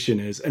destination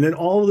is. And then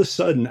all of a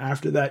sudden,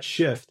 after that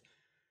shift,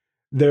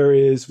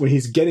 when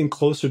he's getting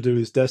closer to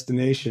his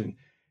destination,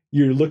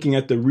 you're looking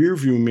at the rear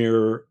view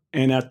mirror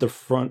and at the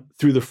front,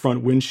 through the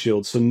front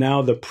windshield. So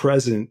now the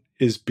present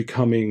is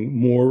becoming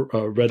more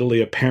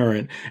readily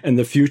apparent, and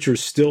the future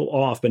is still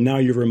off. But now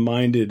you're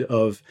reminded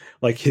of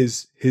like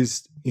his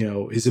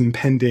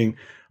impending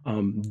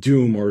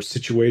doom or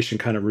situation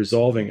kind of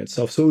resolving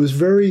itself. So it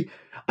was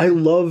I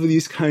love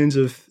these kinds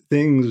of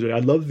things. I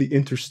love the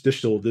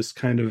interstitial, this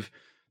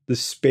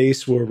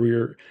space where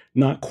we're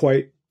not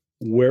quite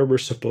where we're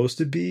supposed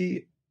to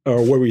be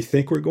or where we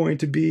think we're going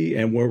to be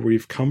and where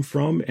we've come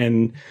from.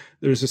 And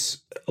there's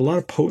a lot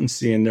of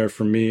potency in there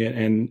for me,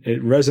 and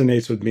it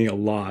resonates with me a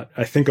lot.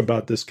 I think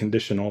about this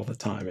condition all the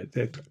time.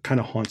 It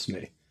kind of haunts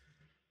me.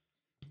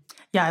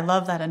 Yeah, I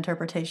love that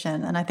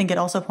interpretation. And I think it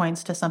also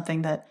points to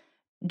something that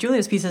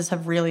Julia's pieces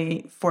have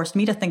really forced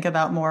me to think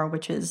about more,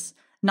 which is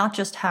not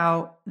just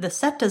how the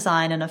set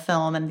design in a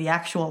film and the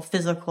actual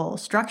physical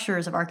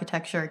structures of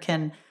architecture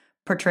can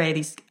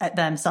portray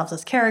themselves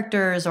as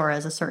characters or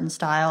as a certain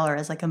style or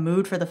as like a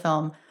mood for the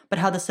film, but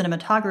how the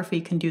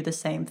cinematography can do the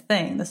same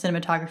thing. The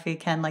cinematography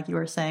can, like you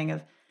were saying,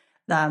 of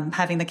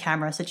having the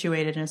camera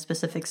situated in a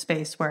specific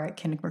space where it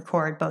can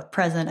record both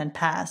present and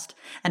past,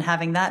 and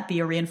having that be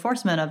a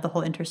reinforcement of the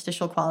whole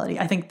interstitial quality.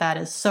 I think that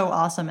is so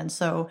awesome and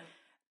so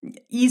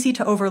easy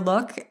to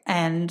overlook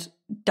and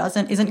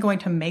isn't going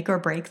to make or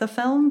break the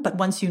film. But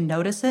once you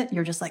notice it,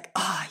 you're just like,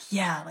 oh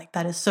yeah, like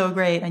that is so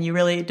great. And you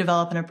really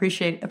develop an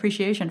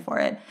appreciation for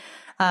it.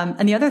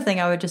 And the other thing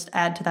I would just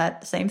add to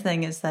that same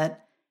thing is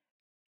that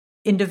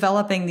in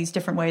developing these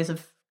different ways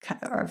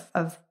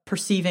of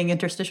perceiving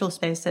interstitial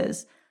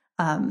spaces,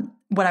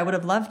 what I would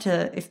have loved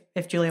to,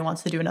 if Julia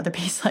wants to do another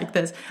piece like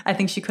this, I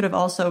think she could have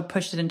also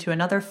pushed it into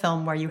another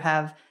film where you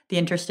have the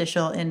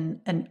interstitial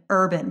in an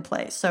urban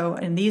place. So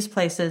in these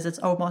places, it's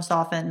almost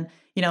often,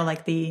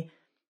 like the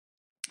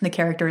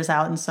character is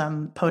out in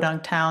some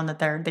podunk town that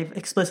they've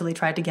explicitly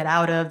tried to get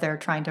out of. They're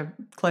trying to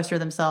cloister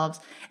themselves.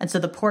 And so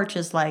the porch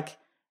is like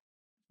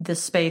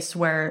this space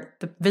where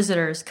the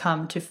visitors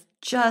come to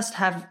just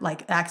have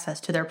like access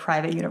to their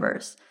private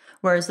universe.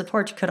 Whereas the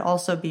porch could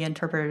also be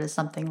interpreted as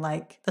something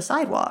like the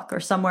sidewalk or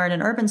somewhere in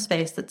an urban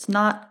space that's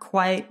not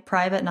quite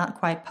private, not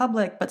quite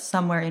public, but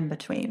somewhere in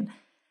between.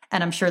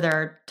 And I'm sure there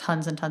are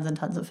tons and tons and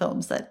tons of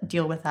films that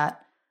deal with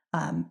that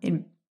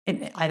in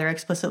either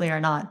explicitly or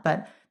not.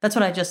 But that's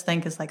what I just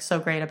think is like so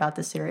great about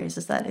this series,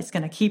 is that it's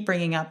going to keep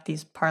bringing up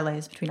these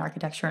parlays between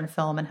architecture and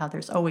film and how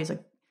there's always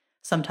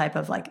some type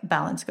of like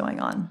balance going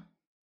on.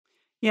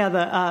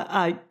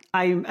 Yeah,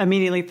 I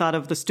immediately thought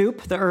of the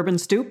stoop, the urban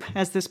stoop,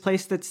 as this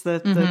place that's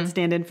the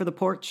stand-in for the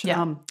porch.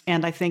 Yeah.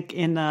 And I think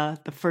in the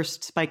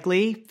first Spike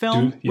Lee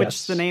film,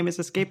 which the name is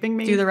escaping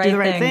me, Do the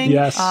Right Thing.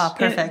 Yes.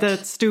 Perfect. The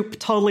stoop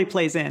totally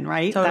plays in,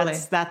 right? Totally.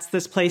 That's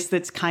this place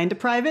that's kind of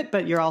private,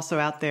 but you're also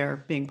out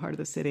there being part of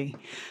the city.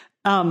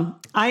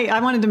 I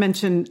wanted to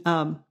mention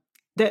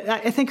that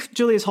I think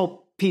Julia's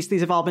whole piece,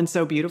 these have all been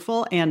so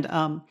beautiful.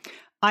 And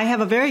I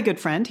have a very good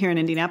friend here in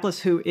Indianapolis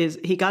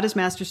he got his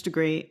master's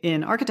degree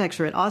in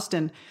architecture at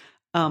Austin,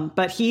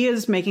 but he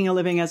is making a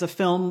living as a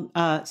film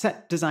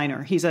set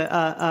designer. He's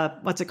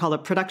what's it called? A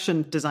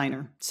production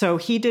designer. So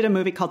he did a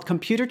movie called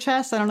Computer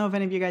Chess. I don't know if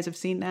any of you guys have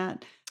seen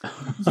that.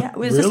 Yeah,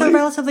 was this a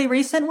relatively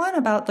recent one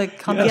about the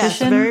competition?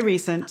 Yes, very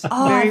recent.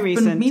 Very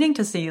recent. I've been meaning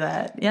to see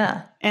that.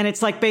 Yeah, and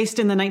it's like based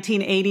in the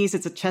 1980s.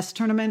 It's a chess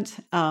tournament.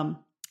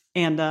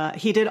 And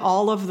he did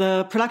all of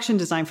the production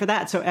design for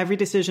that. So every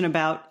decision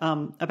about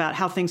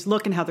how things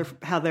look and how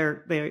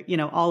they're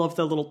all of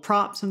the little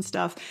props and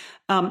stuff.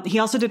 He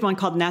also did one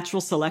called Natural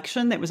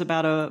Selection that was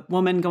about a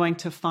woman going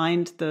to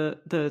find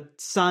the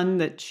son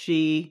that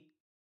she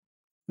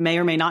may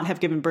or may not have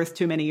given birth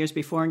to many years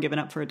before and given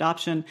up for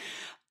adoption.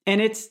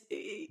 And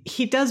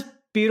he does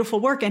beautiful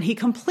work, and he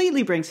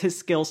completely brings his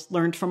skills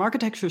learned from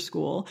architecture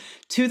school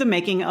to the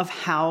making of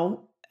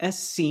how a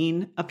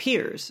scene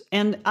appears.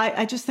 And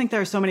I just think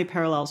there are so many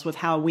parallels with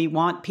how we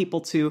want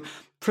people to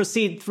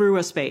proceed through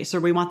a space,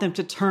 or we want them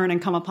to turn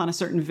and come upon a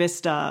certain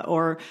vista,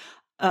 or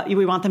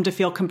we want them to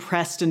feel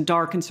compressed and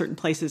dark in certain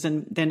places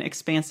and then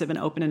expansive and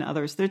open in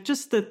others. They're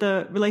just that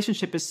the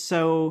relationship is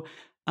so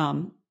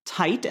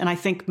tight. And I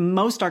think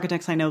most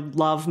architects I know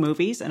love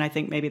movies, and I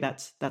think maybe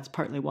that's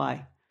partly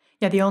why.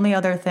 Yeah, the only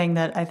other thing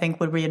that I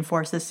think would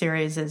reinforce this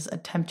series is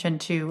attention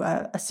to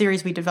a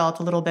series we developed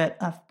a little bit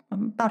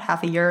about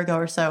half a year ago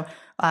or so.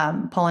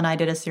 Paul and I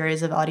did a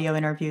series of audio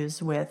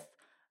interviews with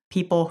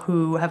people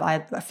who have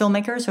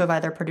filmmakers who have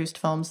either produced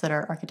films that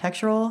are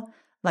architectural,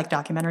 like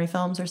documentary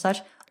films or such,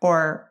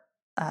 or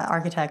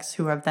architects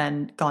who have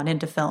then gone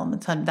into film,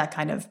 and that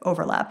kind of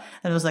overlap.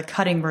 And it was a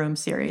cutting room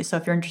series. So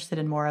if you're interested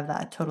in more of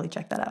that, totally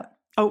check that out.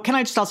 Oh, can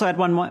I just also add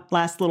one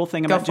last little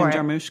thing about Jim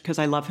Jarmusch, because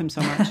I love him so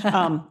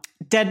much.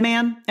 Dead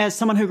Man, as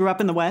someone who grew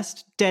up in the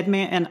West, Dead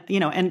Man,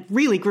 and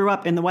really grew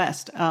up in the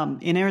West,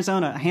 in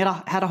Arizona. I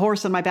had a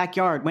horse in my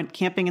backyard, went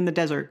camping in the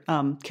desert,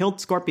 killed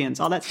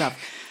scorpions, all that stuff.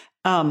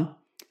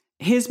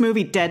 His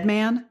movie Dead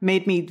Man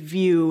made me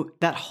view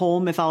that whole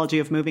mythology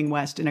of moving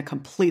west in a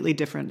completely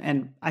different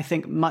and I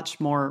think much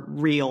more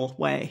real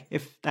way,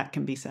 if that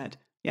can be said.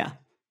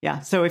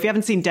 Yeah. So if you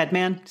haven't seen Dead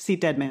Man, see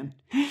Dead Man.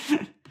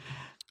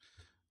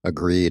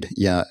 Agreed.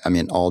 Yeah, I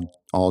mean, all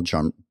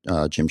Jim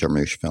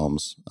Jarmusch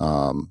films.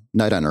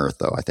 Night on Earth,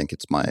 though, I think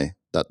that's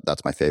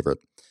my favorite.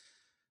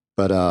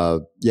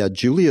 But yeah,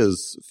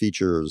 Julia's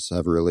features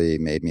have really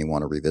made me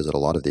want to revisit a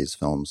lot of these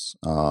films.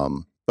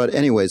 But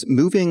anyways,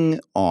 moving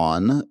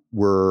on,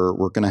 we're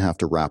going to have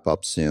to wrap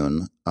up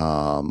soon,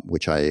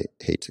 which I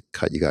hate to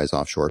cut you guys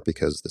off short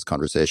because this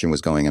conversation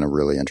was going in a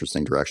really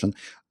interesting direction.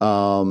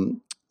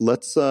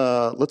 Let's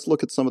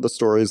look at some of the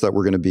stories that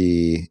we're going to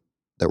be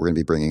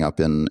bringing up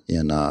in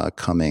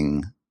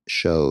coming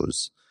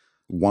shows.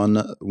 One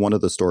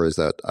of the stories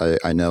that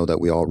I know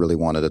that we all really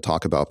wanted to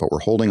talk about, but we're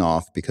holding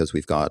off because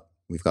we've got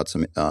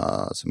some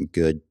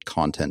good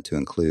content to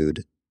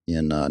include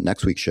in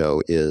next week's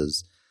show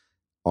is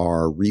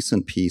our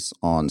recent piece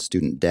on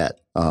student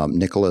debt.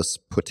 Nicholas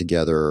put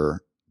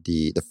together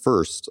the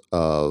first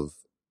of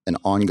an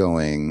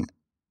ongoing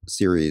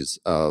series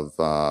of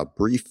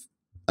brief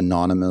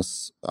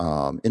anonymous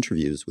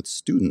interviews with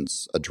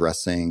students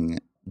addressing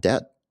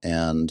debt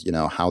and,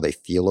 how they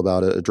feel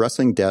about it,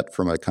 addressing debt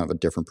from a kind of a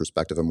different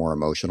perspective, a more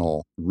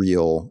emotional,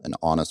 real and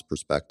honest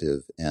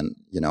perspective, and,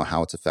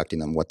 how it's affecting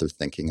them, what they're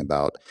thinking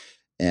about.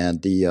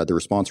 And the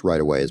response right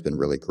away has been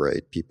really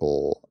great.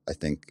 People, I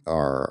think,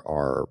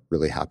 are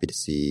really happy to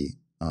see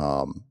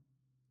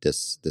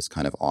this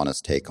kind of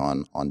honest take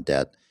on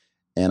debt.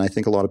 And I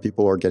think a lot of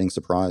people are getting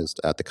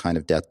surprised at the kind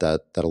of debt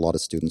that a lot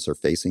of students are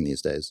facing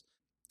these days.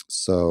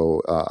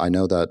 So I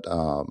know that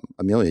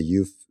Amelia,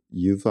 you've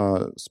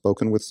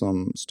spoken with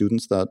some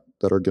students that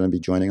are going to be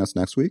joining us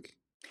next week.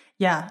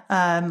 Yeah.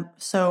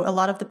 So a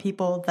lot of the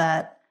people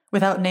that,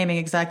 without naming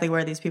exactly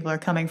where these people are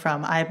coming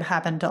from, I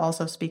happened to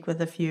also speak with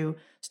a few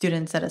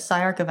students at a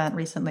SciArc event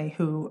recently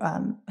who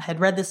had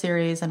read the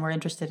series and were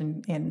interested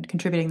in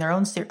contributing their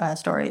own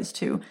stories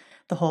to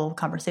the whole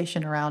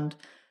conversation around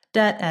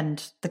debt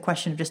and the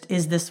question of just,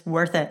 is this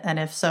worth it? And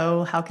if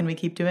so, how can we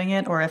keep doing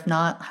it? Or if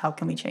not, how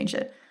can we change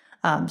it?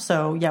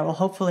 So yeah, we'll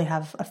hopefully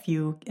have a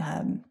few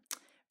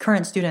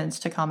current students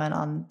to comment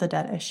on the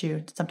debt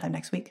issue sometime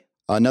next week.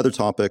 Another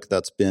topic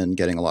that's been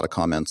getting a lot of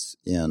comments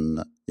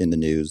in the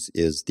news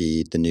is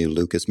the new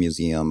Lucas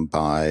Museum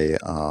by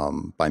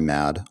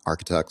MAD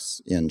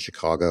Architects in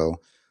Chicago.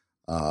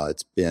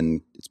 It's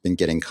been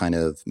getting kind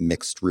of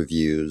mixed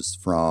reviews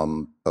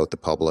from both the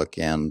public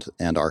and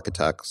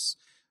architects.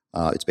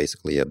 It's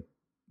basically a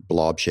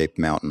blob-shaped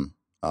mountain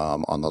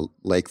on the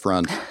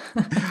lakefront.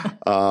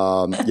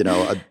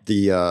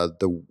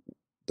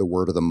 The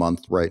word of the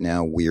month right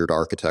now, weird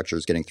architecture,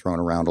 is getting thrown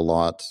around a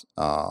lot.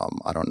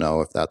 I don't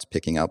know if that's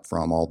picking up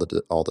from all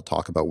the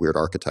talk about weird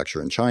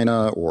architecture in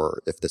China,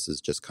 or if this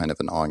is just kind of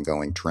an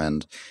ongoing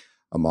trend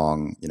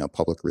among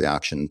public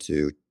reaction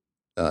to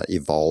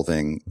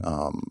evolving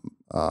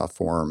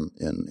form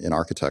in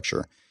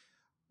architecture.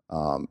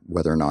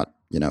 Whether or not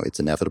it's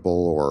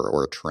inevitable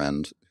or a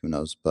trend, who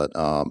knows? But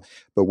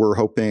we're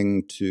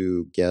hoping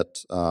to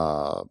get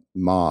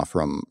Ma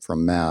from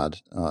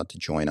MAD to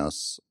join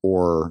us,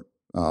 or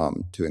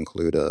to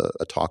include a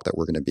talk that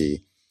we're going to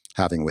be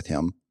having with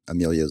him.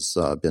 Amelia's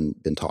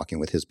been talking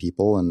with his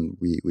people, and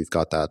we've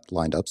got that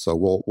lined up. So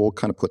we'll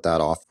kind of put that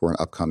off for an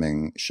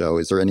upcoming show.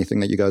 Is there anything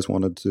that you guys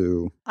wanted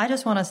to? I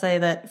just want to say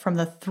that from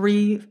the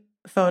three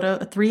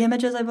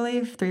images, I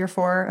believe, 3 or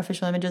 4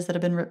 official images that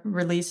have been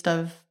released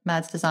of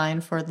Mad's design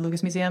for the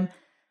Lucas Museum,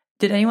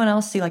 did anyone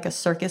else see like a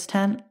circus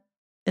tent?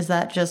 Is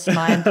that just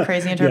my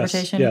crazy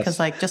interpretation? Because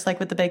just like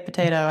with the baked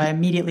potato, I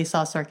immediately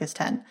saw circus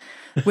tent,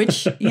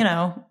 which,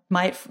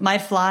 might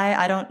fly.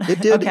 I don't.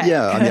 It did. Okay,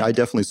 yeah. good. I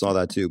definitely saw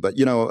that too. But,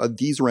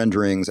 these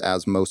renderings,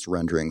 as most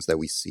renderings that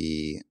we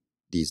see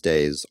these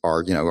days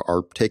are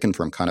taken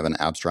from kind of an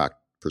abstract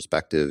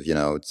perspective.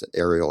 It's an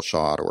aerial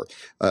shot, or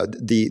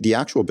the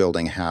actual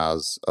building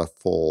has a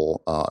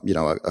full,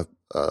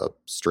 a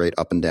straight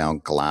up and down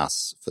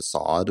glass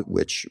facade,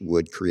 which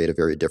would create a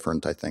very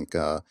different, I think,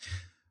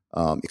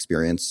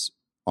 experience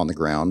on the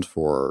ground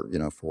for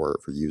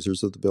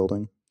users of the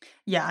building.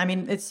 Yeah, I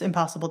mean, it's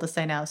impossible to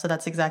say now. So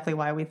that's exactly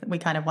why we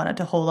kind of wanted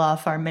to hold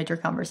off our major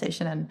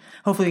conversation, and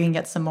hopefully we can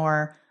get some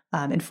more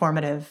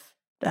informative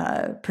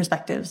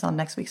perspectives on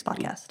next week's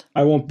podcast.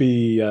 I won't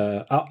be.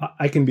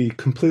 I can be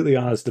completely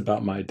honest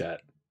about my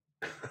debt.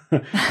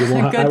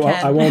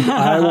 I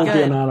won't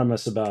be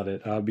anonymous about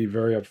it. I'll be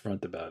very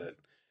upfront about it.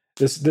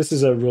 This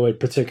is a really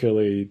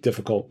particularly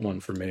difficult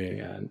one for me,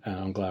 and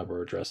I'm glad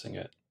we're addressing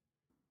it.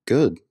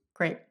 Good.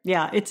 Great.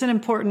 Yeah, it's an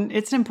important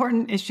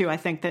issue. I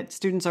think that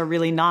students are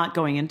really not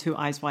going into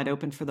eyes wide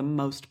open for the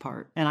most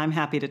part, and I'm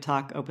happy to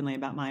talk openly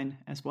about mine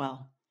as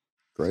well.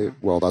 Great.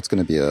 Well, that's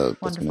going to be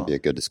a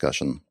good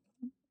discussion.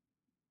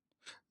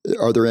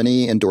 Are there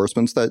any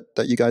endorsements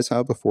that you guys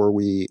have before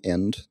we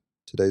end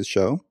today's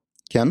show?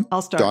 Ken?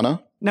 I'll start.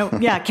 Donna? No,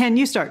 yeah, Ken,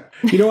 you start.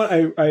 You know what?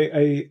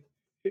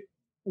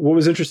 What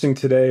was interesting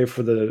today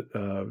for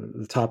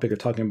the topic of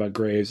talking about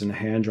graves and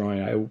hand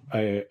drawing,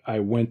 I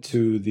went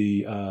to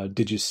the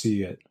Did You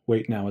See It?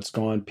 Wait, Now It's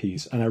Gone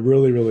piece. And I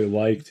really, really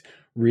liked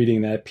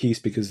reading that piece,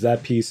 because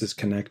that piece is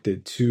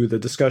connected to the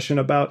discussion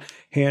about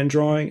hand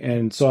drawing.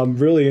 And so I'm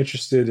really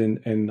interested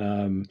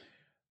in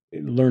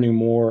learning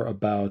more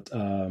about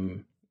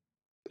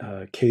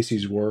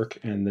Casey's work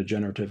and the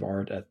generative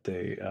art at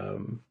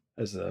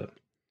as a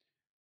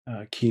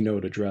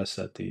keynote address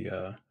at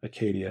the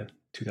Acadia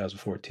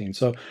 2014.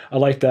 So I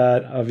like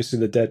that. Obviously,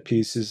 the debt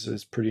piece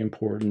is pretty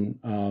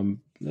important.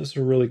 Those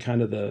are really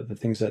kind of the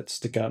things that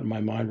stick out in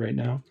my mind right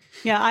now.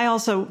 Yeah, I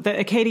also, the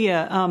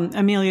Acadia,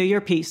 Amelia, your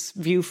piece,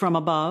 View from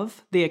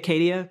Above, the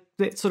Acadia,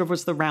 it sort of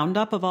was the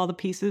roundup of all the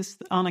pieces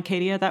on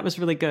Acadia. That was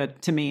really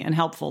good to me and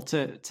helpful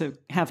to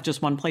have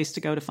just one place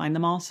to go to find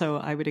them all. So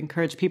I would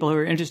encourage people who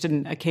are interested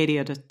in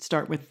Acadia to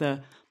start with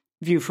the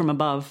View from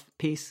Above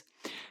piece.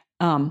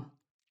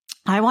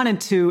 I wanted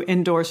to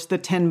endorse the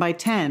 10 by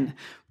 10,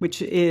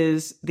 which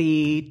is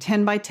the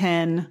 10 by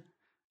 10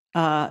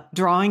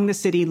 Drawing the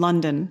City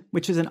London,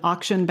 which is an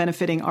auction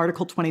benefiting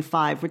Article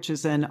 25, which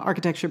is an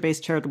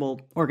architecture-based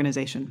charitable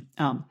organization.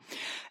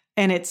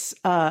 And it's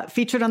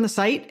featured on the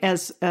site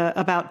as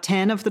about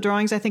 10 of the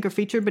drawings, I think, are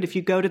featured. But if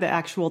you go to the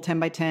actual 10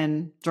 by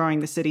 10 Drawing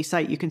the City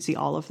site, you can see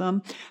all of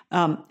them.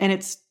 And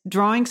it's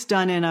drawings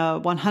done in a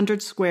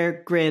 100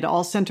 square grid,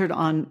 all centered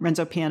on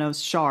Renzo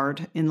Piano's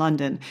Shard in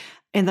London.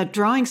 And the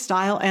drawing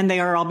style, and they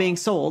are all being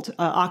sold,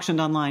 auctioned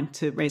online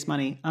to raise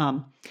money.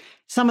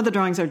 Some of the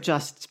drawings are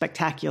just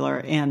spectacular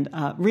and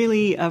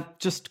really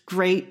just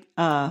great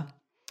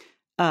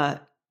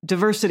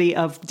diversity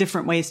of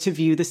different ways to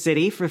view the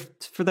city. For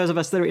those of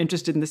us that are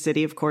interested in the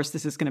city, of course,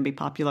 this is going to be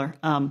popular.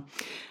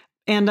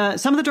 And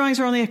some of the drawings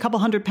are only a couple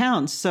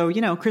 £100.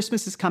 So,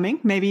 Christmas is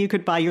coming. Maybe you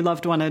could buy your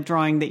loved one a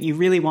drawing that you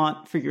really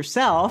want for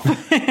yourself.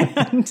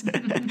 And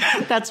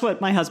that's what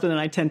my husband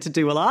and I tend to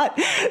do a lot.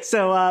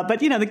 So, but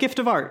the gift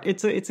of art,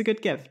 it's a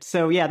good gift.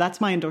 So yeah,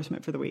 that's my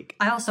endorsement for the week.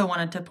 I also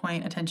wanted to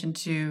point attention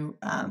to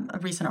a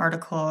recent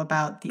article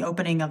about the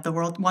opening of the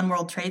One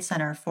World Trade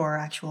Center for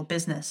actual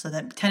business, so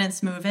that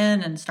tenants move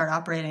in and start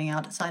operating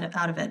out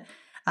of it.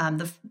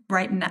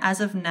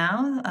 As of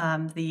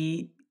now,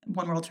 the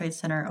One World Trade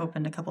Center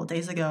opened a couple of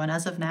days ago, and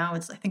as of now,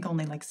 it's I think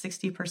only like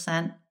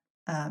 60%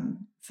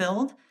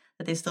 filled.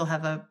 That they still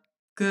have a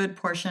good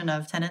portion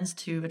of tenants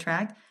to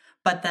attract,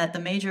 but that the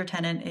major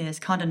tenant is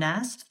Condé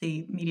Nast,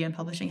 the media and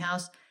publishing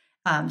house.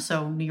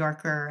 So New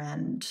Yorker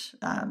and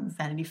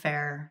Vanity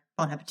Fair,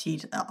 Bon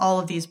Appetit, all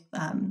of these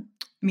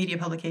media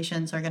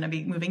publications are going to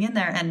be moving in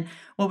there. And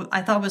what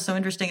I thought was so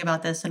interesting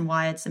about this, and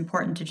why it's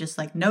important to just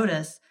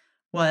notice,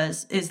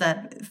 is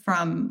that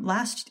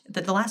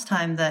the last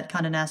time that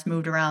Condé Nast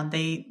moved around,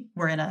 they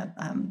were in a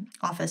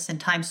office in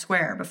Times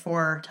Square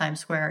before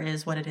Times Square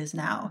is what it is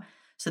now.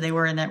 So they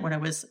were in it when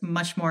it was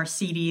much more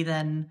seedy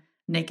than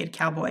naked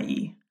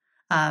cowboy-y.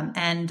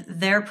 And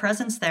their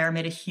presence there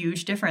made a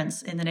huge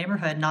difference in the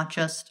neighborhood, not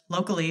just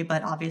locally,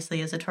 but obviously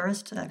as a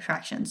tourist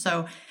attraction.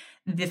 So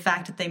the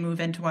fact that they move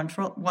into One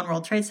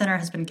World Trade Center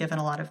has been given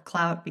a lot of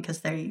clout,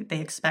 because they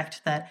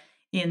expect that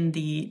in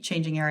the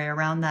changing area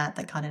around that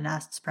Condé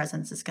Nast's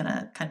presence is going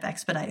to kind of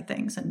expedite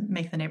things and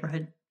make the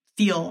neighborhood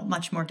feel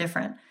much more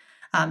different.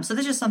 So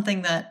this is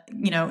something that,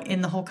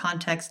 in the whole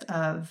context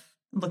of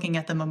looking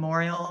at the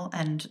memorial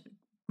and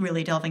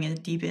really delving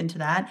deep into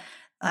that,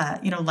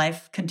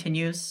 life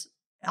continues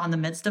on the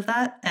midst of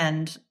that.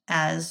 And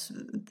as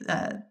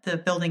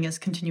the building is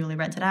continually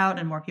rented out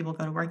and more people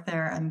go to work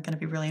there, I'm going to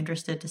be really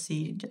interested to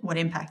see what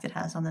impact it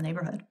has on the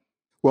neighborhood.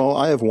 Well,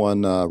 I have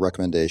one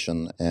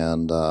recommendation,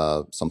 and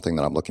something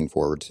that I'm looking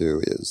forward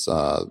to is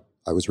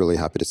I was really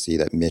happy to see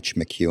that Mitch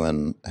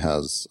McEwen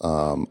has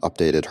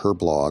updated her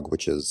blog,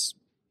 which is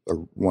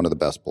one of the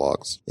best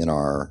blogs in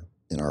our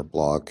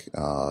blog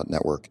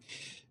network,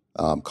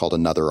 called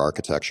Another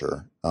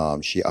Architecture.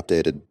 She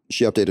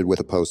updated with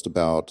a post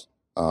about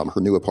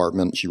her new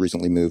apartment. She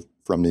recently moved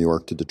from New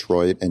York to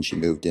Detroit, and she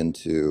moved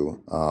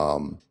into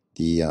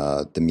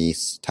the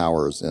Mies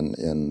Towers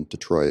in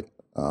Detroit.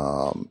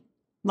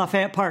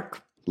 Lafayette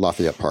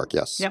Park,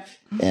 yes. Yep.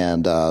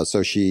 And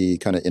so she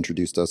kind of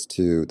introduced us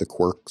to the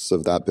quirks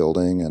of that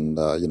building, and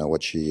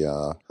what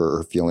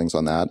her feelings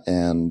on that.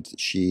 And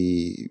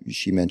she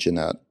mentioned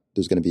that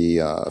there's going to be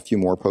a few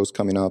more posts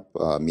coming up,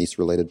 Mies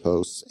related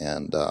posts,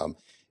 and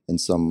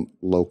some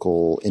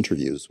local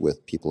interviews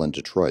with people in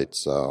Detroit.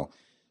 So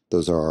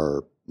those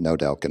are no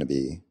doubt going to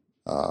be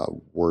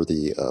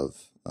worthy of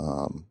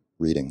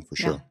reading for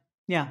sure.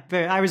 Yeah,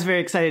 I was very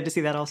excited to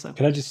see that also.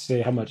 Can I just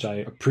say how much I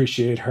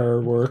appreciate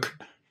her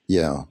work?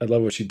 Yeah. I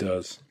love what she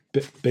does.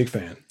 Big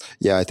fan.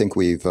 Yeah, I think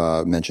we've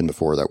mentioned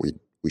before that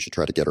we should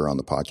try to get her on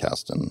the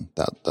podcast, and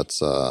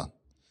that's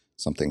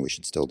something we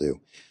should still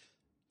do.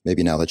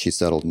 Maybe now that she's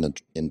settled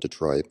in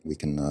Detroit, we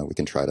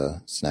can try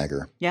to snag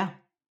her. Yeah,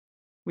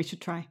 we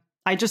should try.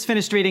 I just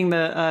finished reading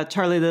the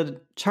Charlie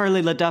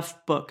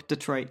LaDuff book,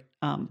 Detroit,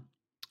 and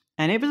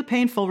it was a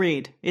painful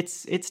read.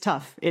 It's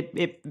tough.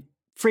 It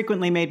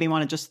frequently made me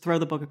want to just throw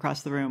the book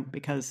across the room,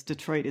 because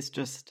Detroit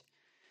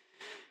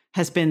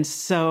has been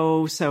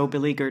so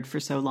beleaguered for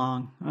so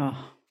long. Oh.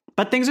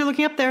 But things are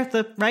looking up there.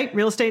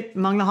 Real estate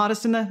among the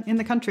hottest in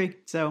the country.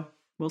 So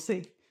we'll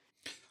see.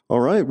 All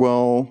right.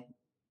 Well,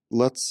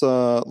 let's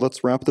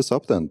wrap this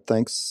up then.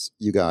 Thanks,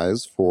 you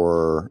guys,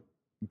 for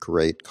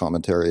great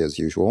commentary as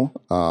usual.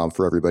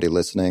 For everybody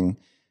listening,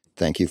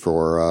 thank you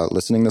for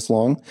listening this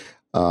long.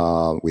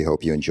 We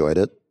hope you enjoyed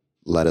it.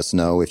 Let us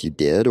know if you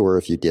did or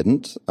if you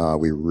didn't.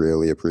 We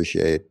really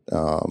appreciate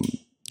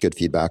good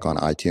feedback on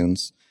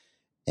iTunes.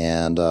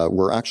 And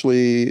we're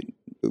actually,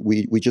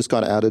 we just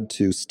got added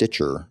to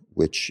Stitcher,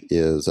 which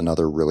is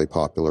another really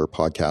popular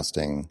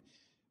podcasting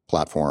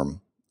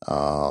platform.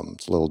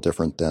 It's a little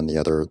different than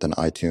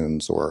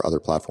iTunes or other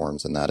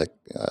platforms in that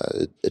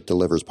it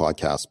delivers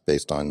podcasts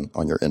based on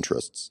your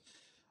interests.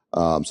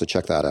 So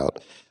check that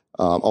out.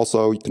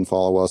 Also, you can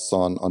follow us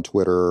on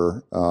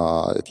Twitter.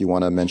 If you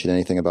want to mention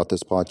anything about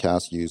this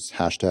podcast, use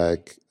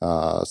hashtag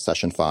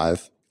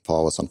Session5.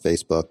 Follow us on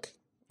Facebook,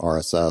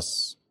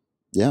 RSS.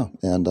 Yeah,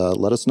 and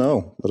let us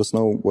know. Let us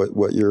know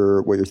what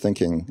you're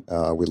thinking.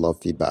 We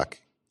love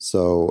feedback.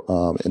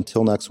 So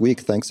until next week,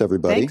 thanks,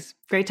 everybody. Thanks.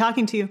 Great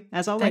talking to you,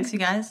 as always. Thanks, you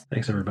guys.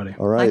 Thanks, everybody.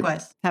 All right.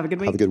 Likewise. Have a good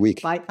week. Have a good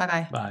week. Bye.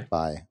 Bye-bye. Bye.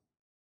 Bye.